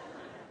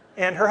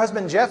 And her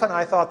husband Jeff and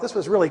I thought this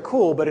was really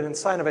cool, but in a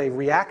sign of a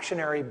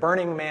reactionary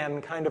Burning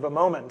Man kind of a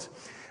moment,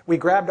 we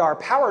grabbed our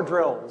power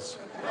drills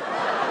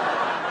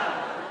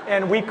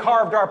and we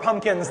carved our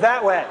pumpkins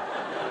that way.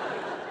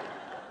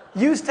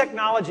 Use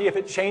technology if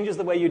it changes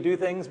the way you do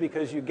things,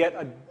 because you get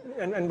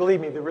and believe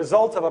me, the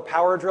result of a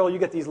power drill, you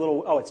get these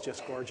little, oh, it's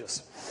just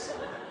gorgeous.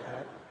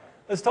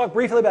 Let's talk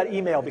briefly about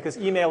email, because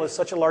email is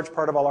such a large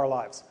part of all our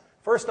lives.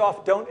 First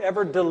off, don't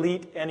ever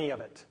delete any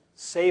of it.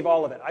 Save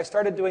all of it. I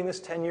started doing this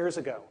 10 years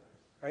ago.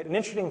 Right? An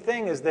interesting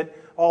thing is that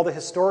all the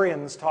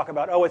historians talk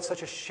about, oh, it's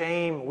such a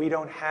shame we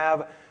don't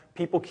have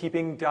people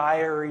keeping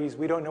diaries.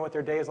 We don't know what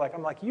their day is like.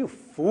 I'm like, you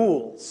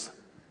fools.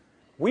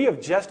 We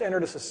have just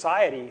entered a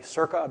society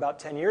circa about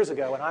 10 years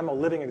ago, and I'm a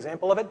living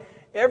example of it.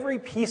 Every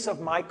piece of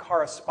my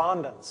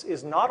correspondence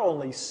is not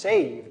only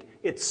saved,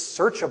 it's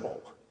searchable.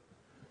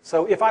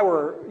 So if I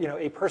were,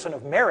 a person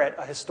of merit,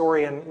 a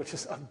historian, which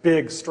is a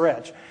big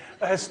stretch,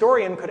 a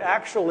historian could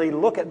actually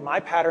look at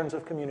my patterns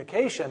of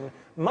communication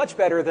much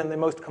better than the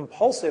most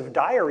compulsive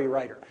diary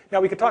writer. Now,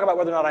 we could talk about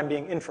whether or not I'm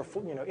being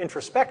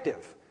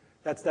introspective.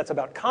 That's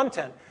about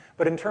content.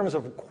 But in terms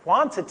of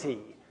quantity,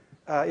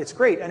 it's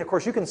great. And of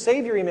course, you can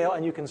save your email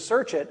and you can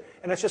search it,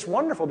 and it's just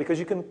wonderful because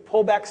you can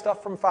pull back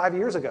stuff from 5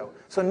 years ago.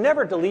 So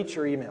never delete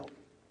your email.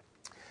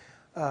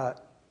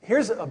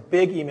 Here's a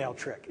big email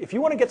trick. If you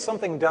want to get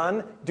something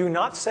done, do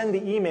not send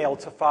the email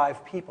to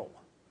 5 people.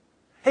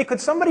 Hey, could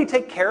somebody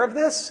take care of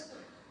this?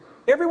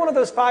 Every one of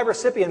those 5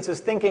 recipients is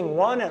thinking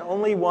one and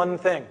only one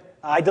thing.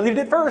 I deleted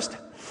it first.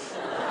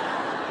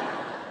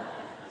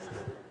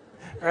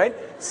 Right?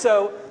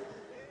 So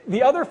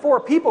the other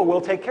 4 people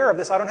will take care of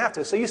this. I don't have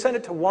to. So you send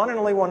it to one and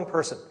only one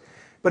person.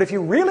 But if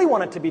you really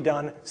want it to be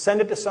done, send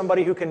it to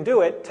somebody who can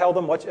do it. Tell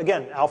them what,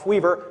 again, Alf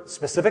Weaver,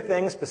 specific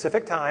thing,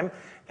 specific time.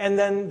 And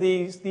then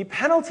the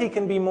penalty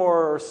can be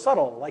more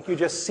subtle, like you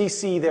just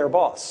CC their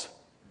boss.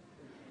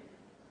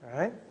 All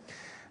right?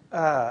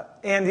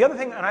 And the other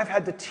thing, and I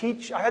had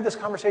this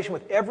conversation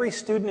with every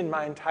student in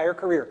my entire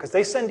career, because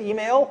they send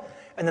email,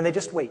 and then they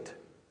just wait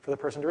for the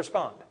person to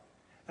respond.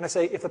 And I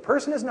say, if the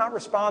person has not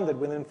responded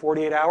within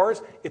 48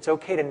 hours, it's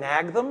okay to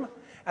nag them.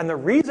 And the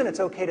reason it's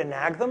okay to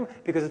nag them,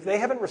 because if they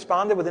haven't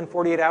responded within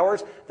 48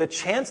 hours, the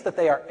chance that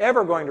they are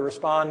ever going to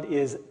respond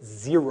is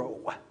 0.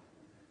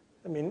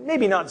 I mean,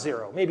 maybe not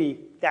 0, maybe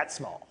that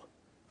small.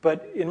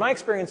 But in my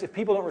experience, if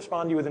people don't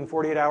respond to you within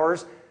 48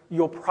 hours,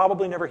 you'll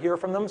probably never hear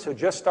from them, so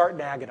just start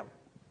nagging them.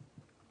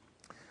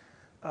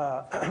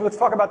 Let's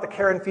talk about the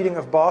care and feeding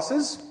of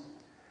bosses.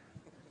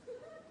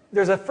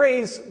 There's a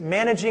phrase,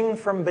 managing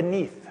from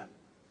beneath.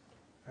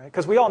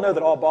 Because we all know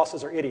that all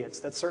bosses are idiots.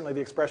 That's certainly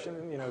the expression,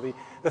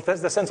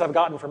 the sense I've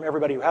gotten from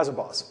everybody who has a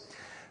boss.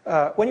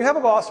 When you have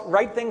a boss,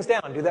 write things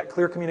down. Do that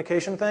clear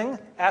communication thing.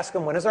 Ask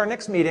them, when is our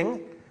next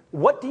meeting?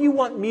 What do you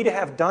want me to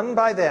have done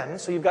by then?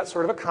 So you've got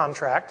sort of a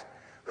contract.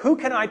 Who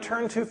can I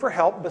turn to for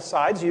help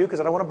besides you, because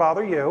I don't want to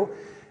bother you?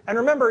 And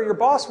remember, your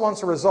boss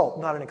wants a result,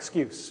 not an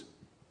excuse.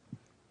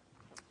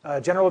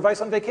 General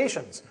advice on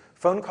vacations.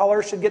 Phone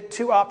callers should get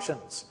 2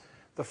 options.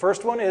 The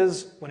first one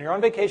is, when you're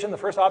on vacation, the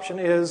first option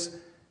is,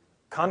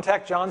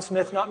 contact John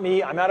Smith, not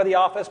me. I'm out of the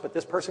office, but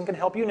this person can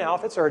help you now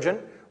if it's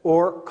urgent.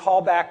 Or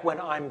call back when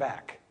I'm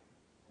back.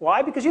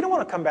 Why? Because you don't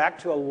want to come back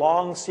to a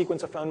long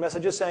sequence of phone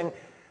messages saying,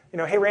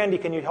 hey, Randy,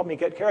 can you help me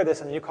get care of this?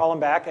 And then you call them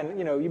back, and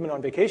you've been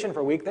on vacation for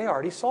a week. They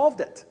already solved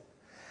it.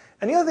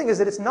 And the other thing is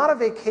that it's not a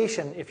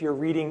vacation if you're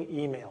reading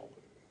email.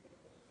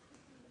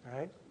 All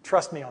right?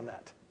 Trust me on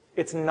that.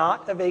 It's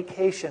not a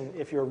vacation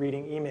if you're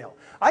reading email.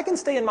 I can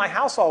stay in my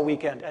house all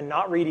weekend and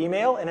not read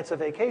email, and it's a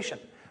vacation.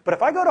 But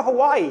if I go to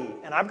Hawaii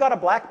and I've got a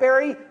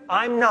BlackBerry,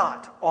 I'm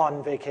not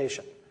on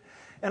vacation.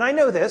 And I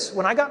know this.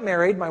 When I got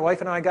married, my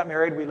wife and I got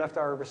married, we left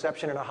our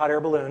reception in a hot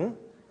air balloon,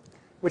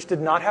 which did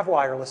not have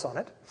wireless on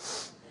it.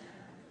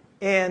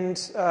 And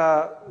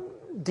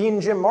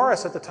Dean Jim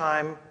Morris at the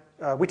time,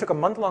 we took a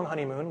month-long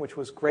honeymoon, which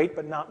was great,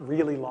 but not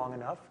really long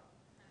enough.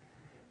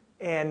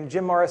 And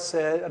Jim Morris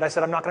said, and I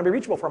said, I'm not going to be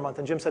reachable for a month.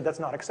 And Jim said, that's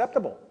not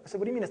acceptable. I said,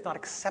 what do you mean it's not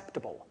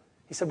acceptable?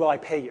 He said, well, I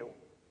pay you.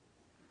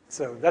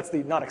 So that's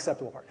the not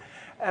acceptable part.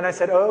 And I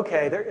said, oh,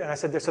 okay. And I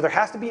said, so there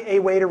has to be a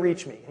way to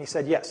reach me. And he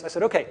said, yes. I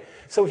said, okay.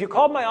 So if you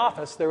called my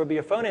office, there would be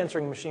a phone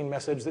answering machine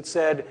message that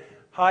said,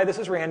 hi, this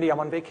is Randy. I'm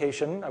on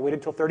vacation. I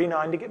waited till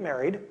 39 to get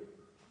married.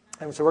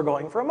 And so we're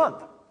going for a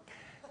month.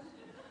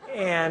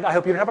 And I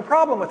hope you don't have a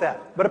problem with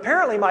that. But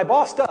apparently my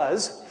boss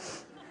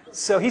does.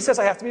 So he says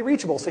I have to be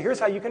reachable. So here's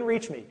how you can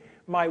reach me.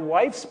 My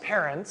wife's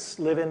parents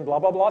live in blah,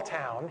 blah, blah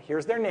town.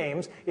 Here's their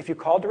names. If you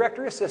call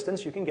directory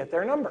assistance, you can get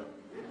their number.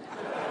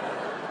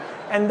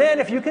 And then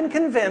if you can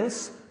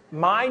convince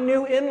my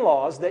new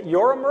in-laws that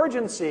your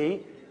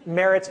emergency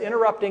merits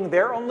interrupting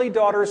their only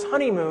daughter's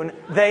honeymoon,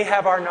 they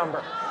have our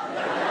number.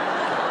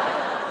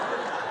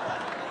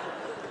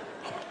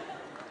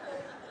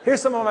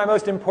 Here's some of my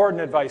most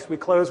important advice. We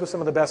close with some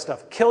of the best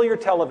stuff. Kill your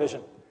television.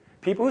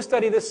 People who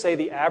study this say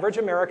the average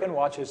American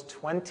watches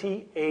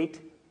 28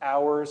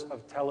 hours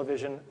of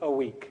television a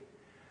week.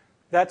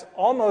 That's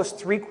almost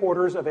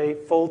 3/4 of a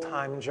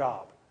full-time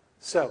job.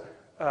 So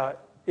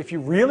if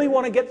you really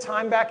want to get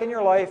time back in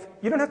your life,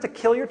 you don't have to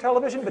kill your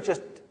television, but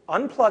just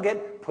unplug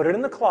it, put it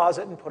in the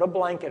closet, and put a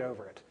blanket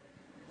over it.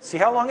 See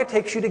how long it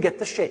takes you to get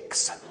the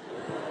shakes.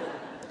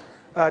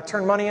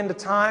 Turn money into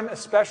time,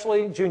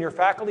 especially junior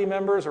faculty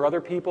members or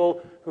other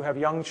people who have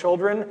young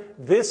children.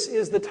 This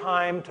is the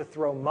time to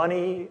throw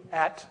money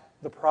at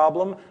the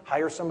problem.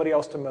 Hire somebody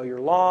else to mow your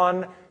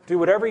lawn. Do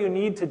whatever you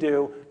need to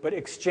do, but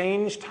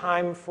exchange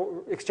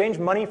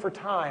money for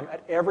time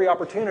at every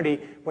opportunity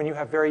when you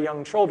have very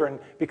young children,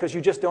 because you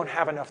just don't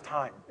have enough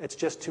time. It's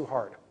just too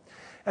hard.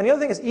 And the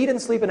other thing is eat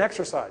and sleep and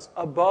exercise.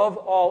 Above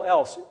all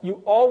else,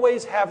 you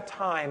always have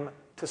time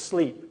to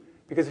sleep,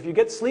 because if you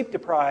get sleep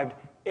deprived,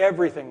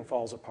 everything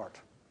falls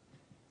apart.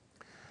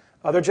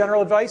 Other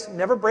general advice,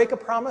 never break a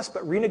promise,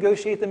 but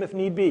renegotiate them if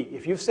need be.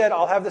 If you've said,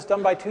 I'll have this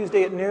done by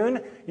Tuesday at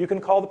noon, you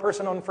can call the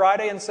person on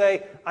Friday and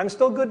say, I'm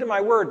still good to my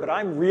word, but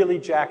I'm really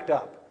jacked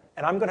up,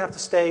 and I'm going to have to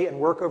stay and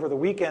work over the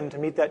weekend to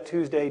meet that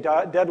Tuesday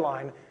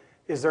deadline.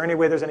 Is there any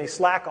way there's any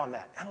slack on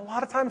that? And a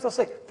lot of times they'll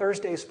say,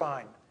 Thursday's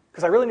fine,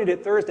 because I really need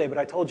it Thursday, but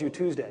I told you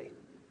Tuesday.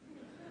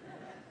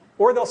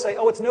 Or they'll say,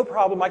 oh, it's no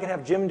problem, I can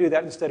have Jim do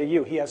that instead of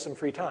you. He has some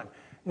free time.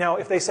 Now,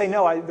 if they say,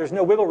 no, there's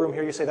no wiggle room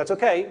here, you say, that's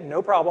okay,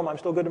 no problem, I'm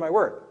still good to my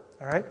word.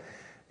 All right?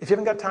 If you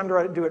haven't got time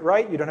to do it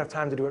right, you don't have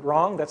time to do it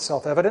wrong. That's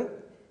self-evident.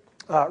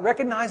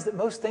 Recognize that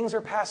most things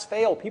are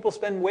pass-fail. People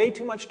spend way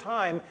too much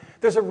time.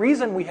 There's a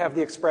reason we have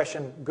the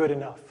expression good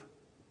enough.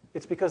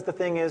 It's because the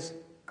thing is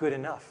good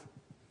enough.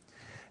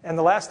 And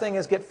the last thing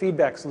is get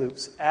feedback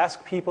loops.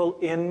 Ask people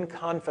in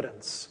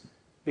confidence.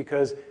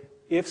 Because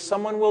if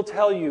someone will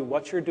tell you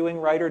what you're doing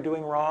right or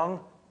doing wrong,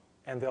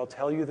 and they'll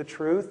tell you the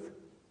truth,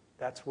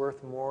 that's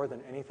worth more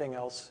than anything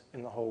else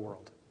in the whole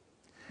world.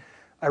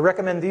 I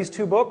recommend these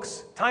two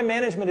books. Time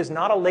management is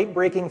not a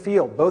late-breaking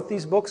field. Both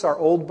these books are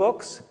old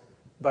books,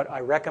 but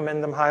I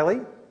recommend them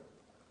highly.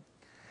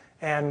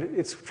 And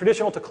it's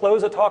traditional to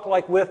close a talk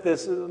like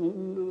this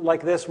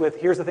with,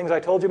 here's the things I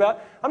told you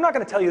about. I'm not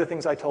going to tell you the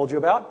things I told you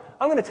about.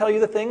 I'm going to tell you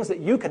the things that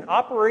you can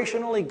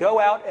operationally go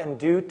out and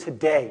do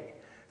today.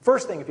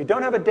 First thing, if you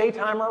don't have a day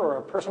timer or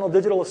a personal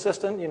digital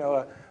assistant,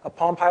 a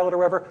Palm Pilot or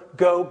whatever,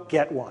 go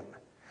get one.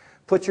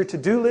 Put your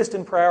to-do list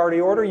in priority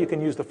order. You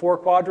can use the 4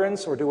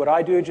 quadrants or do what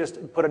I do,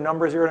 just put a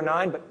number 0 to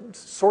 9, but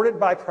sort it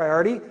by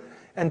priority.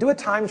 And do a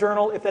time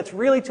journal. If that's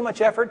really too much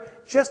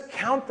effort, just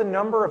count the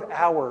number of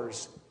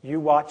hours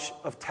you watch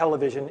of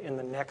television in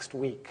the next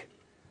week.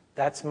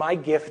 That's my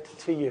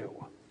gift to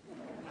you.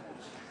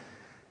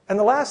 And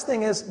the last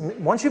thing is,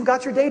 once you've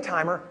got your day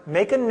timer,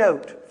 make a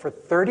note for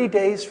 30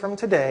 days from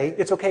today.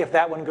 It's okay if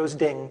that one goes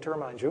ding to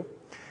remind you.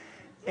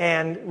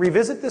 And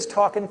revisit this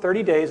talk in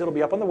 30 days. It'll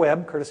be up on the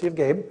web, courtesy of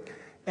Gabe.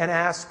 And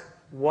ask,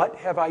 what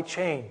have I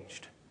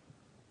changed?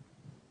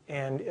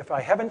 And if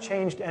I haven't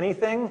changed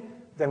anything,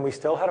 then we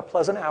still had a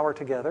pleasant hour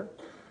together.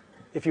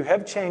 If you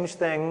have changed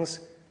things,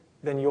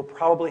 then you'll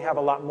probably have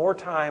a lot more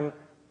time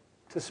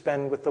to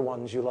spend with the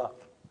ones you love.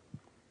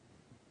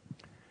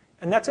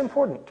 And that's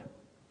important.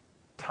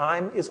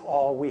 Time is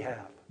all we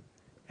have.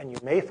 And you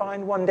may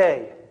find one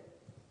day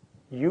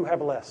you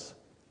have less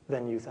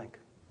than you think.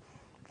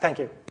 Thank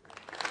you.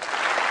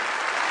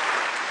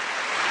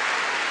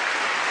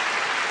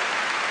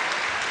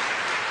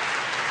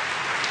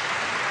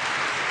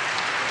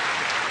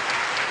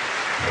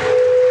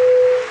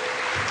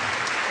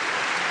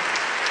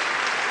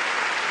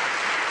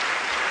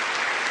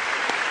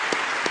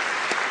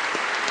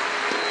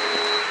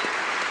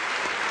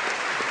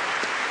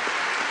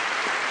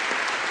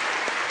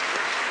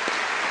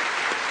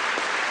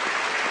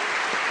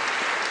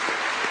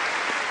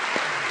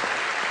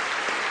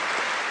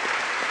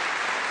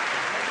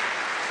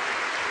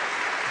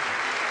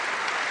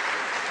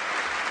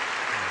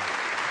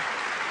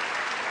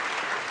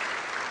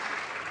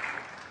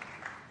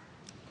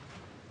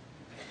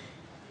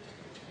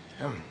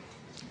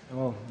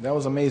 Well, that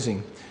was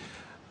amazing.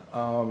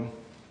 When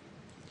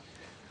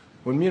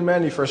me and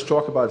Randy first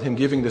talked about him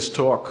giving this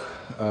talk,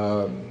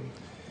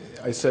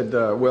 I said,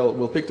 well,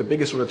 we'll pick the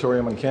biggest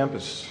auditorium on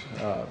campus,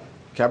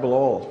 Cabell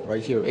Hall,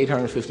 right here,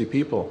 850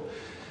 people.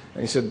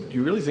 And he said, "Do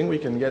you really think we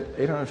can get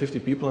 850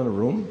 people in a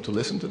room to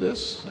listen to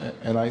this?"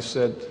 And I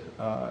said,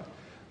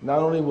 "Not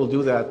only we'll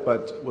do that,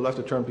 but we'll have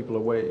to turn people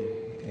away.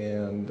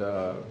 And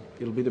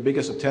it'll be the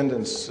biggest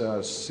attendance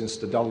since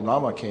the Dalai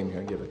Lama came here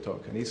and gave a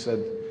talk." And he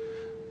said,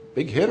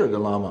 "Big hitter, the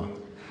Lama."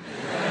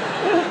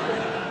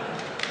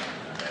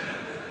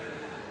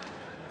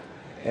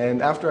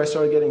 And after I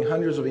started getting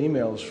hundreds of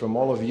emails from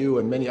all of you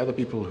and many other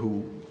people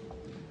who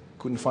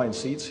couldn't find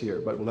seats here,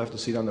 but will have to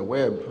see it on the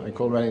web, I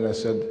called Randy and I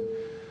said,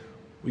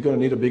 "We're going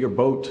to need a bigger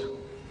boat."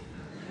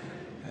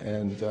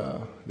 And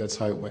that's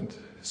how it went.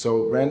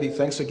 So Randy,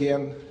 thanks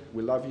again.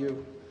 We love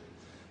you.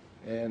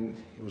 And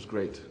it was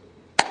great.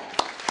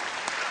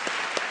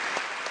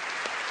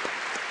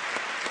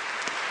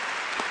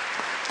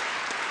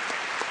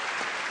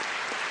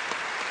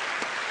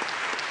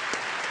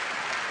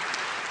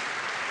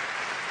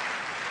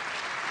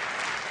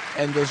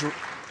 And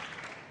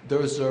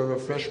there's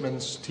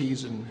refreshments,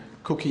 teas, and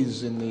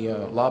cookies in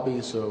the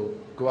lobby, so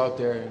go out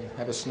there and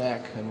have a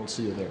snack, and we'll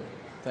see you there.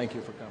 Thank you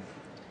for coming.